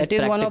 It That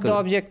is one of the practical.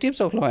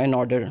 objectives of law and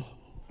order.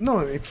 No,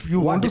 if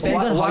you want to say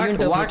depends on how you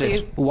interpret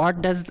it.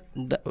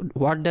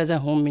 What does a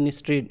home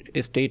ministry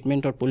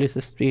statement or police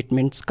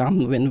statements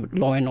come when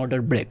law and order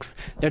breaks?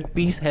 That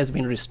peace has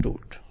been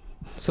restored.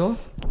 So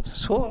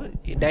So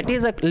that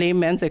is a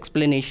layman's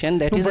explanation.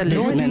 That is a but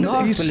layman's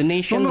not.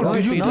 explanation No, of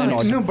do you peace and think,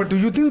 order. no, but do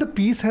you think the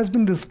peace has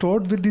been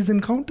restored with these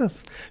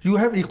encounters? You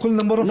have equal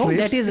number of No,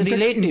 rapes. that is in fact,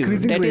 relative.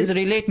 increasing That is rapes,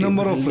 relative.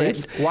 Number of That-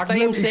 rapes. What I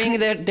am saying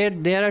that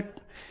there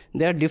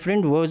are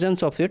different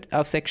versions of it.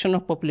 A section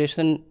of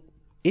population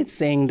is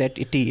saying that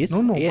it is.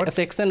 No, a but-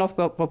 section of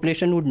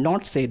population would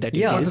not say that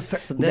Yeah, it but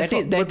is. the- That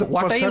is but the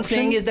what I am saying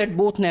perception- is that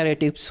both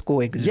narratives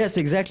coexist. yes,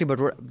 exactly.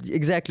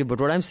 But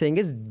what I'm saying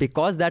is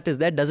because that is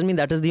that doesn't mean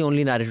that is the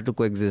only narrative to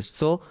coexist.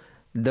 So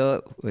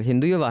the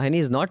Hindu Vahini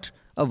is not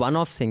a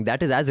one-off thing.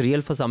 That is as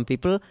real for some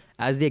people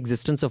as the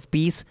existence of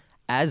peace,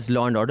 as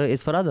law and order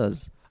is for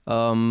others.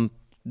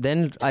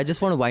 Then I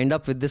just want to wind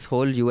up with this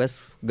whole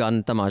US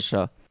gun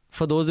tamasha.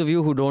 For those of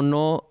you who don't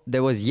know,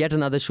 there was yet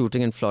another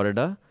shooting in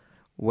Florida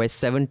where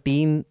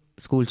 17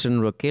 school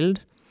children were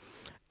killed.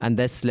 And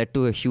that's led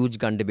to a huge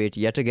gun debate.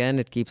 Yet again,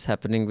 it keeps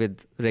happening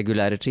with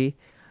regularity.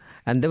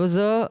 And there was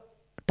a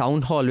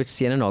town hall which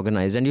CNN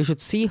organized. And you should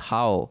see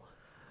how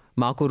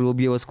Marco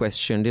Rubio was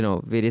questioned,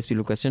 various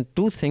people questioned.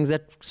 Two things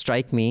that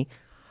strike me.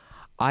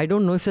 I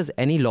don't know if there's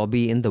any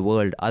lobby in the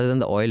world other than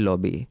the oil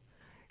lobby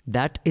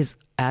that is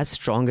as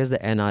strong as the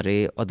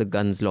NRA or the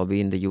guns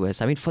lobby in the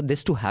US. I mean, for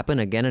this to happen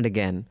again and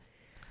again,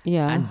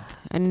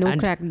 and no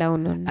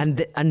crackdown on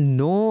and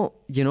no,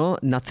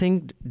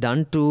 nothing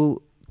done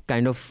to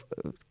kind of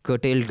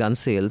curtail gun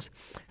sales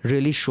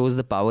really shows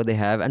the power they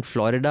have. And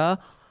Florida,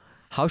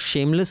 how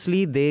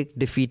shamelessly they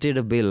defeated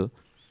a bill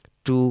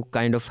to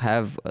kind of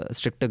have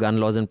stricter gun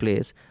laws in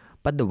place.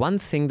 But the one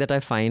thing that I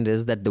find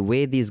is that the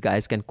way these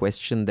guys can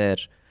question their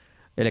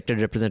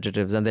elected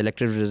representatives and the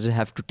elected representatives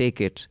have to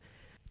take it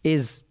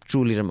is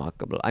truly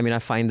remarkable. I mean, I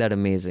find that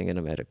amazing in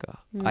America.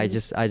 I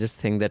just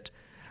think that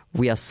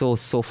we are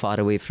so far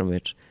away from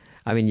it.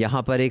 I mean,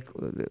 यहाँ पर एक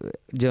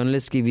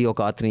journalist की भी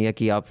औकात नहीं है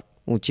कि आप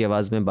ऊंची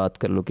आवाज में बात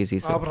कर लो किसी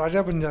से. आप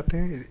राजा बन जाते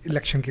हैं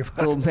इलेक्शन के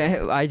बाद. तो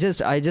मैं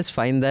I just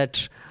find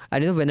that, I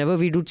know whenever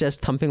we do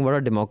chest thumping about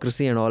our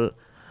democracy and all,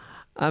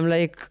 I'm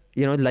like,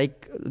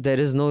 like there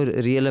is no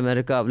real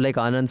America. Like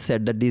Anand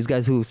said, that these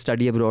guys who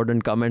study abroad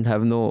and come and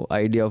have no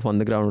idea of on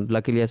the ground.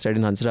 Luckily, I studied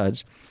in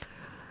Hansraj.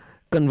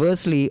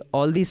 Conversely,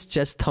 all these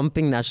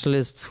chest-thumping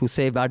nationalists who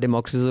say our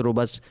democracy is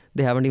robust,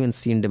 they haven't even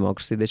seen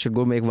democracy. They should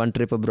go make one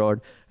trip abroad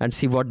and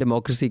see what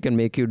democracy can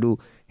make you do.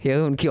 Here,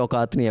 unki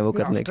औकात नहीं है वो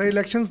करने की. After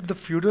elections, the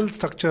feudal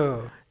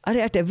structure.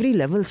 At every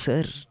level,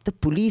 sir. The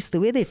police, the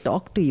way they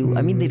talk to you.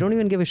 I mean, they don't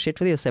even give a shit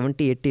whether you're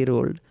 70,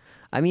 80-year-old.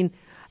 I mean,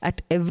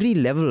 at every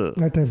level.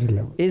 At every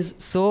level. Is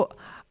so,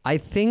 I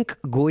think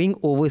going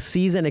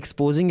overseas and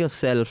exposing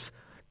yourself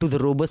to the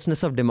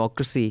robustness of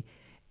democracy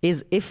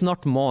is, if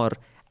not more,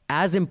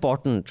 as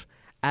important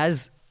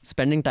as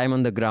spending time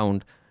on the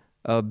ground,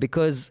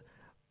 because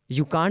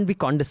you can't be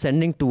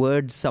condescending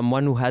towards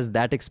someone who has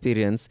that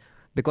experience,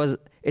 because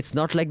it's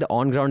not like the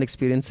on-ground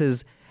experience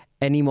is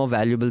any more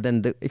valuable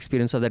than the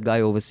experience of that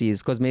guy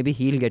overseas, because maybe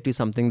he'll get you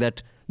something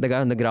that the guy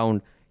on the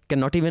ground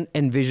cannot even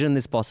envision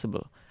is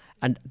possible.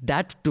 And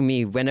that, to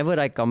me, whenever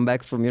I come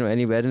back from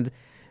anywhere,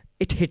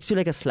 it hits you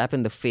like a slap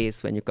in the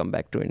face when you come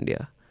back to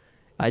India.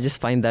 I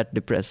just find that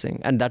depressing.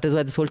 And that is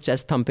why this whole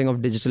chest thumping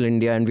of digital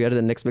India and we are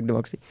the next big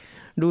democracy.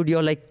 Dude,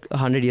 you're like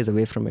 100 years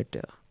away from it.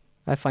 Yeah.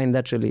 I find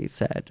that really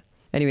sad.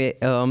 Anyway,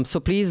 so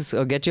please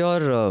get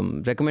your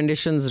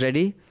recommendations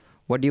ready.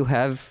 What do you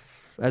have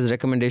as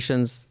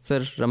recommendations?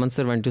 Sir, Raman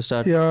sir, when to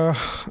start? Yeah,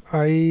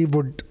 I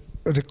would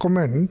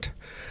recommend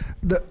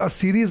a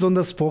series on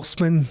the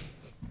spokesman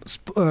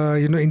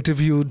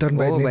interview done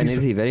by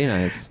Nidhi. Very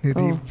nice.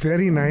 Nidhi,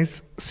 very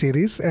nice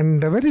series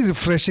and very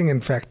refreshing, in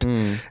fact.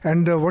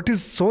 And what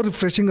is so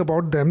refreshing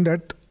about them,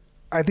 that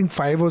I think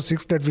 5 or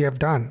 6 that we have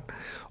done,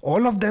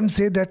 all of them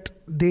say that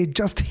they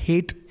just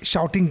hate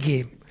shouting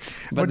game.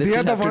 But they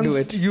are the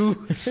ones you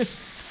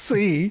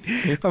see.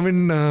 I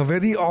mean,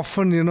 very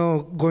often,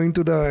 going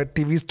to the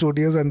TV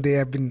studios, and they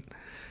have been,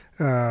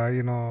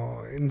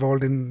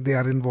 involved in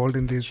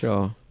this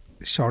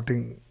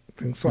shouting.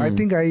 So I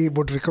think I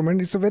would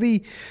recommend. It's a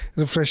very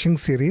refreshing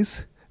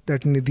series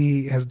that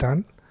Nidhi has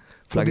done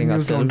for the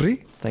News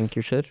Laundry. Thank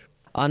you, sir.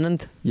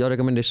 Anand, your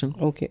recommendation?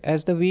 Okay,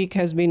 as the week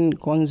has been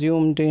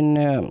consumed in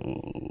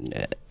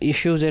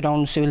issues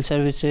around civil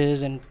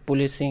services and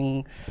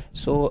policing,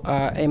 so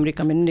I am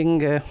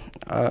recommending,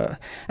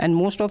 and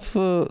most of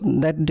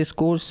that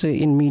discourse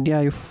in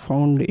media I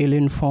found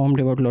ill-informed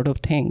about a lot of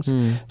things.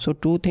 So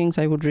 2 things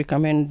I would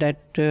recommend, that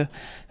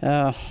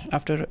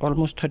after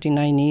almost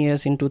 39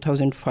 years, in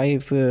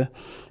 2005, the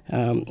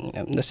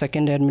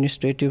second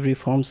Administrative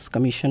Reforms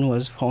Commission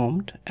was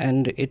formed,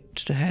 and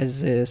it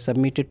has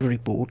submitted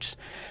reports.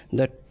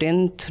 The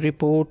 10th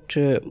report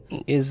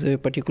is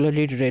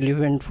particularly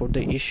relevant for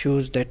the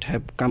issues that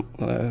have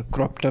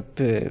cropped up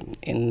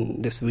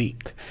in this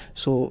week.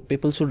 So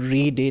people should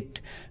read it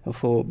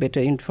for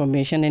better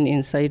information and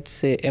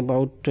insights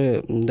about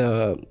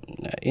the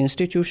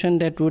institution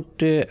that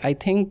would, I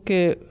think,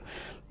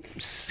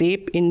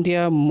 shape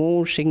India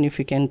more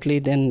significantly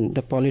than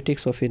the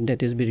politics of it,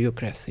 that is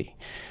bureaucracy.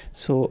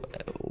 So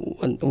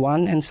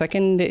one, and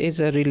second is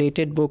a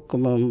related book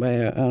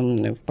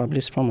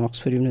published from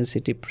Oxford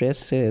University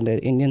Press, the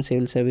Indian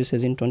Civil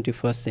Services in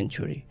 21st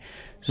Century.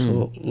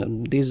 So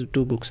these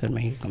 2 books are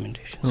my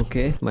recommendations.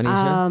 Okay,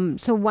 Manisha?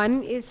 So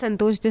one is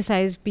Santosh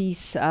Desai's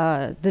piece,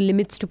 The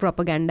Limits to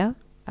Propaganda.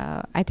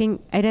 I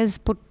think it has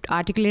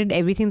articulated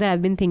everything that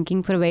I've been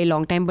thinking for a very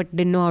long time but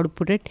didn't know how to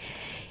put it.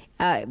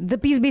 The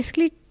piece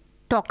basically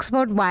talks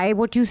about why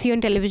what you see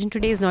on television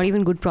today is not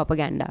even good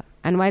propaganda,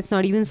 and why it's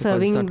not even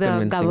serving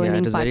the governing party.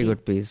 It is a very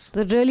good piece.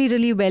 The really,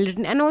 really well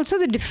written. And also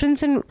the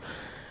difference in,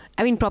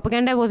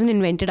 propaganda wasn't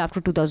invented after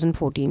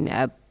 2014.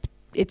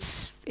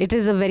 It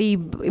is a very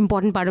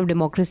important part of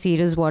democracy. It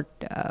is what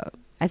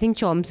I think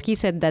Chomsky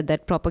said,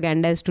 that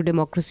propaganda is to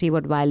democracy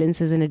what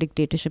violence is in a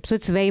dictatorship. So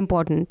it's very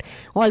important.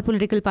 All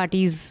political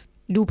parties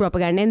do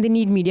propaganda, and they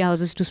need media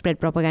houses to spread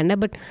propaganda.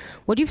 But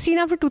what you've seen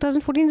after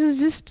 2014 is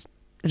just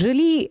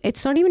really,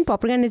 it's not even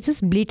propaganda, it's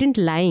just blatant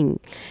lying.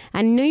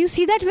 And you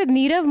see that with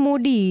Nirav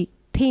Modi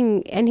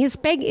thing, and his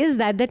peg is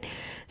that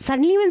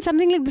suddenly when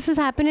something like this has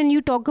happened, and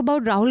you talk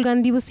about Rahul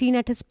Gandhi was seen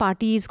at his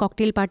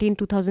cocktail party in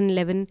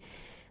 2011,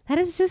 that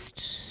is just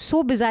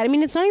so bizarre.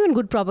 It's not even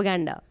good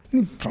propaganda.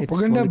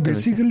 Propaganda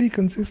basically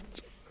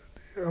consists,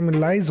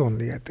 lies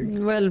only, I think.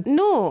 Well,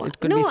 No, it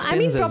could be I mean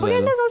spins as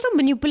propaganda well. is also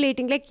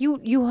manipulating. Like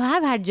you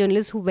have had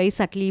journalists who very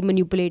subtly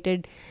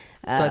manipulated.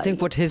 So I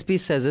think what his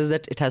piece says is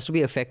that it has to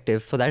be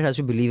effective. For that, it has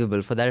to be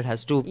believable. For that, it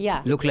has to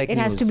look like it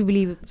news. has to be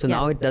believable. So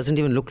now it doesn't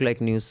even look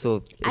like news.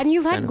 So And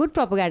you've had good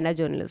propaganda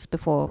journalists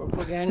before.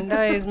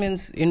 Propaganda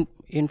means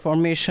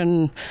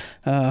information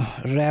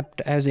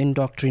wrapped as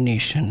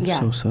indoctrination.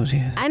 Yeah. So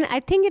sorry. And I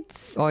think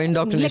it's Or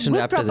indoctrination like,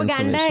 wrapped good as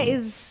propaganda information.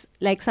 is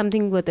like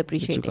something worth which you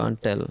appreciating.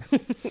 can't tell.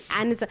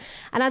 And it's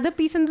another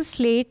piece in the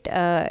Slate.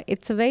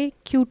 It's a very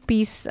cute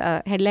piece.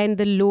 Headline: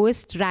 The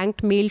lowest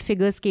ranked male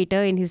figure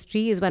skater in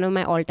history is one of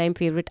my all-time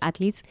favorite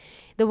athletes.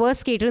 The worst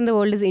skater in the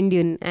world is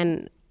Indian,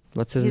 and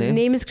What's his his name?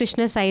 name is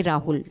Krishna Sai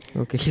Rahul.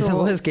 Okay, he's the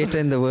worst skater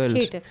in the world.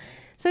 Skater.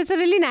 So it's a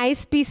really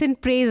nice piece in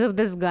praise of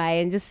this guy,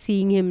 and just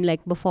seeing him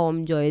like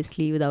perform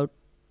joyously without,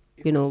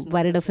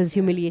 worried of his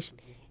humiliation.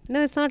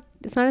 No, it's not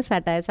a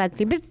satire. It's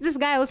actually, but this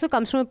guy also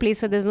comes from a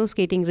place where there's no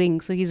skating ring,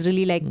 so he's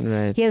really like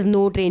he has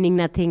no training,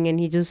 nothing, and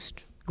he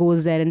just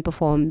goes there and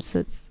performs.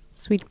 So it's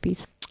a sweet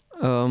piece.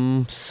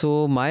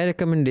 So my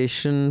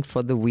recommendation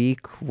for the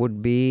week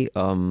would be,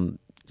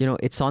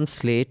 it's on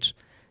Slate.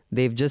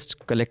 They've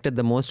just collected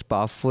the most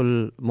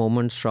powerful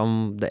moments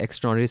from the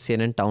extraordinary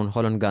CNN town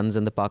hall on guns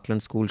and the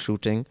Parkland school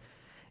shooting,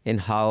 in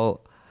how,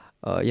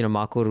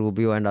 Marco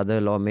Rubio and other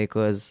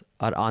lawmakers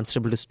are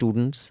answerable to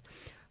students,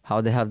 how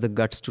they have the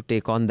guts to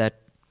take on that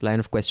line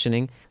of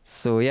questioning.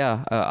 So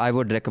I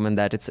would recommend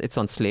that. It's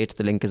on Slate.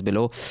 The link is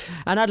below.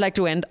 And I'd like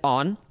to end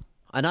on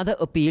another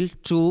appeal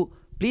to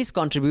please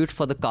contribute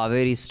for the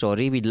Kaveri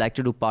story. We'd like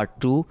to do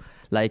part 2,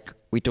 like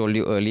we told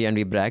you earlier, and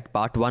we bragged.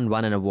 Part 1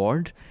 won an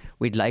award.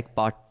 We'd like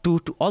part 2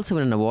 to also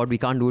win an award. We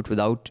can't do it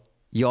without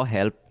your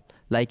help.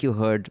 Like you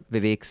heard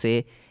Vivek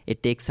say,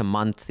 it takes a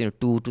month,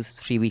 2 to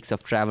 3 weeks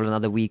of travel,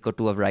 another week or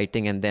 2 of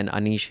writing, and then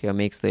Anish here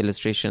makes the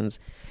illustrations.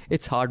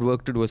 It's hard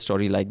work to do a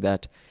story like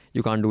that.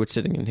 You can't do it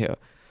sitting in here.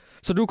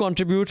 So do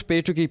contribute,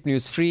 pay to keep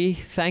news free.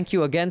 Thank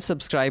you again,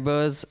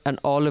 subscribers, and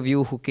all of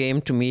you who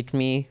came to meet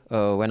me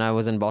when I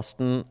was in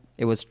Boston.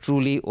 It was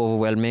truly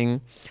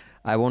overwhelming.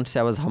 I won't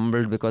say I was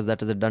humbled, because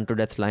that is a done to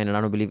death line, and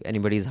I don't believe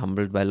anybody is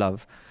humbled by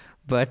love.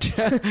 But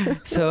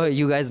so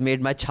you guys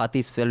made my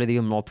chhati swell with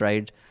even more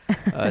pride.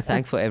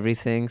 Thanks for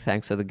everything.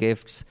 Thanks for the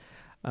gifts.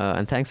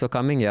 And thanks for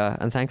coming,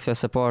 and thanks for your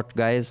support,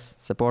 guys.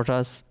 Support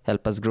us,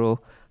 help us grow.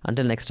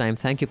 Until next time,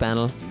 thank you,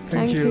 panel.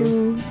 Thank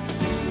you.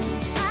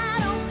 I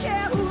don't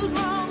care who's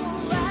wrong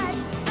or right.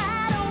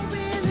 I don't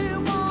really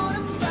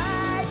wanna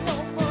fight no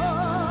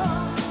more.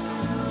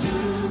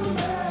 Too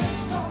much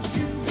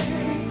talking,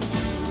 babe.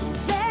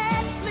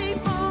 Let's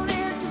sleep on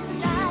it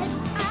tonight.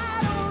 I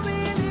don't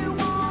really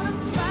wanna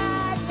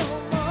fight no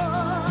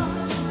more.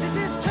 This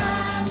is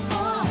time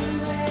for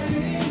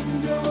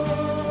letting go.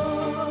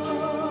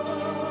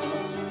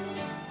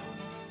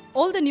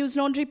 All the News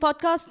Laundry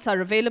podcasts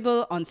are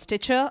available on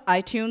Stitcher,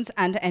 iTunes,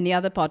 and any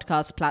other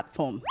podcast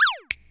platform.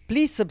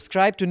 Please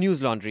subscribe to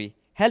News Laundry.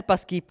 Help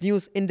us keep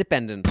news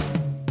independent.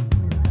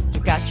 To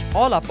catch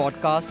all our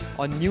podcasts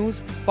on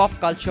news, pop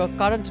culture,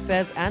 current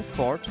affairs, and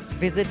sport,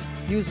 visit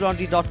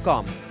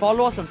newslaundry.com.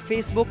 Follow us on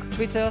Facebook,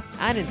 Twitter,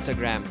 and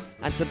Instagram,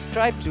 and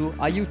subscribe to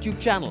our YouTube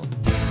channel.